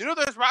 You know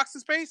there's rocks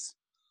in space?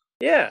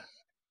 Yeah.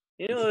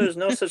 There's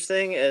no such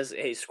thing as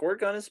a squirt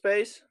gun in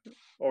space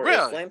or Really?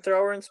 a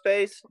flamethrower in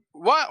space.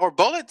 What? Or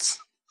bullets?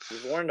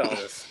 We've learned all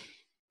this.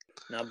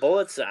 Now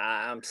bullets,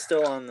 I'm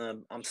still on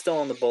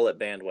the bullet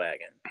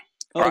bandwagon.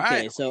 Okay,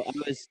 Alright. so I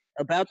was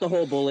about the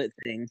whole bullet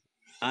thing.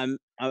 I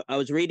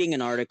was reading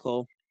an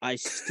article. I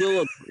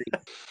still agree.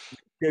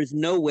 There's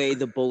no way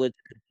the bullets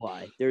could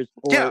fly.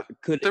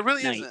 Could There really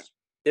ignite. isn't.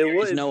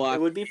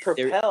 It would be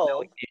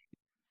propelled.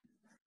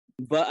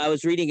 But I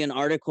was reading an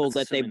article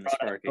that they assuming the brought up.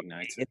 spark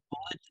ignites it. If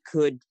bullets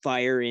could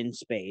fire in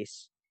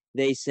space,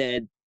 they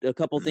said a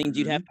couple things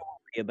you'd have to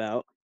worry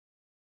about.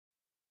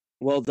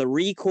 Well, the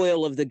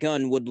recoil of the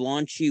gun would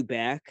launch you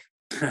back,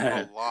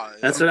 A lot.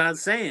 That's what I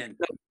was saying.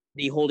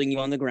 be holding you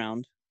on the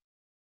ground.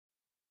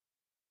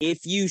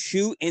 If you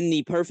shoot in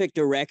the perfect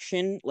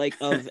direction, like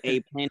of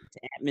a planet's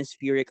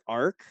atmospheric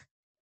arc,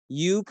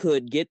 you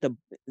could get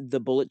the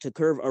bullet to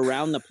curve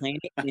around the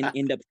planet and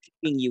end up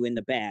shooting you in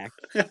the back.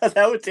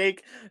 That would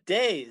take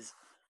days.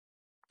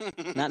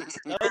 Not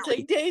That would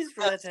take days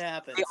for that to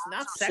happen. They It's not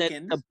also said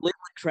seconds. the bullet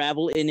would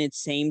travel in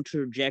its same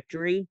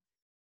trajectory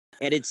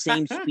at its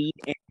same speed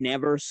and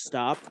never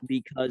stop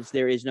because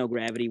there is no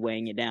gravity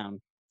weighing it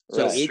down.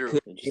 So Right. it True.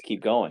 could Just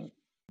keep going.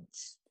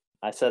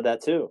 I said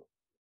that too.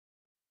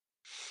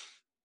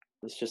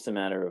 It's just a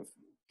matter of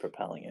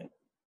propelling it.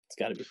 It's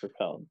got to be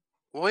propelled.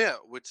 Well, yeah,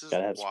 which is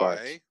Gotta have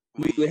sparks. why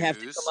we would have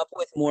to use come up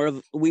with more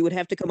of. We would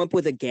have to come up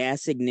with a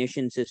gas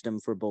ignition system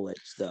for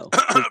bullets, though.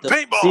 'cause the-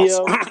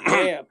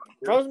 paintballs. Yeah,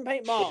 frozen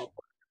paintball.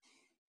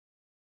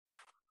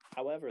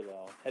 However,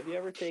 though, have you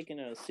ever taken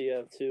a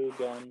CF2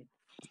 gun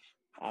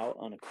out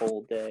on a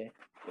cold day?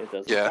 It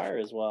doesn't Yeah. fire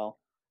as well.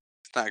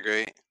 It's not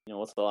great. You know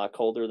what's a lot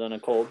colder than a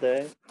cold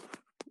day?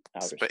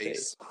 Outer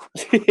Space.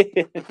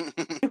 space.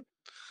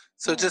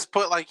 So just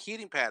put like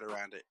heating pad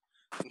around it.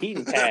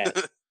 Heating pad.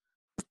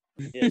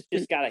 Yeah, it's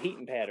just got a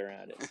heating pad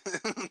around it.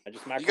 I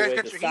just You guys microwaved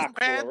got a your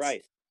sock heating full of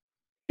rice.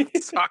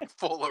 Sock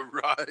full of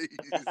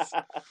rice.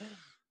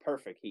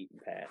 Perfect heating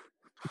pad.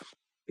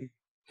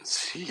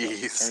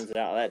 Jeez. Turns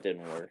out that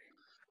didn't work.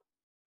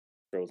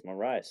 Froze my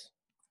rice.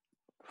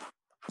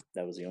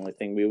 That was the only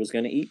thing we was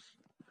gonna eat.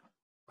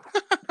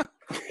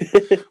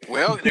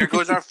 Well, there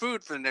goes our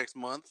food for the next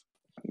month.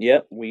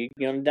 Yep, we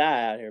gonna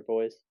die out here,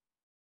 boys.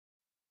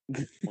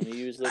 One of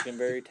you's looking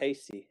very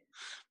tasty.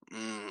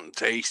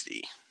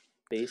 Tasty.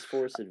 Space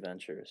Force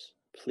Adventures.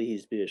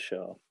 Please be a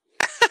show.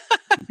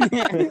 Like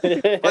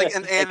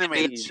an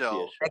animated Please be a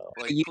show.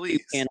 Like, YouTube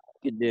please. channel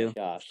could do.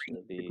 Gosh,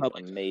 that'd be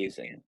Public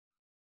amazing.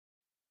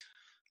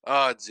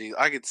 Oh, gee,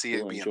 I could see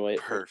We'll it enjoy being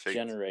it for perfect.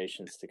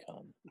 generations to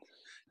come.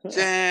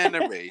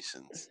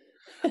 Generations.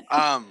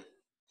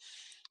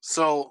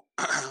 So,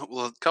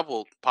 well, a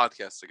couple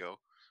podcasts ago,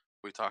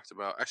 we talked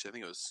about. Actually, I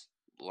think it was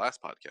the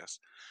last podcast.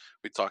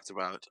 We talked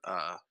about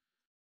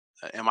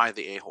 "Am I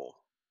the A-hole?"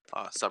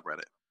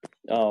 Subreddit.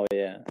 Oh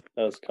yeah,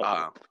 that was a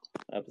couple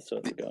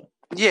episodes ago.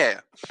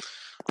 Yeah.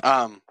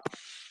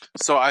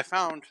 So I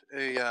found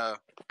a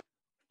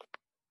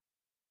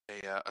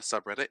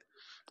subreddit,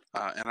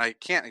 and I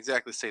can't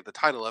exactly say the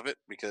title of it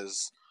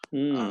because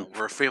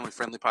we're a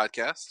family-friendly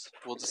podcast.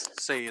 We'll just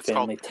say it's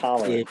Family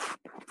tolerant.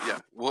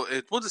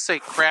 we'll just say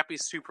 "Crappy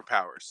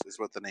Superpowers" is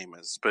what the name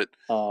is, but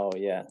Oh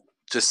yeah,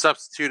 just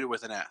substitute it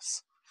with an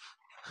S.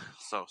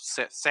 So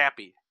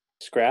sappy,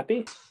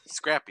 Scrappy.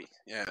 scrappy,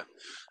 yeah,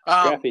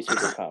 Scrappy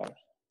superpower.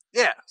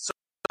 yeah. So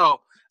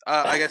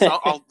I guess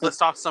I'll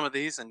list off some of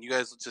these, and you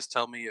guys will just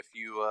tell me if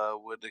you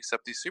would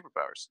accept these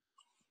superpowers.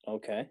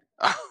 Okay,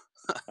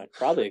 I'd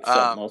probably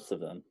accept most of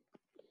them.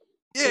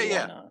 Yeah, So why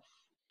yeah. not?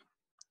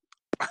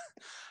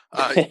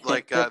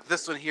 Like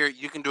this one here,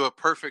 you can do a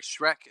perfect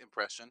Shrek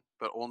impression,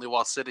 but only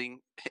while sitting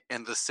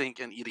in the sink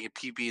and eating a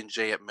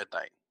PB&J at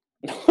midnight.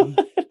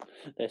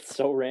 That's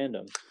so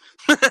random,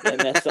 and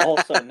that's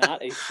also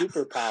not a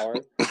superpower.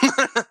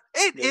 It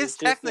It is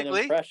just an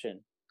technically. impression.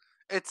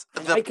 It's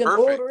And the I can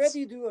perfect.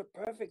 already do a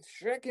perfect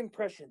Shrek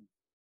impression.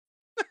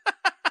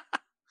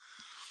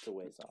 It's a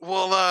ways off.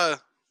 Well,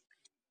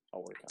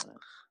 I'll work on it.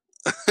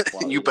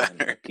 While you eating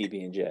better. a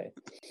PB&J.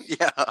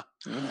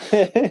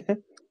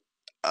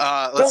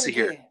 Yeah. Let's see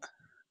here.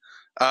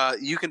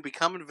 You can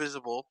become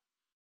invisible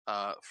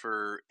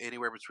for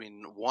anywhere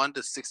between 1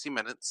 to 60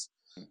 minutes,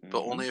 but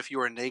only if you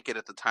are naked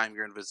at the time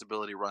your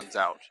invisibility runs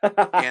out.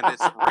 And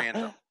it's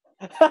random.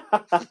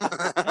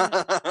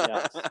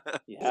 Yes.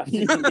 You have to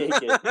be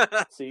naked,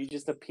 so you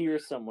just appear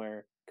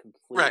somewhere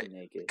completely Right.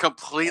 naked.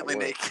 Completely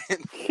That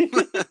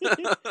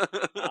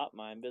naked. Oh,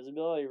 my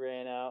invisibility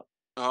ran out.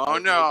 I Oh was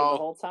naked the no.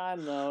 whole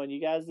time though, and you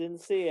guys didn't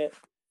see it.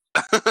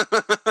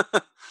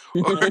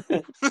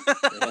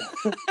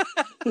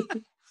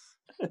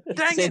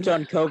 Dang Sent it.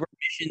 on covert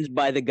missions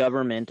by the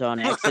government on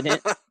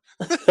accident.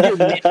 you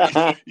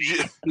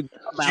You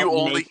come out you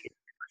only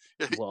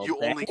naked. Well, you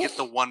only that- get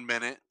the 1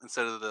 minute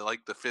instead of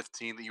the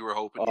 15 that you were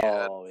hoping you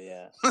had. Oh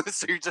yeah,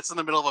 So you're just in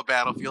the middle of a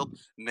battlefield,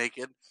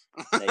 naked.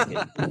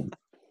 naked.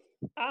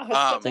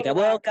 It's like,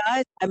 well,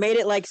 guys, I made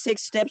it like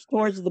 6 steps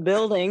towards the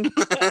building.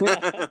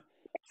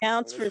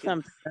 Counts for This could-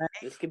 something, right?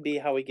 This could be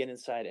how we get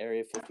inside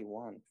Area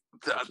 51,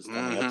 which is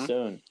coming Mhm. up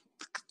soon.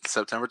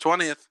 September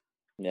 20th.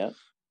 Yep.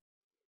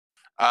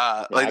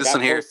 Like I this got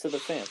one here. close to the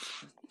fence.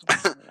 and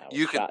I was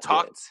You can shot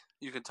talk. dead.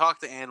 You can talk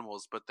to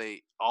animals, but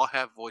they all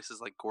have voices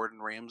like Gordon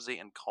Ramsay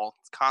and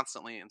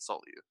constantly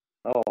insult you.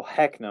 Oh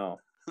heck no!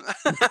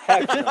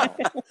 Heck no!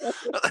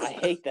 I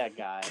hate that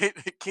guy.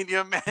 Can you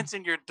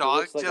imagine your He dog,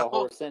 looks like Joe? a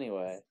horse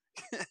anyway.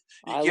 You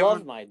I give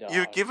love him- my dog.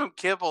 You give him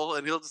kibble,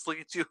 and he'll just look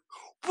at you.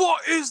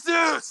 What is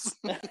this?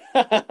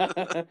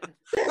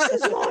 This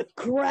is not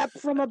crap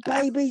from a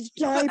baby's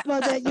diaper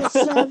that you're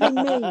serving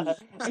me.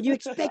 And you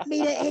expect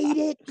me to eat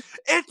it?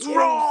 It's You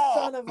raw.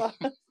 son of a!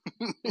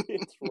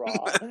 It's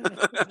raw.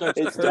 Starts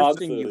It's dog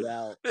cursing food. you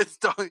out. It's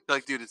dog.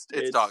 Like, dude, it's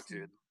It's- dog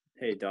food.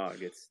 Hey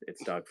dog, it's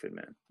dog food,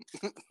 man.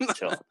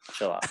 Chill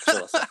out.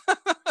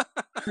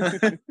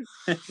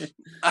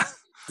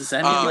 Does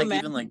that mean Um, like Imagine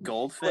even like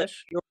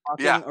goldfish? You're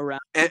walking Yeah,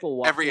 around,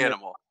 people Every walking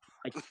animal.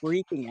 like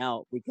freaking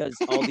out because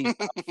all these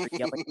dogs are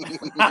yelling.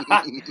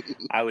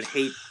 I would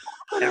hate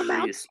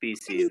every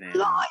species, man.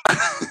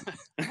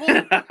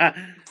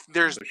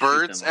 There's Go shoot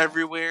birds them all.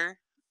 everywhere.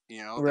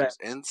 You know, Right. there's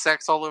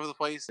insects all over the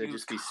place. They'd You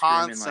just be screaming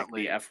like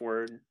constantly. the F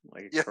word,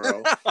 like a Yeah.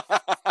 crow.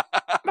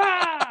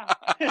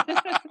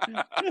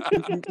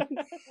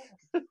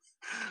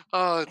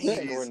 Oh,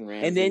 Hey, jeez. Gordon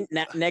Ramsay. And then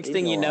next leave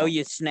thing me you know, alone.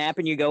 you snap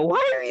and you go,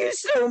 "Why are you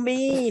so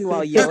mean?"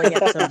 while yelling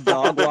at some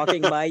dog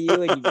walking by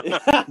you and you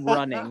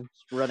running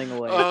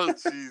away. Oh,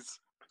 jeez.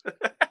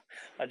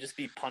 I'd just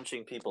be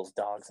punching people's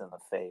dogs in the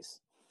face.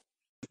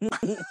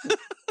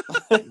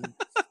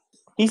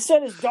 He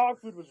said his dog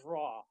food was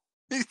raw.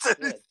 He said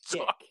What his a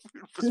dog dick.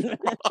 food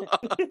was raw.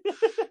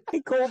 He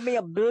called me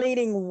a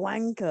bleeding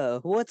wanker.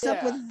 What's up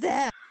Yeah. with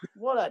that?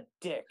 What a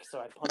dick. So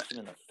I punched him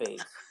in the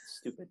face.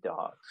 Stupid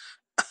dog.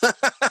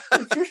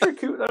 You're so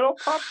cute little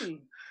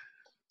puppy.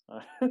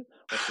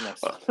 What's the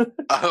next one?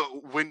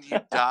 When you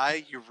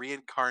die, you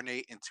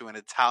reincarnate into an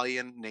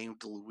Italian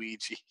named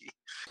Luigi.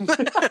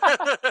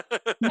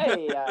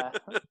 Hey,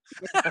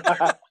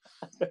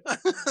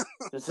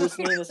 does this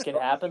mean this can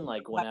happen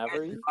like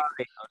whenever?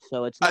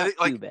 So it's I not think,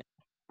 like, Cuban.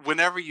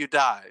 Whenever you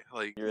die,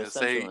 like You're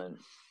say,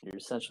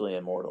 essentially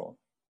immortal.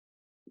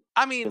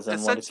 I mean, Because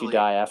then what if you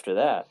die after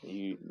that?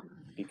 You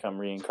become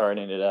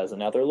reincarnated as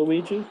another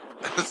Luigi?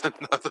 as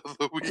another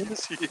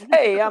Luigi.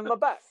 Hey, I'm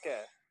back.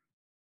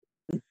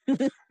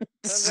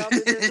 Turns out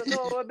it isn't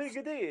no a big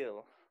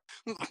deal.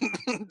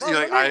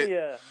 You're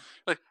like,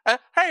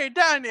 hey,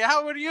 Danny,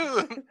 how are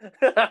you?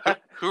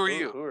 Who are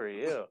you? Who are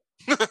you?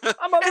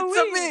 I'm a It's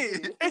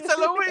Luigi. me. It's a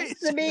Luigi.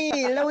 It's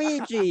me,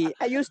 Luigi.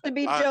 I used to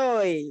be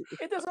Joy.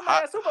 It isn't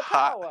my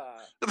superpower.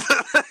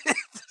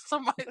 So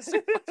my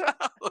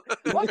superpower.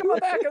 Welcome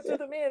back to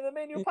the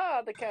menu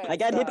podcast. I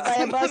got hit by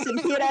a bus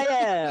and here I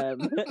am.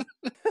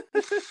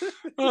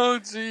 Oh,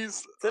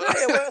 jeez.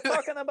 Today we're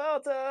talking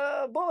about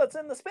bullets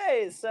in the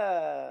space.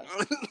 Do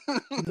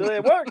they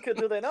work?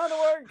 Do they not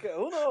work?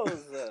 Who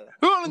knows?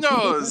 Who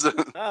knows?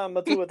 I'm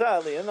too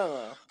Italian.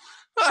 No.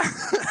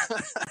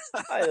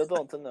 I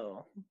don't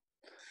know.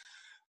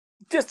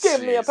 Just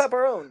give me a Jeez.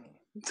 pepperoni.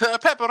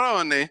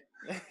 Pepperoni.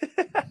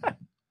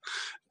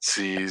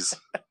 Jeez.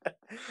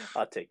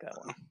 I'll take that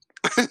one.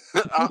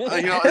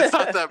 You know, it's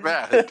not that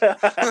bad.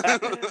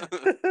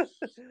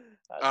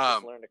 I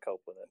just learned to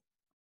cope with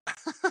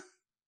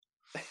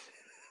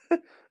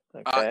it.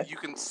 Okay. You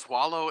can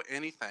swallow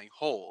anything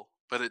whole,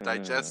 but it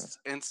digests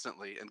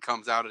instantly and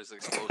comes out as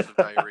explosive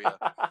diarrhea.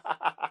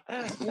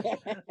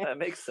 That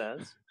makes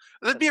sense.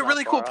 That'd be That's a not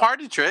really cool far off.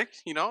 party trick.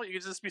 You know, you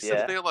could just be sitting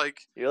Yeah. there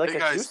like, You're like hey, a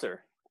guys, juicer.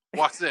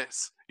 watch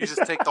this. You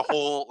just take the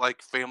whole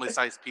like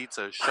family-sized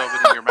pizza, shove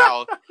it in your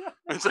mouth,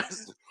 and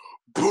just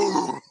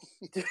boom.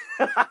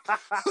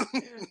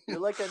 You're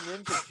like a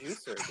ninja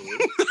juicer, dude.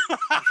 You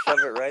shove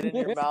it right in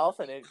your mouth,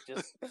 and it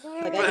just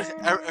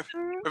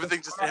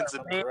Everything just ends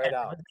in right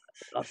out.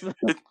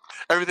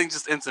 everything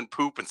just ends in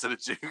poop instead of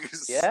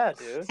juice. Yeah,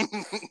 dude.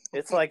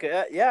 It's like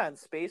in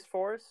Space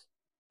Force,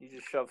 you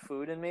just shove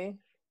food in me.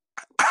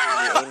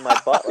 And you aim my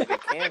butt like a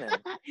cannon.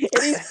 And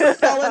he's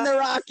propelling the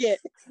rocket.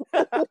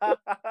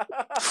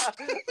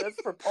 That's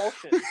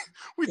propulsion.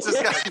 We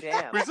just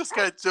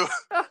got Joe.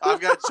 I've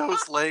got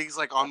Joe's legs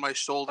like on my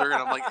shoulder, and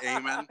I'm like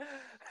aiming. I'm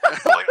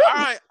like, all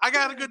right, I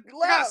got a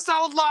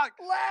solid lock.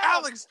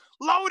 Alex,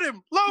 load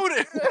him.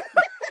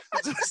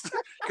 Just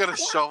got a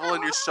shovel,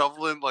 and you're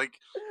shoveling like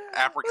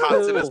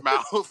apricots in his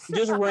mouth.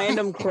 Just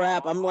random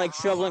crap. I'm like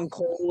shoveling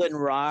coal and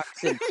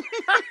rocks and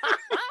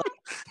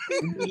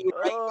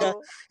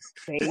Oh,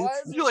 why is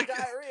You're this like-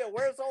 diarrhea?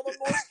 Where's all the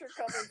moisture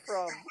coming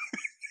from?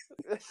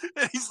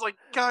 And he's like,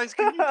 guys,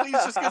 can you please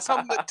just get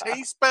something that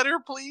tastes better,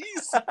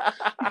 please?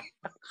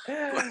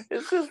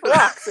 It's just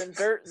rocks and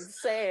dirt and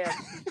sand.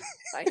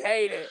 I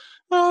hate it.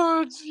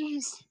 Oh,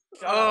 jeez.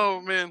 Shut up.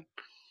 Oh, man.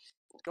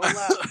 Go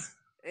left.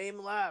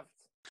 Aim left.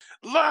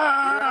 Your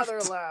Left.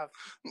 other left.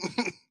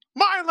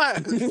 My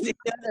left. the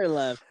other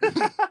left.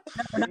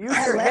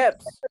 Use your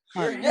hips.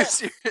 Your hips.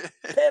 Yes, you-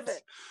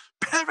 Pivot.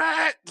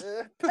 Pivot.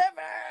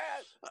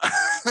 Pivot.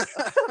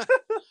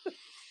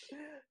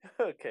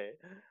 Okay.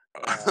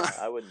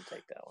 I wouldn't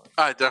take that one.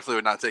 I definitely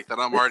would not take that.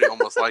 I'm already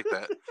almost like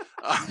that.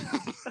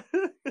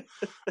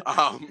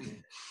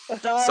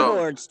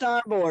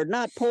 Starboard,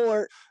 not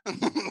port.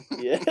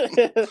 Yeah.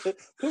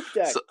 Poop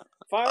deck. So-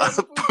 Fire on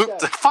the poop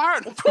deck. Fire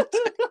on the poop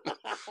deck.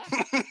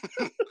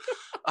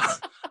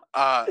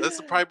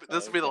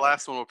 This will be the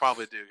last one we'll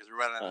probably do because we're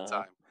running out of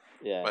time.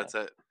 Yeah. But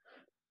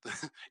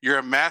you're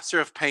a master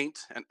of paint,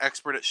 an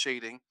expert at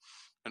shading,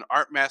 an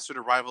art master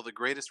to rival the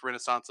greatest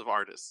renaissance of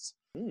artists.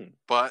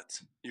 But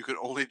you can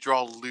only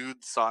draw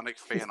lewd Sonic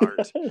fan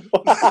art.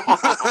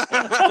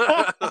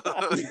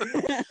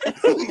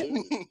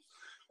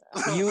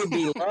 You would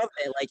be loved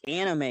at like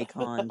anime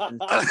cons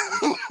and stuff.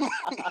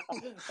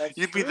 That's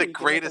You'd be true, the you can make a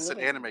greatest at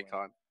living Anime doing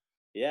Con.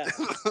 Yeah.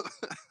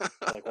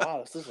 Like,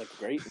 wow, this is a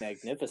great,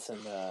 magnificent.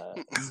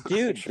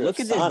 Dude, picture look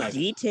of at this Sonic.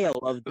 detail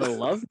of the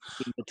love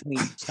scene between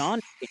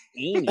Sonic and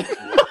Amy.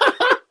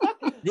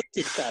 This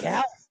is God,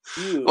 gal-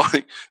 Huge.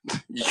 Like,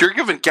 you're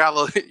giving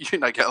Galileo, you're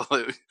not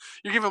Galileo,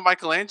 you're giving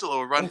Michelangelo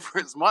a run for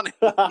his money.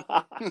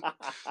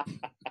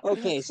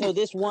 Okay, so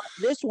this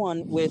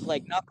one with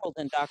like Knuckles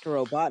and Dr.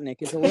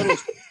 Robotnik is a little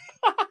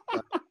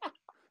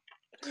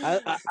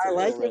I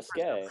like it.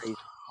 risque.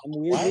 I'm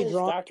Why weirdly does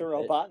drawn. Dr. to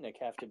it. Robotnik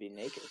have to be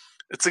naked?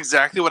 It's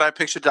exactly what I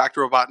pictured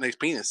Dr. Robotnik's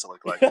penis to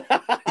look like.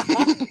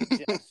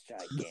 Just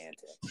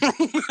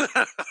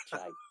gigantic.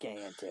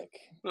 Gigantic.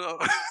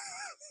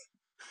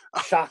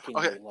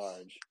 Shockingly Okay.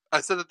 large.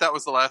 I said that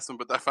was the last one,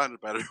 but I found a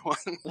better one.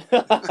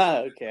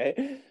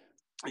 Okay.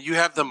 You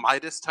have the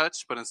Midas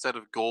touch, but instead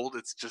of gold,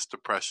 it's just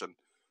depression.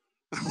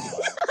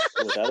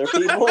 With other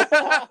people?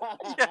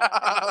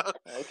 Yeah.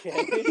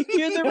 Okay.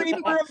 You're the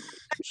Reaper of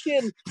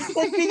Depression.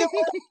 That'd be the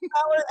worst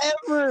power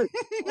ever.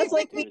 That's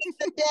like being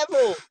the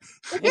devil.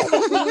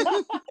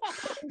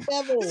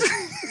 Devil.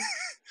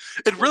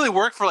 It really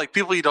worked for like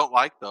people you don't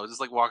like though. Just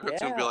like walk up to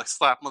them and be Yeah. like,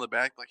 slap them on the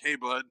back, like, "Hey,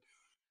 bud."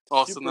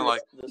 All of a sudden they're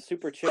like, the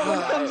super chicken Someone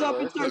guy comes at up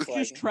and work starts is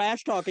just like,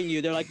 trash talking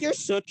you. They're like, "You're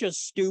such a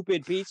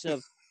stupid piece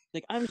of."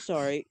 Like, I'm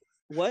sorry.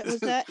 What was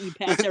that? You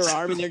pat their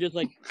arm and they're just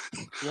like,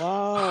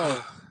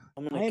 "Wow,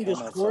 I'm I gonna am kill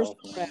just forced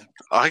myself, to man.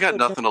 I got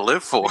nothing to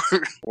live for.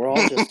 We're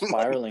all just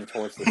spiraling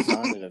towards the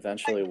sun, and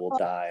eventually we'll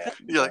die.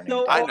 You're like,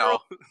 No, I know.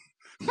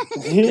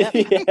 Yeah.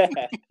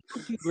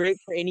 too great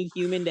for any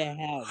human to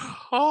have."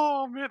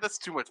 Oh man, that's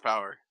too much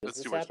power. Does That's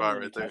this too much happen power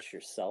when you right there. touch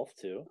yourself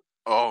too?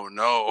 Oh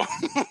no.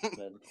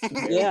 That's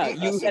very Yeah,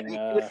 you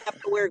depressing, would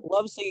have to wear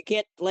gloves so you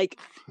can't like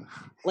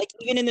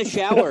even in the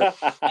shower.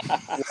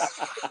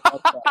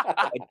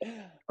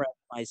 Prep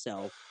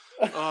myself.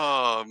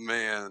 Oh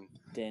man.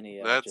 Danny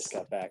That's- just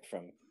got back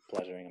from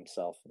pleasuring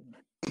himself.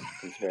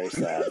 He's very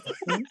sad.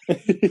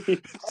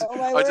 Oh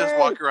my I just word.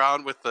 walk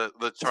around with the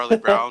Charlie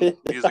Brown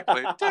music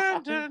playing.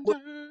 Dun, dun,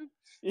 dun,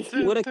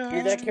 What a dun,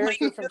 You're that dun.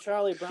 character from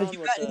Charlie Brown you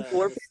with got the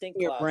endorphins stink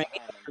in your cloud brain,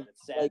 behind him, and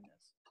it's like- sadness.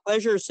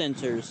 Pleasure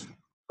sensors,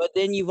 but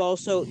then you've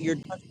also you're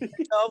touching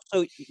yourself,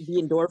 so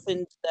the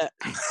endorphins that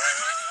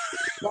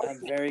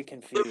I'm very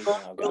confused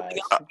now, guys.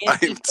 I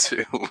am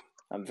too.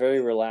 I'm very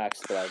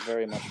relaxed, but I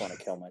very much want to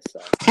kill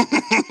myself.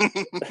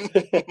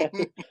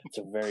 It's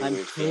a very I'm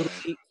weird feeling.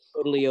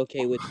 totally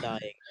okay with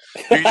dying.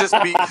 You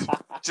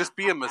just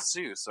be a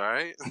masseuse, all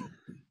right?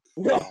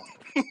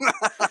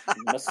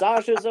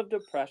 Massages of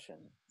depression.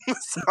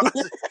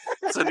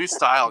 It's a new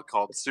style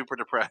called super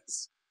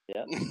depressed.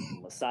 Yep.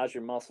 Massage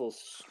your muscles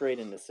straight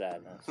into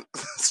sadness.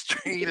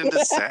 Straight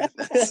into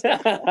sadness.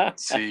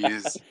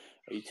 Jeez.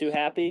 Are you too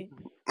happy?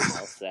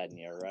 I'll sadden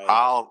you, right?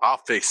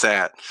 I'll fix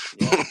that.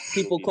 Yep, you'll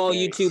People be call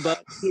very you too, sad.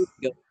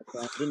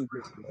 but didn't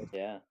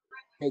Yeah.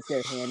 take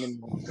their hand and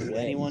walk away.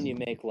 Anyone you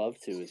make love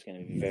to is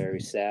going to be very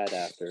sad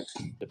after.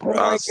 Oh my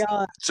Depressed.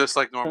 god, Just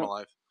like normal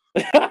life.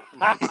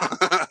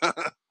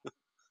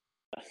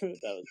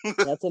 That was,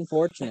 that's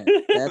unfortunate.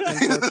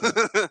 That's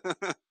unfortunate.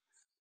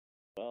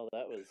 well,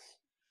 that was.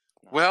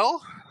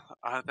 Well,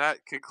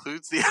 that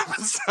concludes the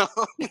episode.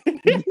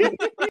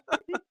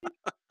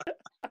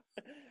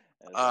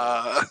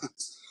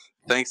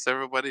 Thanks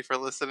everybody for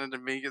listening to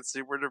me get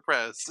super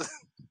depressed.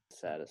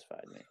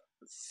 Satisfied me.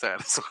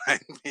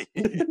 Satisfied me.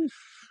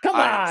 Come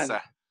on!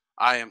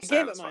 I am I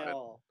gave it satisfied. my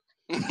all.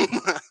 But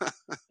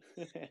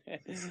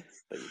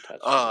you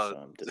touched me, so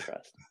I'm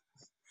depressed.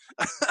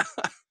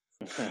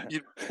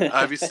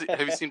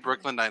 Have you seen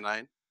Brooklyn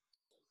Nine-Nine?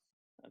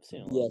 I've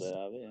seen a little Yes. bit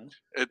of it.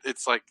 Yeah.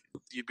 It's like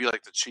you'd be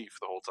like the chief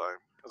the whole time,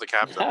 or the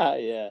captain.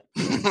 Yeah,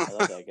 I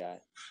love that guy.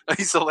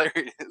 He's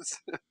hilarious.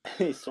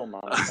 He's so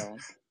monotone.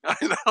 I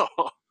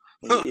know.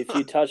 If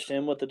you touched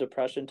him with the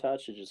depression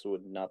touch, it just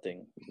would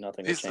nothing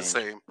would He's change. the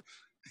same.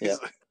 Yeah.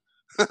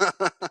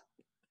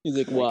 He's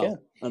like, Like, wow, yeah.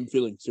 I'm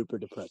feeling super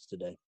depressed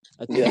today.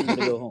 I think Yeah. I'm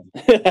gonna go home.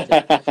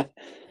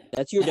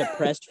 That's your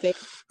depressed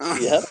face.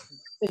 Yep.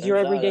 It's your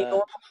Turns out, everyday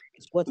normal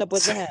face. What's up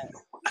with that?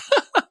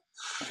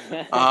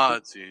 Oh,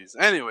 jeez.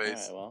 Anyways,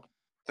 Alright, well,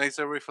 thanks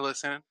everybody for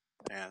listening,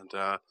 and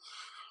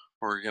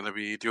we're gonna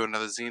be doing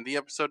another Z&D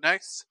episode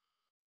next.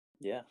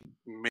 yeah,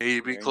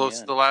 Maybe Nearing close the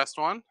to end. the last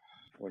one,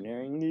 we're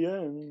nearing the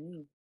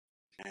end.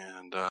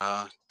 and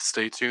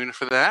stay tuned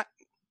for that.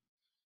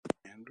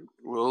 And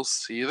we'll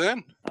see you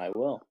then. I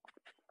will.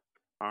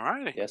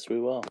 Alrighty. Yes, we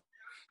will.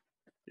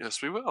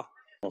 Yes, we will.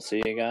 We'll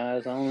see you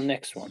guys on the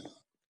next one.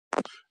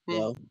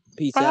 Well,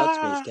 peace out,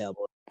 Bye. Space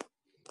Cowboy.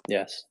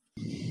 Yes.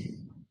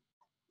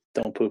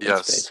 Don't poop Yes.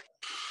 in space.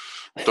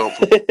 Don't.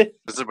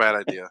 It's a bad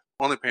idea.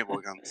 Only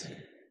paintball guns.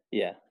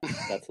 Yeah,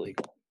 that's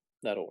legal.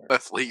 That'll work.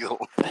 That's legal.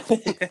 All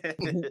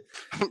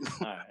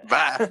right.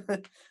 Bye.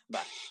 Bye.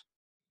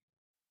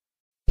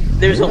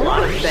 There's a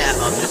lot of fat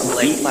on this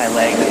leg. Eat my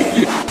leg.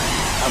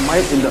 I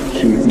might end up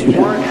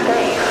choosing. Work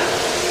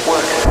safe.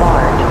 Work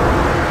smart.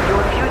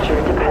 Your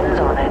future depends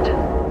on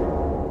it.